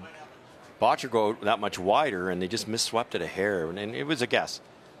 which made Bottcher go that much wider, and they just misswept it a hair, and it was a guess.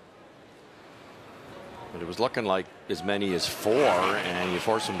 But it was looking like as many as 4, and you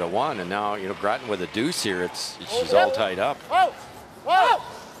force them to 1, and now, you know, Grattan with a deuce here, she's all tied up. Whoa! Whoa!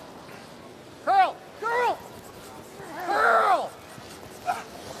 Curl! Curl! Curl!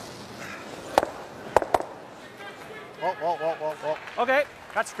 Okay.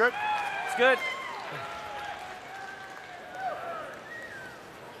 That's good. It's good.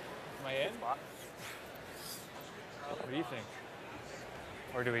 I in? What do you think?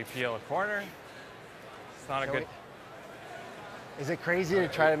 Or do we peel a corner? It's not a good... Is it crazy to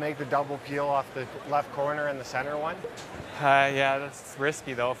try to make the double peel off the left corner and the center one? Yeah, that's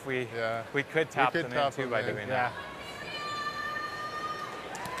risky though. If we could tap them in too by doing that.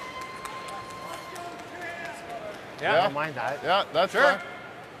 Yeah, I don't mind that. Yeah, that's fine.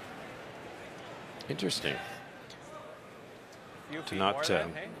 Interesting. Few To feet not, more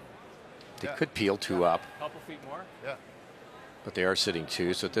then, hey? they could peel 2 up, A couple feet more? Yeah. but they are sitting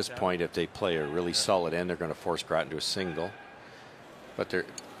 2. So at this point, if they play a really solid end, they're going to force Grattan to a single. But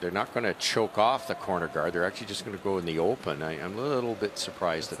they're not going to choke off the corner guard. They're actually just going to go in the open. I'm a little bit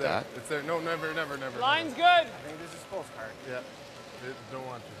surprised at that. It's there. No, never. Line's good. I think this is both cards. Yeah. They don't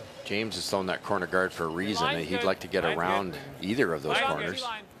want to. James has thrown that corner guard for a reason. Line's He'd good. like to get Line's around either of those Line's corners. good.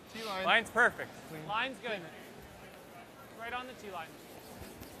 T-line. Line's perfect. Line's good. Right on the T-line.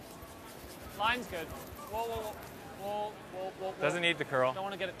 Line's good. Whoa. Doesn't need to curl. Don't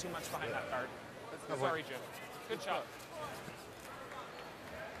want to get it too much behind that card. Sorry, Jim. Good shot.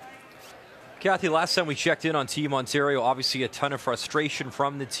 Kathy, last time we checked in on Team Ontario, obviously a ton of frustration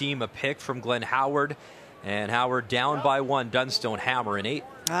from the team. A pick from Glenn Howard. And Howard down by 1. Dunstone hammer in 8.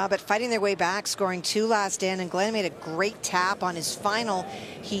 But fighting their way back, scoring 2 last in, and Glenn made a great tap on his final.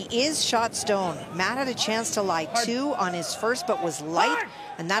 He is shot stone. Matt had a chance to lie 2 on his first, but was light,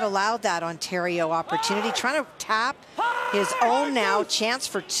 and that allowed that Ontario opportunity. Trying to tap his own now. Chance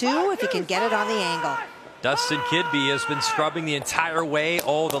for 2 if he can get it on the angle. Dustin Kidby has been scrubbing the entire way.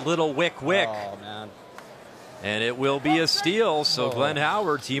 Oh, the little wick. Oh, man. And it will be a steal. So Glenn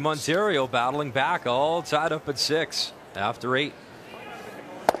Howard, Team Ontario, battling back, all tied up at 6 after 8.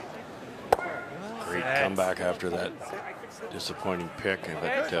 Great comeback after that disappointing pick.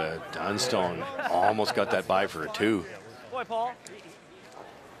 But Dunstone almost got that by for a 2. Boy, Paul.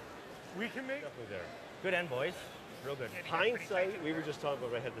 We can make Good end, boys. Real good. Hindsight, we were just talking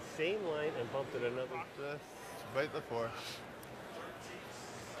about I had the same line and bumped it another. Just bite the 4.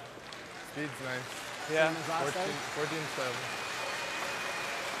 Speed's nice. Yeah. 14-7.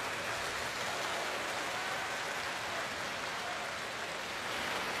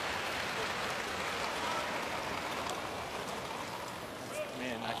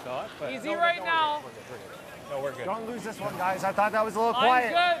 Man, I thought. But Easy right now. No, we're good. Don't lose this one, guys. I thought that was a little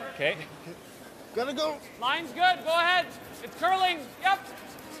Line's quiet. good. Okay. Gotta go. Line's good. Go ahead. It's curling. Yep.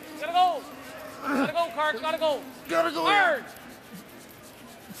 Gotta go. Gotta go, Cart. Gotta go. Gotta go. Hard.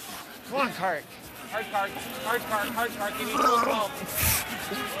 Come on, Cart. Hard Cart. Hard Cart. Hard Cart. You need to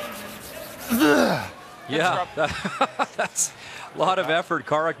go. Yeah, that's a lot of effort.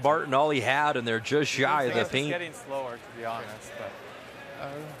 Carrick Martin, all he had, and they're just shy of the It's paint. getting slower, to be honest. But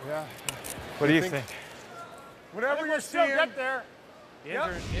Yeah. what do you think? whatever you're Still seeing. get there. The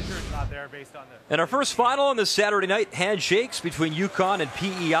injury's not there based on the... And our first final on this Saturday night, handshakes between Yukon and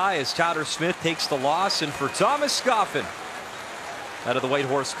PEI as Tyler Smith takes the loss. And for Thomas Scoffin, out of the White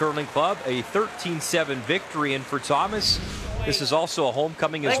Horse Curling Club, a 13-7 victory. And for Thomas, this is also a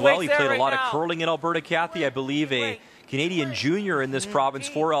homecoming as well. He played a lot of curling in Alberta, Kathy. I believe a Canadian junior in this province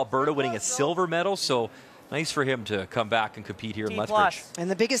for Alberta, winning a silver medal. So nice for him to come back and compete here in Lethbridge. And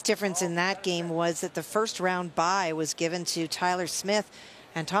the biggest difference in that game was that the first round bye was given to Tyler Smith,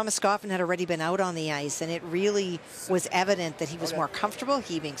 and Thomas Scoffin had already been out on the ice, and it really was evident that he was more comfortable,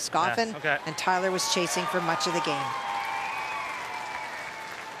 he being Scoffin, and Tyler was chasing for much of the game.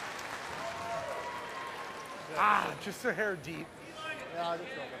 Just a hair deep. Yeah, that's okay.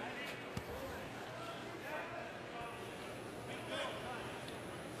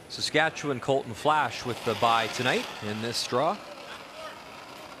 Saskatchewan Colton Flash with the bye tonight in this draw.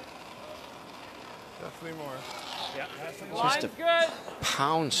 Definitely more. Yeah. Just a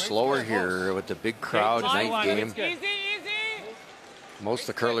pound slower here with the big crowd night game. Easy, easy. Most of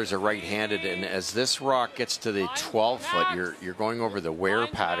the curlers are right-handed, and as this rock gets to the 12-foot, you're going over the wear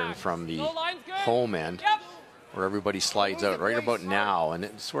pattern from the home end, where everybody slides out right about now, and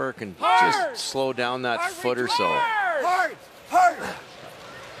it's where it can just slow down that foot or so. Hard!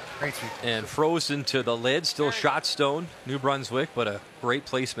 And frozen to the lid, still shot stone, New Brunswick, but a great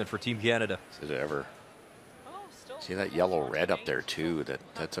placement for Team Canada. Did it ever? See that yellow-red up there too?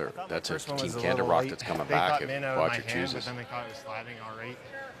 That's a Team Canada rock that's coming back if Bottcher chooses. But then they caught it sliding all right.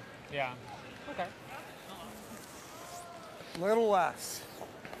 Yeah. Okay. Little less.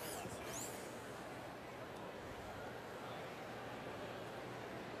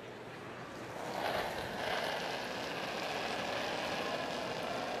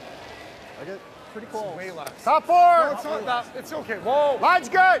 I get pretty close. Way less. Top 4! No, it's not that. It's okay. Whoa. Line's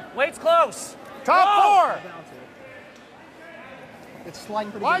good! Weight's close. Top 4! It's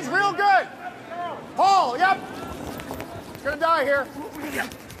sliding pretty Line's good. real good. Paul, yep. It's gonna die here.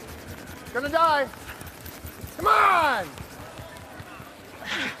 It's gonna die. Come on.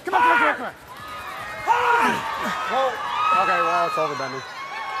 Come on. Whoa. Okay, well, it's over, Bendy.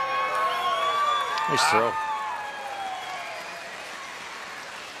 Nice throw.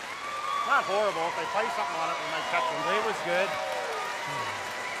 Not horrible. If they play something on it, we might catch them. It was good.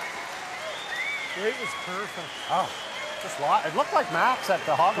 It was perfect. Oh, just it looked like Max at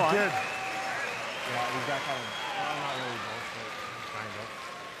the hog line. It did. Yeah, we got kind of, well, not really both, but kind of.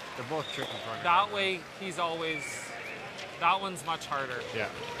 They're both tricky for him. That way, he's always, that one's much harder. Yeah.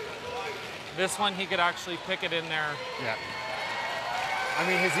 This one, he could actually pick it in there. Yeah. I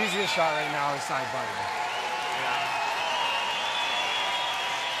mean, his easiest shot right now is side button.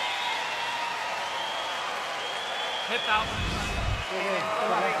 Hit that one.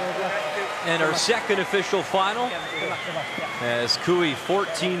 And our second official final as Cooey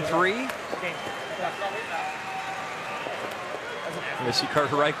 14-3. We see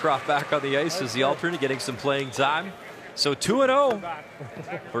Carter Rycroft back on the ice as the alternate, getting some playing time. So 2-0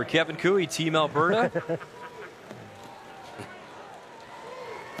 for Kevin Cooey, Team Alberta.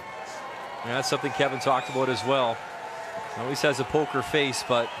 And that's something Kevin talked about as well. Always has a poker face,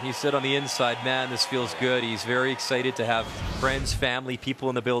 but he said on the inside, man, this feels good. He's very excited to have friends, family, people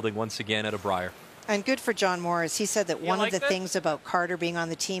in the building once again at a Brier. And good for John Morris. He said that one of the things about Carter being on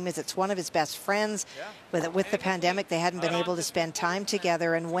the team is it's one of his best friends. With the pandemic, they hadn't been able to spend time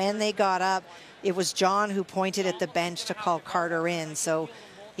together. And when they got up, it was John who pointed at the bench to call Carter in. So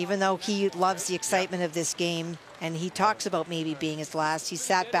even though he loves the excitement of this game, and he talks about maybe being his last, he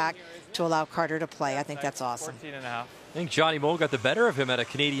sat back to allow Carter to play. I think that's awesome. 14.5. I think Johnny Moe got the better of him at a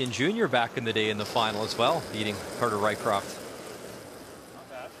Canadian Junior back in the day in the final as well, beating Carter Rycroft.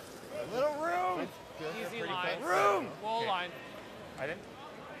 Little room. Easy line. Room. Wall line. I didn't.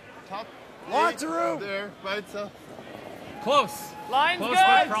 Top. Lots of room. There, by itself. Close. Line's Close, good.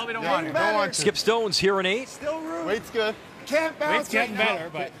 but probably don't want Getting to. better. Don't want to. Skip Stone's here in 8. Still room. Weight's good. Can't bounce. Weight's getting right now. better,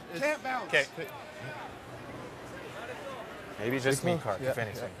 but Can't bounce. okay. Maybe just me, Clark, if Yeah,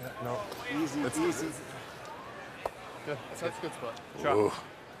 anything. No. Easy. Good. That's a good spot. Ooh.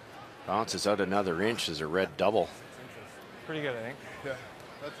 Bounces out another inch as a red double. Pretty good, I think. Yeah.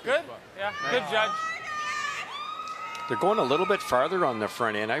 That's a Good. spot. Yeah. Good judge. They're going a little bit farther on the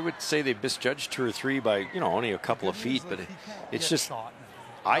front end. I would say they misjudged 2 or 3 by, only a couple of feet, but it's just,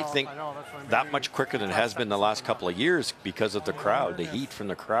 I think, that much quicker than it has been the last couple of years because of the crowd, the heat from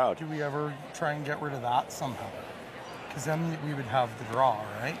the crowd. Do we ever try and get rid of that somehow? Because then we would have the draw,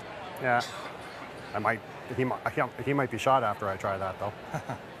 right? Yeah. He might be shot after I try that, though.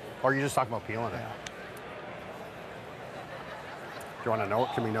 Or you're just talking about peeling it. Yeah. Do you want to know?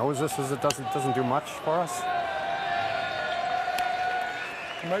 Can we nose this as it doesn't do much for us?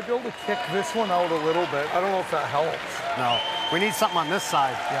 You might be able to kick this one out a little bit. I don't know if that helps. No. We need something on this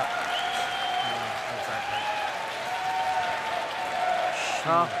side. Yeah.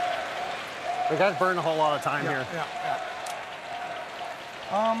 The guy's burned a whole lot of time here.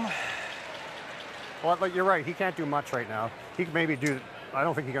 Well, like you're right. He can't do much right now. He can maybe do. I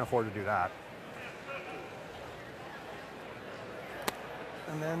don't think he can afford to do that.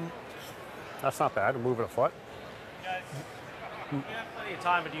 And then That's not bad. Move it a foot. Guys, we have plenty of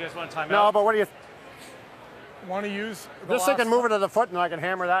time, but do you guys want to time No, out? but what do you? want to use the Just thinking, move it to the foot, and I can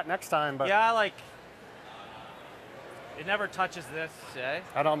hammer that next time. But Yeah, like, it never touches this, eh?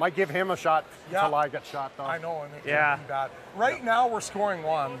 I don't know. Might give him a shot until I get shot, though. I know, and it Yeah. could be bad. Right now, we're scoring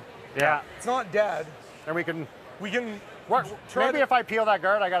 1. Yeah. It's not dead. And we can. try Maybe if I peel that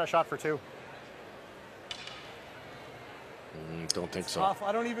guard, I got a shot for 2. Don't think so. Tough.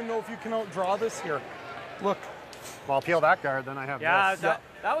 I don't even know if you can outdraw this here. Look. Well, I'll peel that guard, then I have Yeah, this.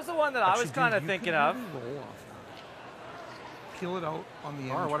 that was the one that I was kind of thinking of. Roll off that. Peel it out on the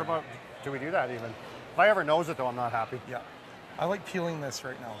end. Or what about? Do we do that even? If I ever nose it, though, I'm not happy. Yeah. I like peeling this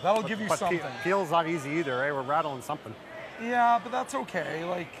right now. That'll give you something. Peel's not easy either, eh? We're rattling something. Yeah, but that's okay.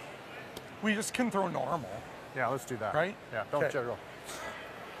 Like, we just can throw normal. Yeah, let's do that. Right? Yeah, don't jiggle.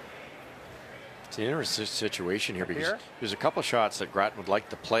 It's an interesting situation here because there's a couple shots that Grattan would like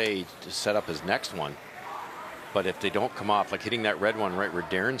to play to set up his next one. But if they don't come off, like hitting that red one right where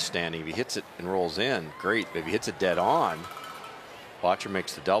Darren's standing, if he hits it and rolls in, great. But if he hits it dead on, Bottcher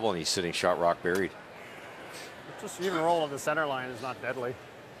makes the double and he's sitting shot rock buried. Just even roll of the center line is not deadly.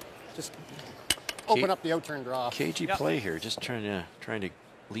 Just open up the out-turn draw. Cagey play here, just trying to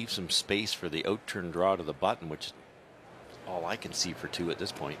leave some space for the out-turn draw to the button, which is all I can see for 2 at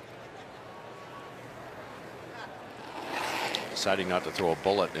this point. Deciding not to throw a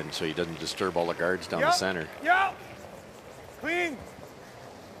bullet, and so he doesn't disturb all the guards down the center. Yeah. Clean.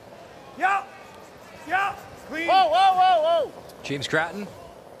 Yeah. Yeah. Clean. Whoa, whoa, whoa, whoa. James Grattan,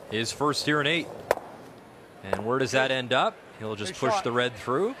 his first here in 8. And where does that end up? He'll just push the red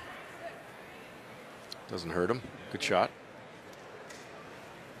through. Doesn't hurt him. Good shot.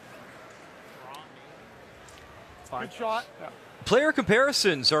 Good shot. Yeah. Player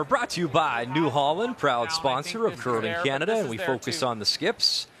comparisons are brought to you by New Holland, proud sponsor of Curling Canada, and we focus on the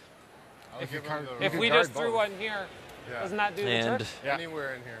skips. If we just threw one here, doesn't that do the trick?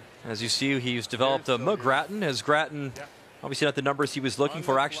 Anywhere in here. As you see, he's developed a Grattan. As Grattan, obviously not the numbers he was looking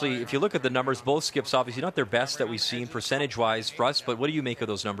for. Actually, if you look at the numbers, both skips obviously not their best that we've seen percentage-wise for us, but what do you make of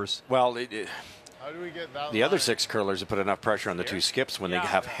those numbers? Well, How do we get that the other 6 curlers have put enough pressure on the 2 skips when they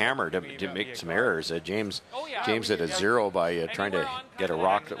have hammered to make some errors. James hit a 0 by trying to get a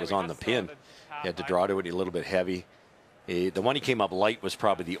rock that was on the pin. He had to draw to it a little bit heavy. The one he came up light was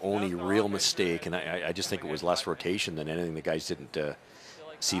probably the only real mistake, and I just think it was less rotation than anything. The guys didn't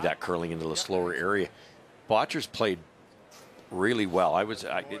see that curling into the slower area. Bottcher's played really well.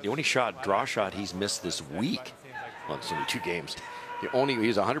 The only draw shot he's missed this week. Well, it's only 2 games. He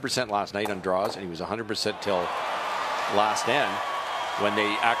was 100% last night on draws, and he was 100% till last end when they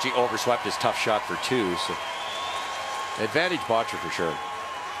actually overswept his tough shot for 2. So advantage Bottcher for sure.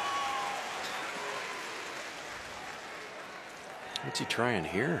 What's he trying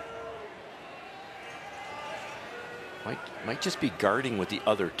here? Might just be guarding with the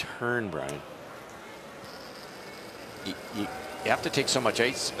other turn, Brian. You have to take so much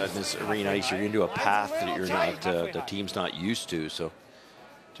ice on this arena ice. You're into a path that you're not, the team's not used to. So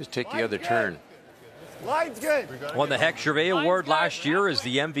just take the other turn. Line's good. Won the Heck Gervais Award last year as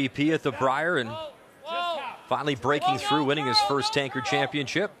the MVP at the Brier, and finally breaking through, winning his first Tankard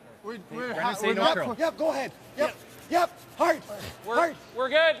Championship. Yep, go ahead. Yep, hard. We're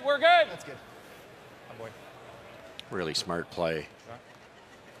good. We're good. That's good. Oh, boy. Really smart play.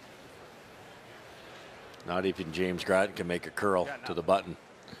 Not even James Grattan can make a curl to the button.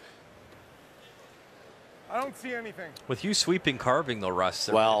 I don't see anything. With you sweeping carving though, Russ,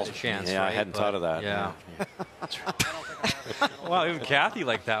 there's a chance, yeah, right? I hadn't thought of that. Yeah. Wow, even Kathy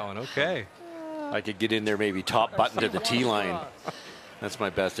liked that one. Okay. I could get in there maybe top button to the tee line. That's my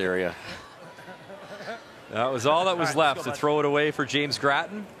best area. That was all that was left to throw it away for James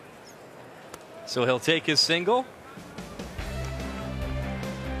Grattan. So he'll take his single.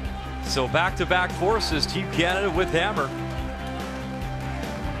 So back-to-back forces, Team Canada with hammer.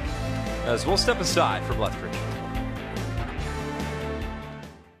 As we'll step aside from Lethbridge.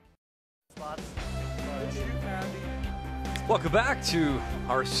 Welcome back to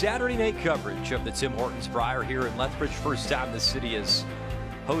our Saturday night coverage of the Tim Hortons Brier here in Lethbridge. First time the city has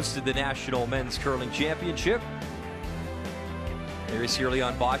hosted the National Men's Curling Championship. Very early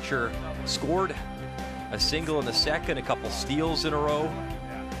on, Bottcher scored a single in the second, a couple steals in a row.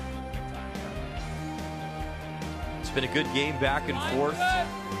 It's been a good game back and forth.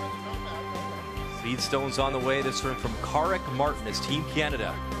 Speedstone's on the way. This one from Karek Martin as Team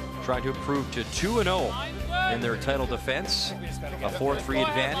Canada trying to improve to 2-0 in their title defense. A 4-3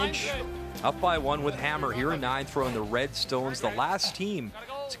 advantage. Up by 1 with hammer here in 9, throwing the red stones. The last team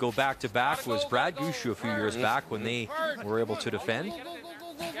to go back-to-back was Brad Gushu a few years back when they were able to defend.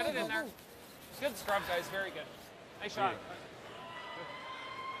 Get it in there. Good scrub, guys. Very good. Nice shot. It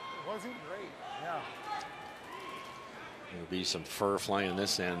wasn't great. Yeah. There'll be some fur flying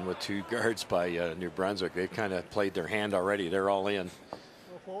this end with 2 guards by New Brunswick. They've kind of played their hand already. They're all in.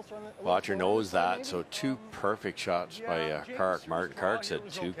 Bottcher knows that, so 2 perfect shots by Karek Martin. Karek's had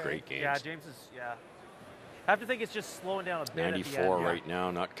 2 great games. Yeah, James is, I have to think it's just slowing down a bit. 94 right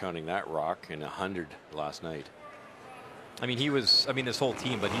now, not counting that rock, and 100 last night. I mean, this whole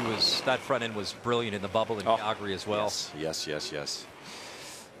team, but that front end was brilliant in the bubble in Calgary as well. Yes. I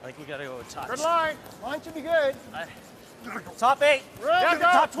think we got to go with touch. Good line. Line should be good. Top 8. Yeah,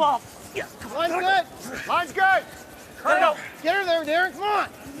 top 12. Yeah, line's good. Line's good. Get her there, Darren. Come on.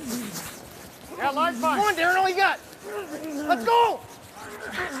 Yeah, line's fine. Come on, Darren. All you got. Let's go.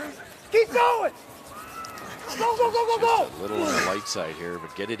 Keep going. Go. Just a little on the light side here,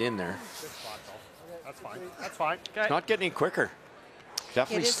 but get it in there. That's fine. It's not getting any quicker.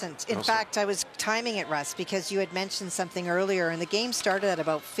 Definitely. It isn't. In fact, I was timing it, Russ, because you had mentioned something earlier, and the game started at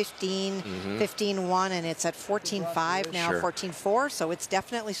about 15-1, and it's at 14-5 now, 14-4, so it's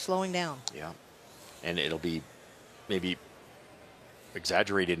definitely slowing down. Yeah, and it'll be maybe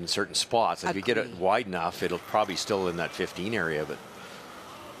exaggerated in certain spots. If you get it wide enough, it'll probably still in that 15 area, but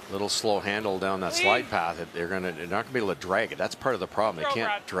a little slow handle down that slide path. They're not gonna be able to drag it. That's part of the problem. They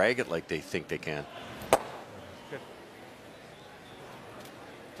can't drag it like they think they can.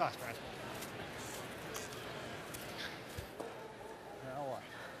 Toss, Brad.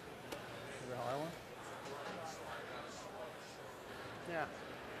 Yeah.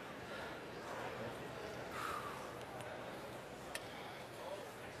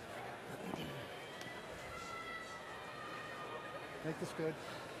 Make this good.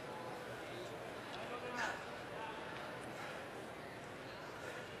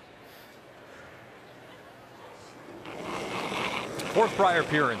 Fourth Brier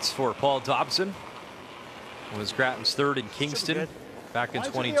appearance for Paul Dobson. It was Grattan's third in Kingston back in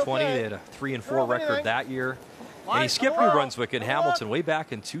 2020. They had a 3-4 record that year. And he skipped New Brunswick and Hamilton way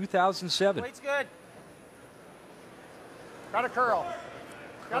back in 2007. Weight's good. Got a curl.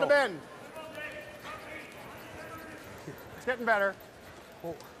 Got a bend. It's getting better.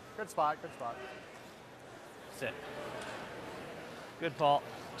 Good spot, good spot. Sit. Good, Paul.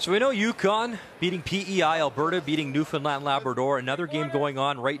 So we know Yukon beating PEI, Alberta beating Newfoundland Labrador. Another game going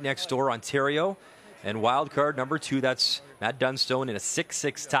on right next door, Ontario. And wild card number 2, that's Matt Dunstone in a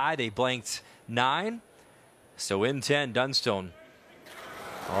 6-6 tie. They blanked 9. So in 10, Dunstone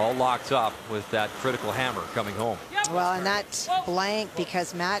all locked up with that critical hammer coming home. Well, and that's blank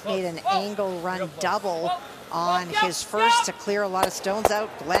because Matt made an angle run double on his first to clear a lot of stones out.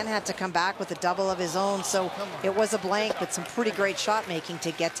 Glenn had to come back with a double of his own, so it was a blank with some pretty great shot making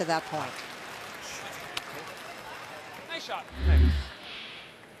to get to that point. Nice shot.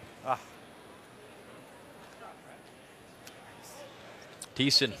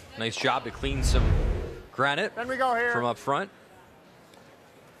 Thiessen, nice job to clean some granite Then we go here. from up front.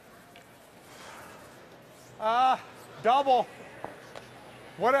 Double.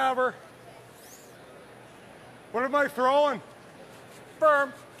 Whatever. What am I throwing?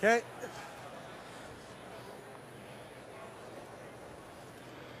 Firm. Okay.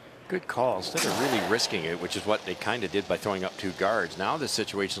 Good call. Instead of really risking it, which is what they kind of did by throwing up 2 guards, now the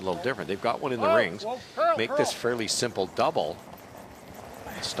situation's a little different. They've got one in the rings. Make this fairly simple double.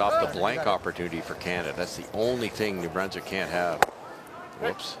 Stop the blank opportunity for Canada. That's the only thing New Brunswick can't have.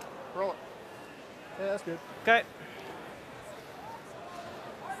 Whoops. Roll it. Yeah, that's good. Okay.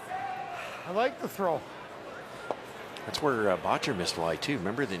 I like the throw. That's where Bottcher missed wide too.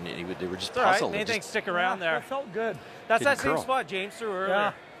 Remember, they were just All right, puzzled. anything stick around there. That felt good. That's that Didn't same curl. spot James threw earlier.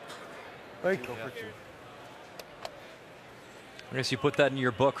 Yeah. Like, I guess you put that in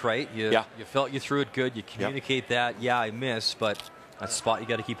your book, right? You felt you threw it good. You communicate that. Yeah, I missed, but that's a spot you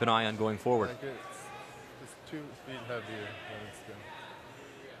got to keep an eye on going forward. Like it's 2 feet heavier than it's been.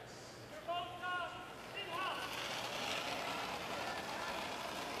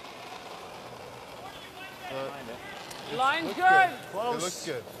 Line's Looks good. Close. It looks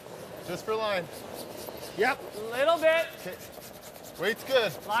good. Just for line. Yep. Little bit. Okay. Weight's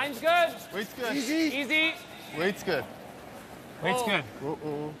good. Line's good. Weight's good. Easy. Easy. Weight's good. Weight's good.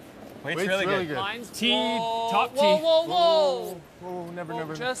 Weight's really good. Line's Tee, top tee. Whoa, whoa. Whoa,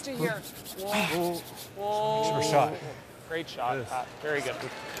 never. Just to here. Whoa. Whoa. Whoa. Shot. Great shot, Pat. Very good.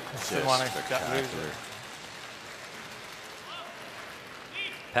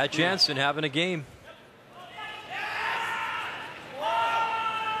 Pat Jansen having a game.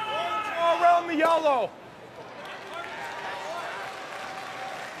 draw around the yellow.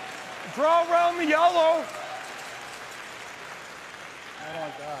 Draw around the yellow. I don't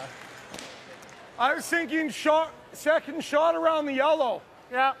like that. I was thinking second shot around the yellow.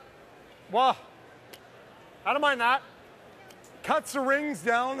 Yeah. Well, I don't mind that. Cuts the rings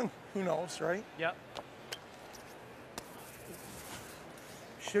down and who knows, right? Yep.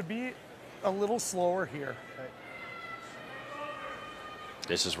 Should be a little slower here.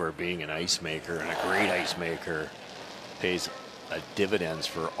 This is where being an ice maker and a great ice maker pays dividends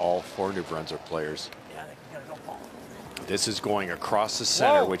for all 4 New Brunswick players. This is going across the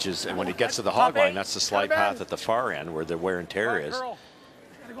center, which is, and when it gets to the hog line, that's the slide path at the far end where the wear and tear is.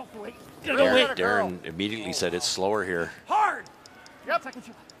 Darren immediately said it's slower here. Hard! Yep.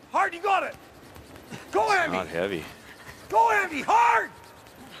 Hard, you got it! Go, Andy! Not heavy. Go, Andy, hard!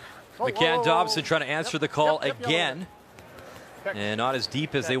 McCann Dobson trying to answer the call again. And not as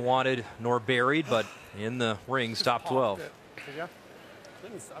deep as they wanted, nor buried, but in the rings, top 12.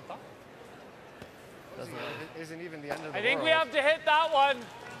 Isn't even the end of the I think world. we have to hit that one.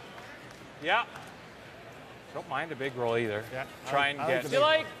 Yeah. Don't mind a big roll either. Yeah. Try and get. Do you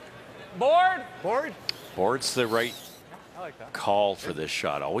like board? Board? Board's the right I like that. call for this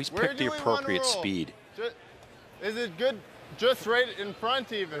shot. Always Where pick do the we wanna appropriate roll? speed. Is it good just right in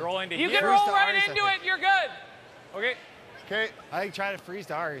front even? Roll into You here. can roll right into it. You're good. Okay. Okay. I try to freeze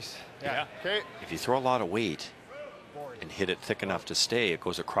to ours. Yeah. Okay. If you throw a lot of weight and hit it thick enough to stay, it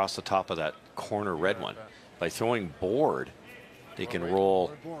goes across the top of that corner red one. By throwing board, they can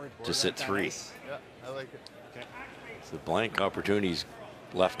roll to sit 3. Yeah, I like it. Okay. So the blank opportunities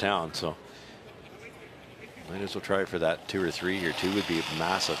left town, so Might as well try for that 2 or 3 here. 2 would be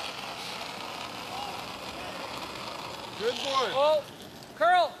massive. Good boy. Oh,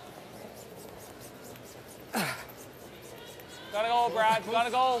 curl. Gotta go, Brad.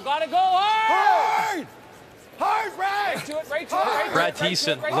 Gotta go. Gotta go hard. Hard, Brad. Right to it. Right to it. Right to it. Brad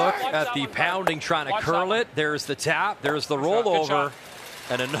Thiessen, look at the pounding, trying to curl it. There's the tap. There's the rollover.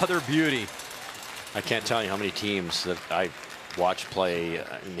 And another beauty. I can't tell you how many teams that I've watched play,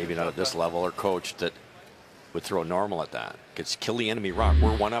 maybe not at this level, or coached that would throw normal at that. It's kill the enemy rock.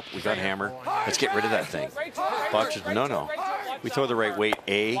 We're 1 up. We got hammer. Let's get rid of that thing. Bottcher, no. We throw the right weight.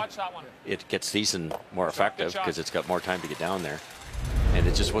 It gets Thiessen more effective because it's got more time to get down there. And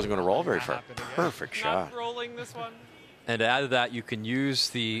it just wasn't going to roll very far. Perfect shot. Not rolling this one. And to add to that, you can use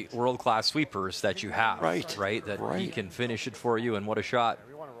the world-class sweepers that you have. Right. That he can finish it for you, and what a shot.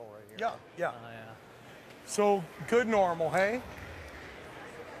 Yeah. So good normal, hey?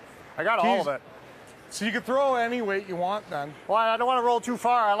 I got all of it. So you can throw any weight you want then. Well, I don't want to roll too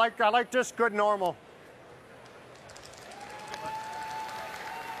far. I like just good normal.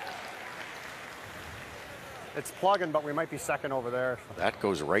 It's plugging, but we might be second over there. That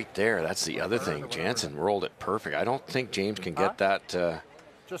goes right there. That's the other thing. Jansen rolled it perfect. I don't think James can get that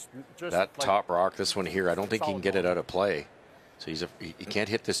just that like top rock. This one here, I don't think he can get it out of play. So he can't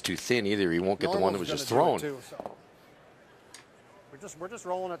hit this too thin either. He won't get the one that was just thrown. Too, so. We're just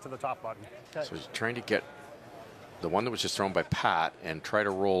rolling it to the top button. Okay. So he's trying to get the one that was just thrown by Pat and try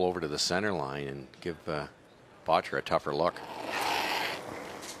to roll over to the center line and give Bottcher a tougher look.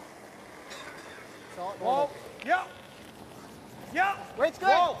 Whoa. Yeah. Weight's good.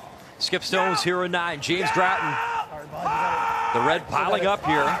 Whoa. Skip Stones here in 9. James Grattan. The red piling up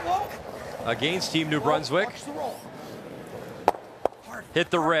here against Team New Brunswick. Hit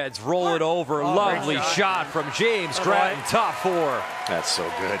the Reds, roll it over. Lovely shot from James Grattan, top 4. That's so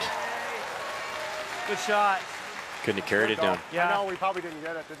good. Good shot. Couldn't have carried it down. Yeah, no, we probably didn't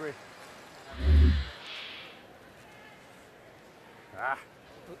get it, did we? I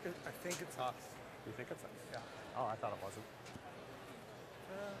think it's us. You think it's us? Yeah. Oh, I thought it wasn't.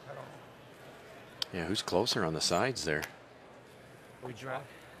 I don't know. Yeah, who's closer on the sides there? We draw. Oh,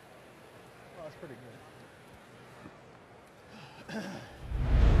 that's pretty good.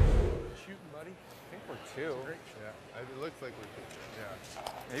 Shooting, buddy. I think we're 2. Yeah, it looks like we're 2. Yeah.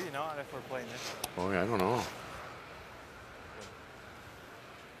 Maybe not if we're playing this. Boy, I don't know.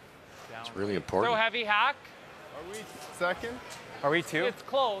 It's really important. Throw heavy hack. Are we second? Are we 2? It's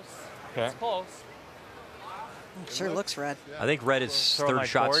close. Okay. It's close. It sure looks red. I think red is third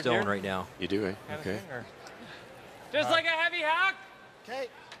shot stone right now. You do, eh? Okay. Just like a heavy hack. Okay.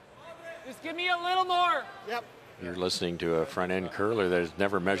 Just give me a little more. Yep. You're listening to a front end curler that has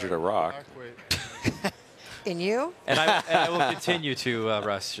never measured a rock. In you? And I will continue to,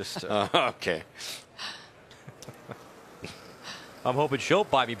 Russ. Just okay. I'm hoping she'll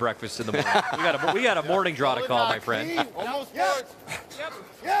buy me breakfast in the morning. We got a morning draw to call, my friend. Almost Yep.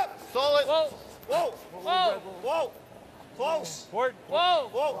 Yep. Solid. Whoa. Whoa. Whoa. Whoa. Close. Forward. Whoa.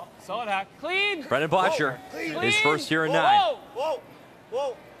 Whoa. Solid hack. Clean. Brendan Bottcher, Clean. his first year in 9. Whoa. Whoa.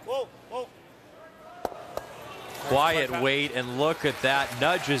 Whoa. Whoa. Whoa. Quiet weight, and look at that.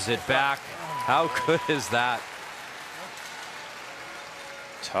 Nudges it back. How good is that?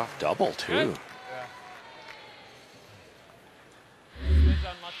 Tough double, too. Good. It's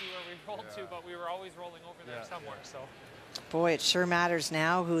unlucky where we rolled to, but we were always rolling over there somewhere. So. Boy, it sure matters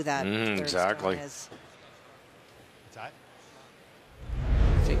now who that third exactly. stone is. I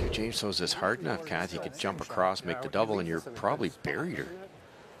think if James throws this hard enough, Kathy could jump across, make the double, and you're probably buried her.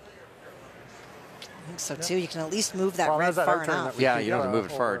 I think so too. You can at least move that red that far outturn enough. Yeah, you don't have to move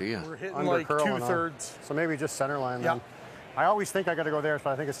it far, do you? We're hitting Under like curl and 2/3. So maybe just center line then. I always think I got to go there, so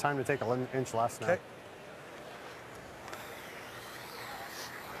I think it's time to take an inch less now. Okay.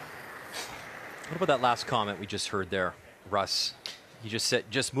 What about that last comment we just heard there, Russ? He just said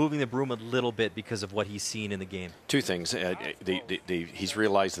just moving the broom a little bit because of what he's seen in the game. 2 things. He's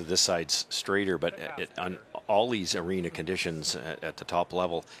realized that this side's straighter, but on all these arena conditions at the top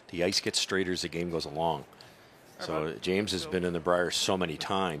level, the ice gets straighter as the game goes along. So James has been in the Brier so many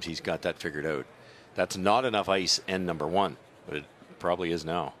times, he's got that figured out. That's not enough ice end number 1, but it probably is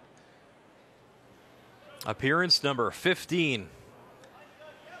now. Appearance number 15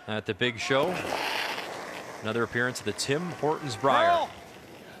 at the big show. Another appearance of the Tim Hortons Brier.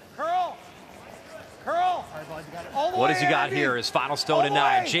 Curl. Curl. What has he got here? His final stone in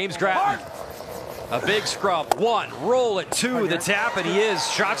 9. James Grattan. A big scrub. 1. Roll it 2. The tap, and he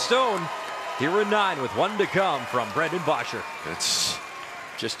is shot stone here in 9 with 1 to come from Brendan Bottcher. That's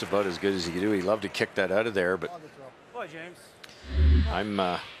just about as good as he can do. He'd love to kick that out of there, but Boy, James. I'm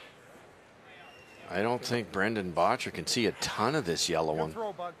I don't think Brendan Bottcher can see a ton of this yellow one.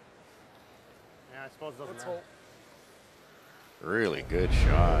 Throw, bud. Yeah, I suppose it doesn't matter. Really good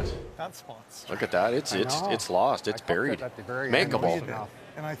shot. That's monster. Look at that. It's lost. It's buried. Makeable.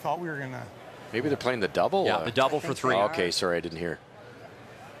 And I thought we were gonna. Maybe they're playing the double. Yeah, the double for 3. Okay, sorry, I didn't hear.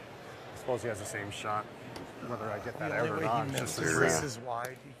 I suppose he has the same shot, whether I get that The out only or way not. he Just misses this is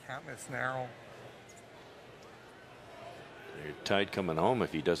wide. He can't miss narrow. You're tied coming home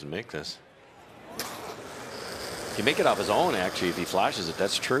if he doesn't make this. He can make it off his own, actually, if he flashes it.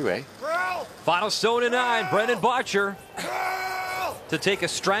 That's true, eh? Final stone in 9. Brendan Bottcher to take a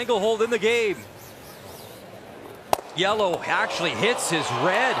stranglehold in the game. Yellow actually hits his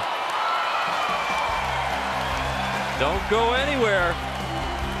red. Don't go anywhere.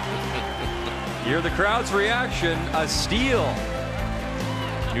 Hear the crowd's reaction. A steal.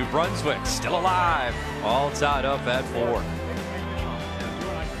 New Brunswick still alive. All tied up at 4.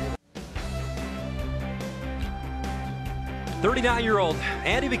 "39-year-old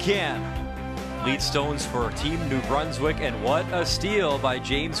Andy McCann leads stones for Team New Brunswick, and what a steal by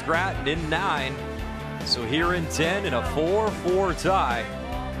James Grattan in 9. So here in 10 in a 4-4 tie.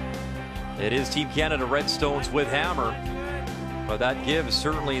 It is Team Canada Red Stones with hammer, but that gives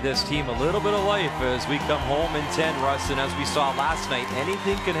certainly this team a little bit of life as we come home in 10, Russ. And as we saw last night,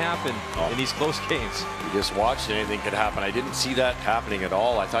 anything can happen in these close games. We just watched anything could happen. I didn't see that happening at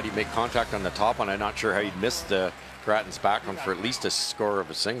all. I thought he'd make contact on the top one. I'm not sure how he'd missed the Grattan's back one for at least a score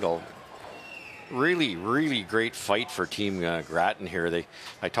of a single. Really, really great fight for Team Grattan here.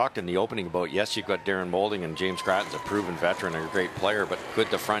 I talked in the opening about, yes, you've got Darren Moulding, and James Grattan's a proven veteran, a great player, but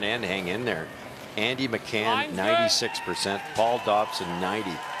could the front end hang in there? Andy McCann, 96%. Paul Dobson, 90.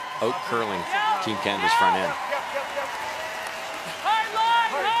 Out curling Team Canada's front end.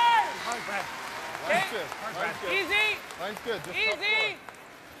 Easy. Line's good. Easy.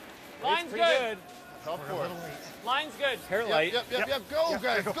 Line's good. Line's good. Hair light. Yep. Go,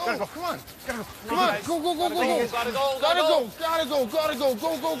 guys. Go. Come on. Come on. Go. Gotta go.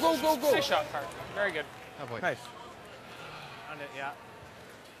 Nice shot, Carter. Very good. Nice. Yeah.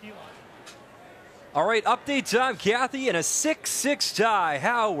 All right, update time, Kathy, in a 6-6 tie.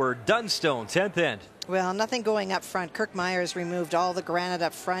 Howard Dunstone, 10th end. Well, nothing going up front. Kirk Myers removed all the granite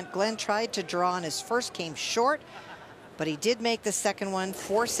up front. Glenn tried to draw on his first, came short, but he did make the second one,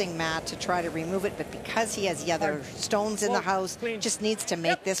 forcing Matt to try to remove it. But because he has the other stones in the house, just needs to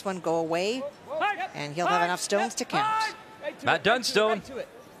make this one go away, and he'll have enough stones to count. Matt Dunstone,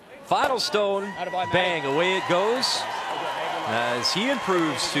 final stone, bang, away it goes. As he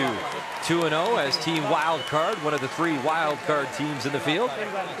improves to 2-0 as Team Wildcard, one of the 3 wildcard teams in the field.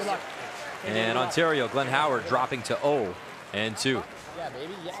 And Ontario, Glenn Howard dropping to 0-2.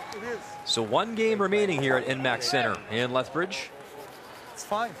 So 1 game remaining here at NMAX Center in Lethbridge. It's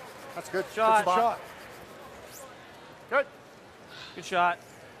fine. That's good. Shot. Good spot. Good. Good shot.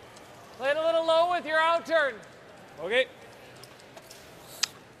 Play it a little low with your out turn. Okay.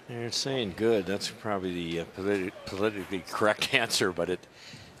 You're saying good. That's probably the politically correct answer, but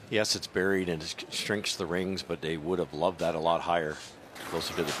yes, it's buried and it shrinks the rings, but they would have loved that a lot higher,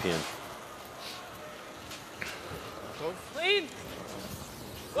 closer to the pin. Clean.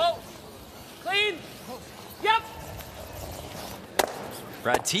 Go. Clean. Yep.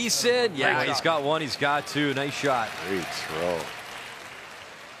 Brad Thiessen, yeah, he's got 1, he's got 2. Nice shot. Great throw.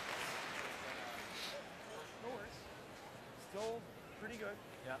 Still pretty good.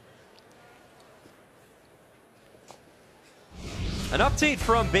 Yeah. An update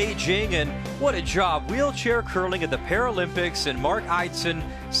from Beijing, and what a job. Wheelchair curling at the Paralympics, and Mark Eidson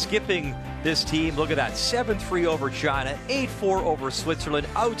skipping this team. Look at that, 7-3 over China, 8-4 over Switzerland.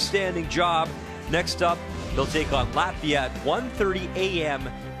 Outstanding job. Next up, they'll take on Latvia at 1:30 a.m.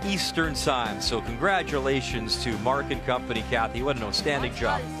 Eastern time. So congratulations to Mark and company, Kathy. What an outstanding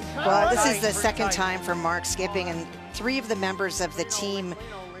job. Well, this is the second time for Mark skipping, and 3 of the members of the team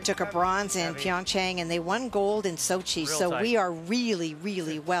took a bronze in Pyeongchang, and they won gold in Sochi. So we are really,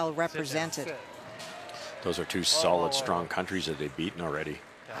 really well represented. Those are 2 solid, strong countries that they've beaten already.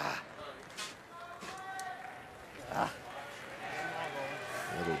 A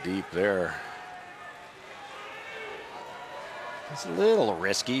little deep there. It's a little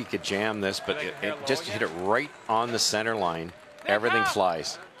risky. You could jam this, but it just hit it right on the center line. Everything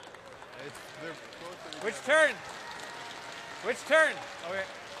flies. Which turn? Which turn? Okay.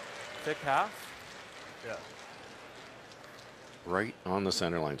 Thick half? Yeah. Right on the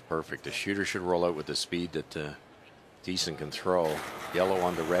center line. It's perfect. The shooter should roll out with the speed that Thiessen can throw. Yellow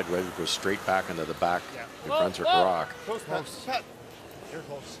on the red. Red goes straight back into the back. New Brunswick rock. Close, Pat. You're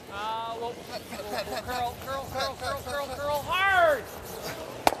close. Curl hard.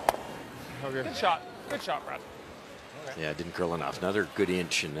 Okay. Good shot. Good shot, Brad. Yeah, it didn't curl enough. Another good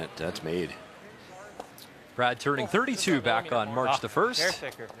inch, and that's made. Brad turning 32 back on March the 1st. Hair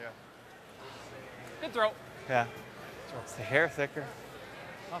thicker. Yeah. Good throw. Yeah. It's the hair thicker.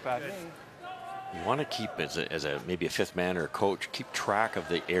 Not bad. You want to keep, as a maybe a fifth man or a coach, keep track of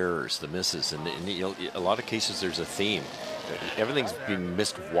the errors, the misses, and a lot of cases there's a theme. Everything's being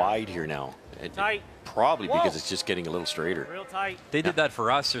missed wide here now. Tight. Probably because it's just getting a little straighter. Real tight. They did that for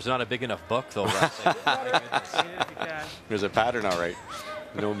us. There's not a big enough book, though. There's a pattern, all right.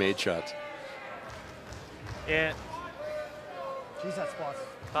 No made shots. Yeah. Jeez, that spot's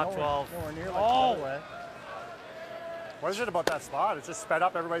top 12. Nowhere near like the other way. What is it about that spot? It's just sped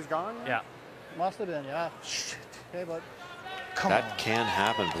up, everybody's gone? Yeah. Must have been, yeah. Shit. Okay, bud. That can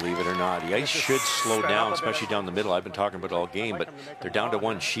happen, believe it or not. The ice should slow down, especially down the middle. I've been talking about it all game, but they're down to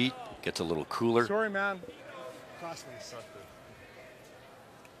one sheet. Gets a little cooler. Sorry, man.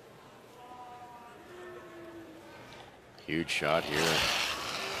 Huge shot here.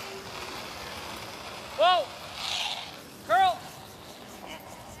 Whoa! Curl!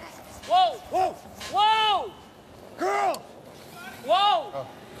 Whoa! Whoa! Whoa! Curl! Whoa! Oh.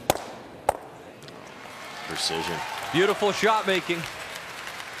 Precision. Beautiful shot making.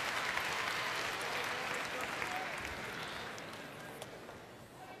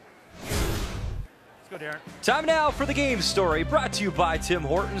 Go, Darren. Time now for the game story, brought to you by Tim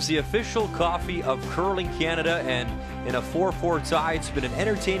Hortons, the official coffee of Curling Canada. And in a 4-4 tie, it's been an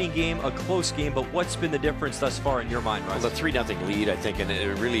entertaining game, a close game, but what's been the difference thus far in your mind, Russ? Well, the 3-0 lead, I think, and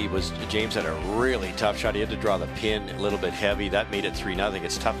it really was, James had a really tough shot. He had to draw the pin a little bit heavy. That made it 3-0.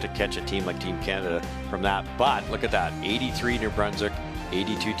 It's tough to catch a team like Team Canada from that, but look at that, 83 New Brunswick,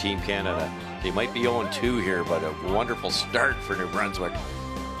 82 Team Canada. They might be 0-2 here, but a wonderful start for New Brunswick.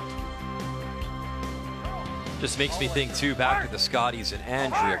 Just makes me think, too, back to the Scotties and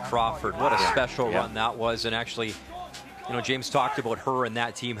Andrea Crawford. What a special run that was. And actually, you know, James talked about her and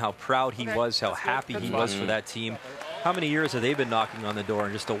that team, how proud he was, how happy he was for that team. How many years have they been knocking on the door?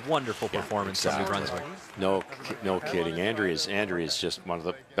 And just a wonderful performance from New Brunswick. No kidding. Andrea is just one of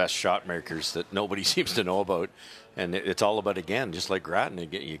the best shot makers that nobody seems to know about. And it's all about, again, just like Grattan,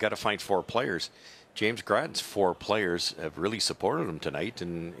 you got to find 4 players. James Grattan's 4 players have really supported him tonight,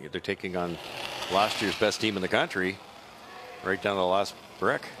 and they're taking on last year's best team in the country, right down to the last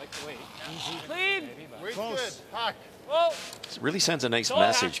brick. Clean. Close. Puck. Whoa. It really sends a nice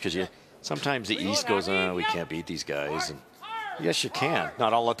message, because sometimes the East goes, we can't beat these guys. And yes, you can.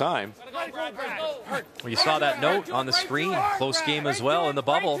 Not all the time. Well, you saw that note on the screen. Close game as well in the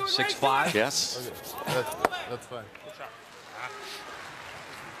bubble, 6-5. Yes. That's fine.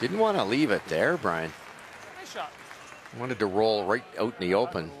 Didn't want to leave it there, Brian. Nice shot. Wanted to roll right out in the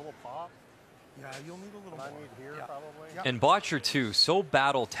open. Yeah, you'll need a little more. Here, probably. And Bottcher, too, so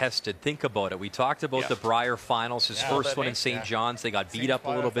battle-tested. Think about it. We talked about the Brier finals, his first one in St. John's. They got beat up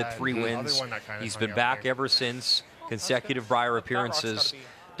a little bit, 3 wins. He's been back ever since. Consecutive Brier appearances.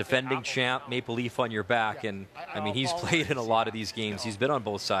 Defending champ, Maple Leaf on your back. And, I mean, he's played in a lot of these games. He's been on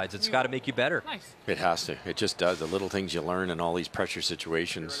both sides. It's got to make you better. It has to. It just does. The little things you learn in all these pressure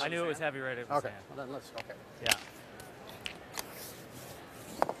situations. I knew it was heavy right at the Okay. stand. Well, then let's, okay. Yeah.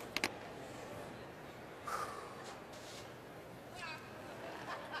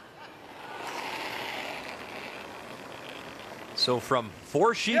 So from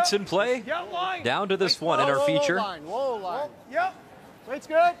 4 sheets in play, down to this one in our feature. Whoa, line. Yep. Weight's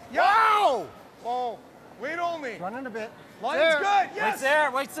good. Wow. Whoa. Weight only. Running a bit. Line's good. Yes. Weight's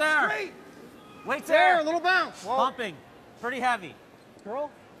there. Weight's there. Straight. Weight's There, there. a little bounce. Whoa. Bumping. Pretty heavy.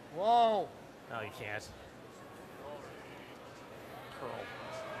 Curl. Whoa. No, you can't.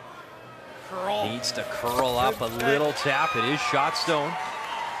 Curl. Needs to curl up a little tap. It is shot stone.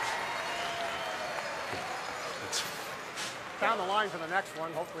 Down the line for the next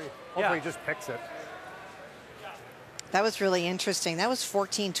one. Hopefully he just picks it. That was really interesting. That was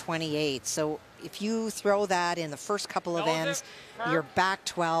 14-28. So if you throw that in the first couple of ends, you're back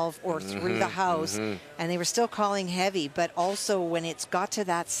 12 or through the house, and they were still calling heavy. But also when it's got to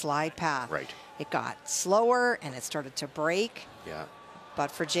that slide path, it got slower and it started to break. Yeah.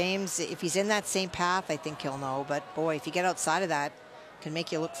 But for James, if he's in that same path, I think he'll know. But boy, if you get outside of that, it can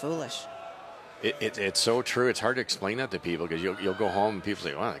make you look foolish. It's so true. It's hard to explain that to people, because you'll go home and people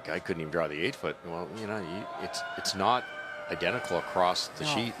say, well, that guy couldn't even draw the 8-foot. Well, you know, it's not identical across the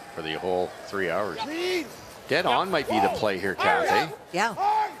sheet for the whole 3 hours. Dead on might be the play here, Kathy. Yeah.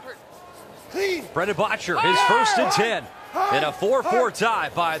 Brendan Bottcher, his first and 10. In a 4-4 tie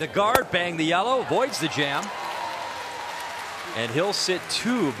by the guard. Bang the yellow, avoids the jam. And he'll sit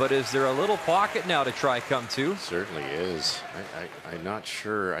 2, but is there a little pocket now to try come 2? Certainly is. I'm not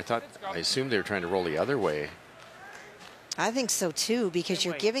sure. I assumed they were trying to roll the other way. I think so too, because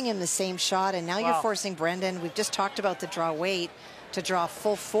you're giving him the same shot, and now you're forcing Brendan. We've just talked about the draw weight to draw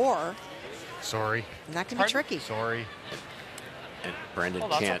full 4. Sorry. And that can be tricky. Sorry. And Brendan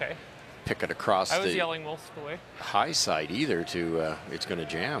can't pick it across I was the yelling most of the way. high side either to it's going to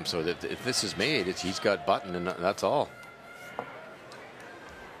jam. So that if this is made, he's got button, and that's all.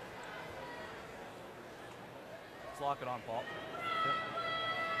 Let's lock it on, Paul.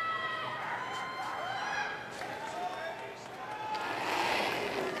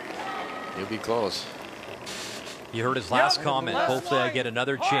 He'll be close. You heard his last comment. Hopefully I get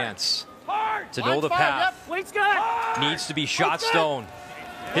another chance to know the path. Weight's good. Needs to be shot stone.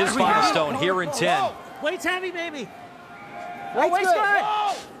 His final stone here in 10. Weight's heavy, baby. Weight's good.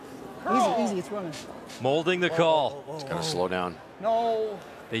 Easy, easy, it's running. Molding the call. It's got to slow down. No.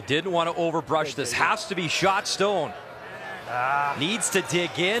 They didn't want to overbrush this. Has to be shot stone. Needs to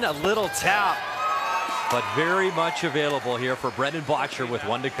dig in, a little tap. But very much available here for Brendan Bottcher with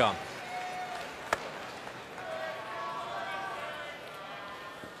 1 to come.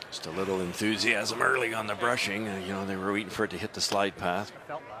 Just a little enthusiasm early on the brushing. You know, they were waiting for it to hit the slide path.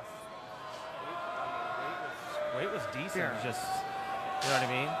 Weight was decent, just, you know what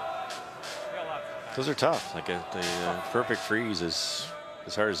I mean? Those are tough. Like the perfect freeze is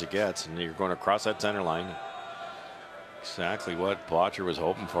as hard as it gets, and you're going across that center line. Exactly what Bottcher was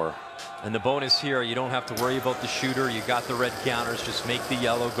hoping for. And the bonus here, you don't have to worry about the shooter. You got the red counters. Just make the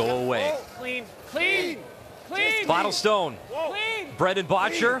yellow go away. Clean, clean, clean. Final stone. Clean. Brendan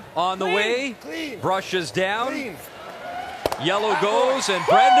Bottcher on the way. Brushes down. Yellow goes, and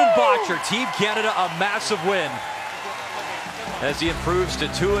Brendan Bottcher, Team Canada, a massive win as he improves to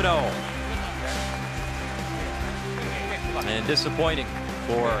 2-0. And disappointing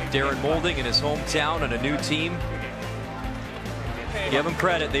for Darren Molding in his hometown and a new team. Give them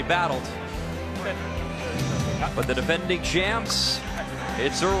credit, they battled. But the defending champs,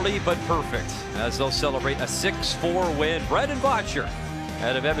 it's early but perfect as they'll celebrate a 6-4 win. Brendan Bottcher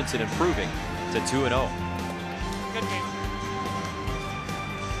out of Edmonton improving to 2-0.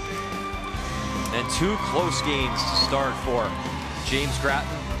 And 2 close games to start for James Grattan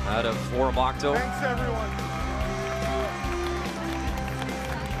out of Oromocto. Thanks, everyone.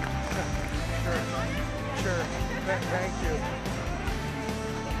 Sure. Thank you.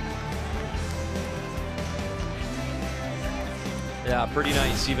 Yeah, pretty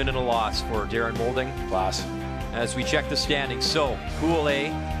nice, even in a loss for Darren Molding. Class. As we check the standings, so Pool A,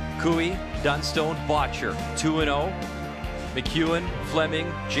 Cooey, Dunstone, Bottcher, 2-0. McEwen,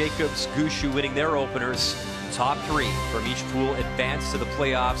 Fleming, Jacobs, Gushu winning their openers. Top 3 from each pool advance to the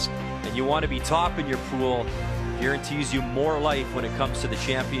playoffs. And you want to be top in your pool. Guarantees you more life when it comes to the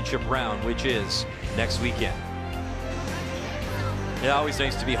championship round, which is next weekend. Yeah, always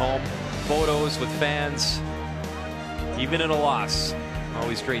nice to be home. Photos with fans, even in a loss.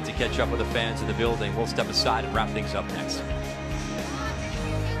 Always great to catch up with the fans in the building. We'll step aside and wrap things up next.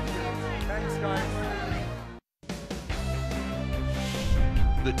 Thanks, guys.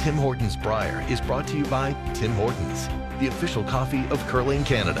 The Tim Hortons Brier is brought to you by Tim Hortons, the official coffee of Curling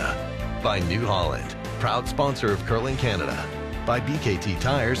Canada. By New Holland, proud sponsor of Curling Canada. By BKT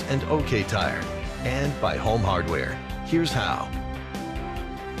Tires and OK Tire. And by Home Hardware. Here's how.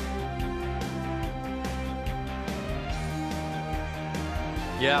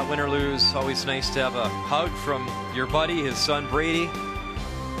 Yeah, win or lose, always nice to have a hug from your buddy, his son Brady.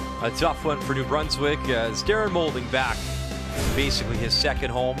 A tough one for New Brunswick as Darren Molding back. Basically his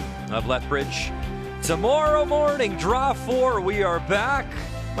second home of Lethbridge. Tomorrow morning, draw 4, we are back.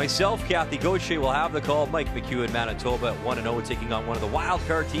 Myself, Kathy Gauthier will have the call. Mike McEwen, Manitoba at 1-0, taking on one of the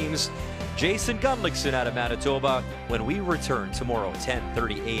wildcard teams. Jason Gunlickson out of Manitoba when we return tomorrow,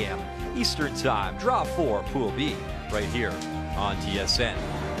 10:30 a.m. Eastern Time. Draw 4, Pool B, right here on TSN.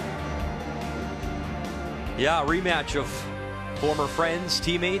 Yeah, a rematch of former friends,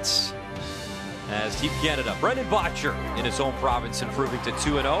 teammates, as Team Canada. Brendan Bottcher in his home province improving to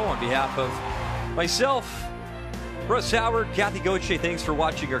 2-0 on behalf of myself, Russ Howard, Kathy Gauthier. Thanks for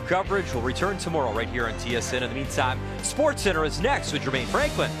watching our coverage. We'll return tomorrow right here on TSN. In the meantime, SportsCenter is next with Jermaine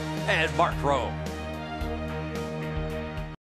Franklin and Mark Rowe.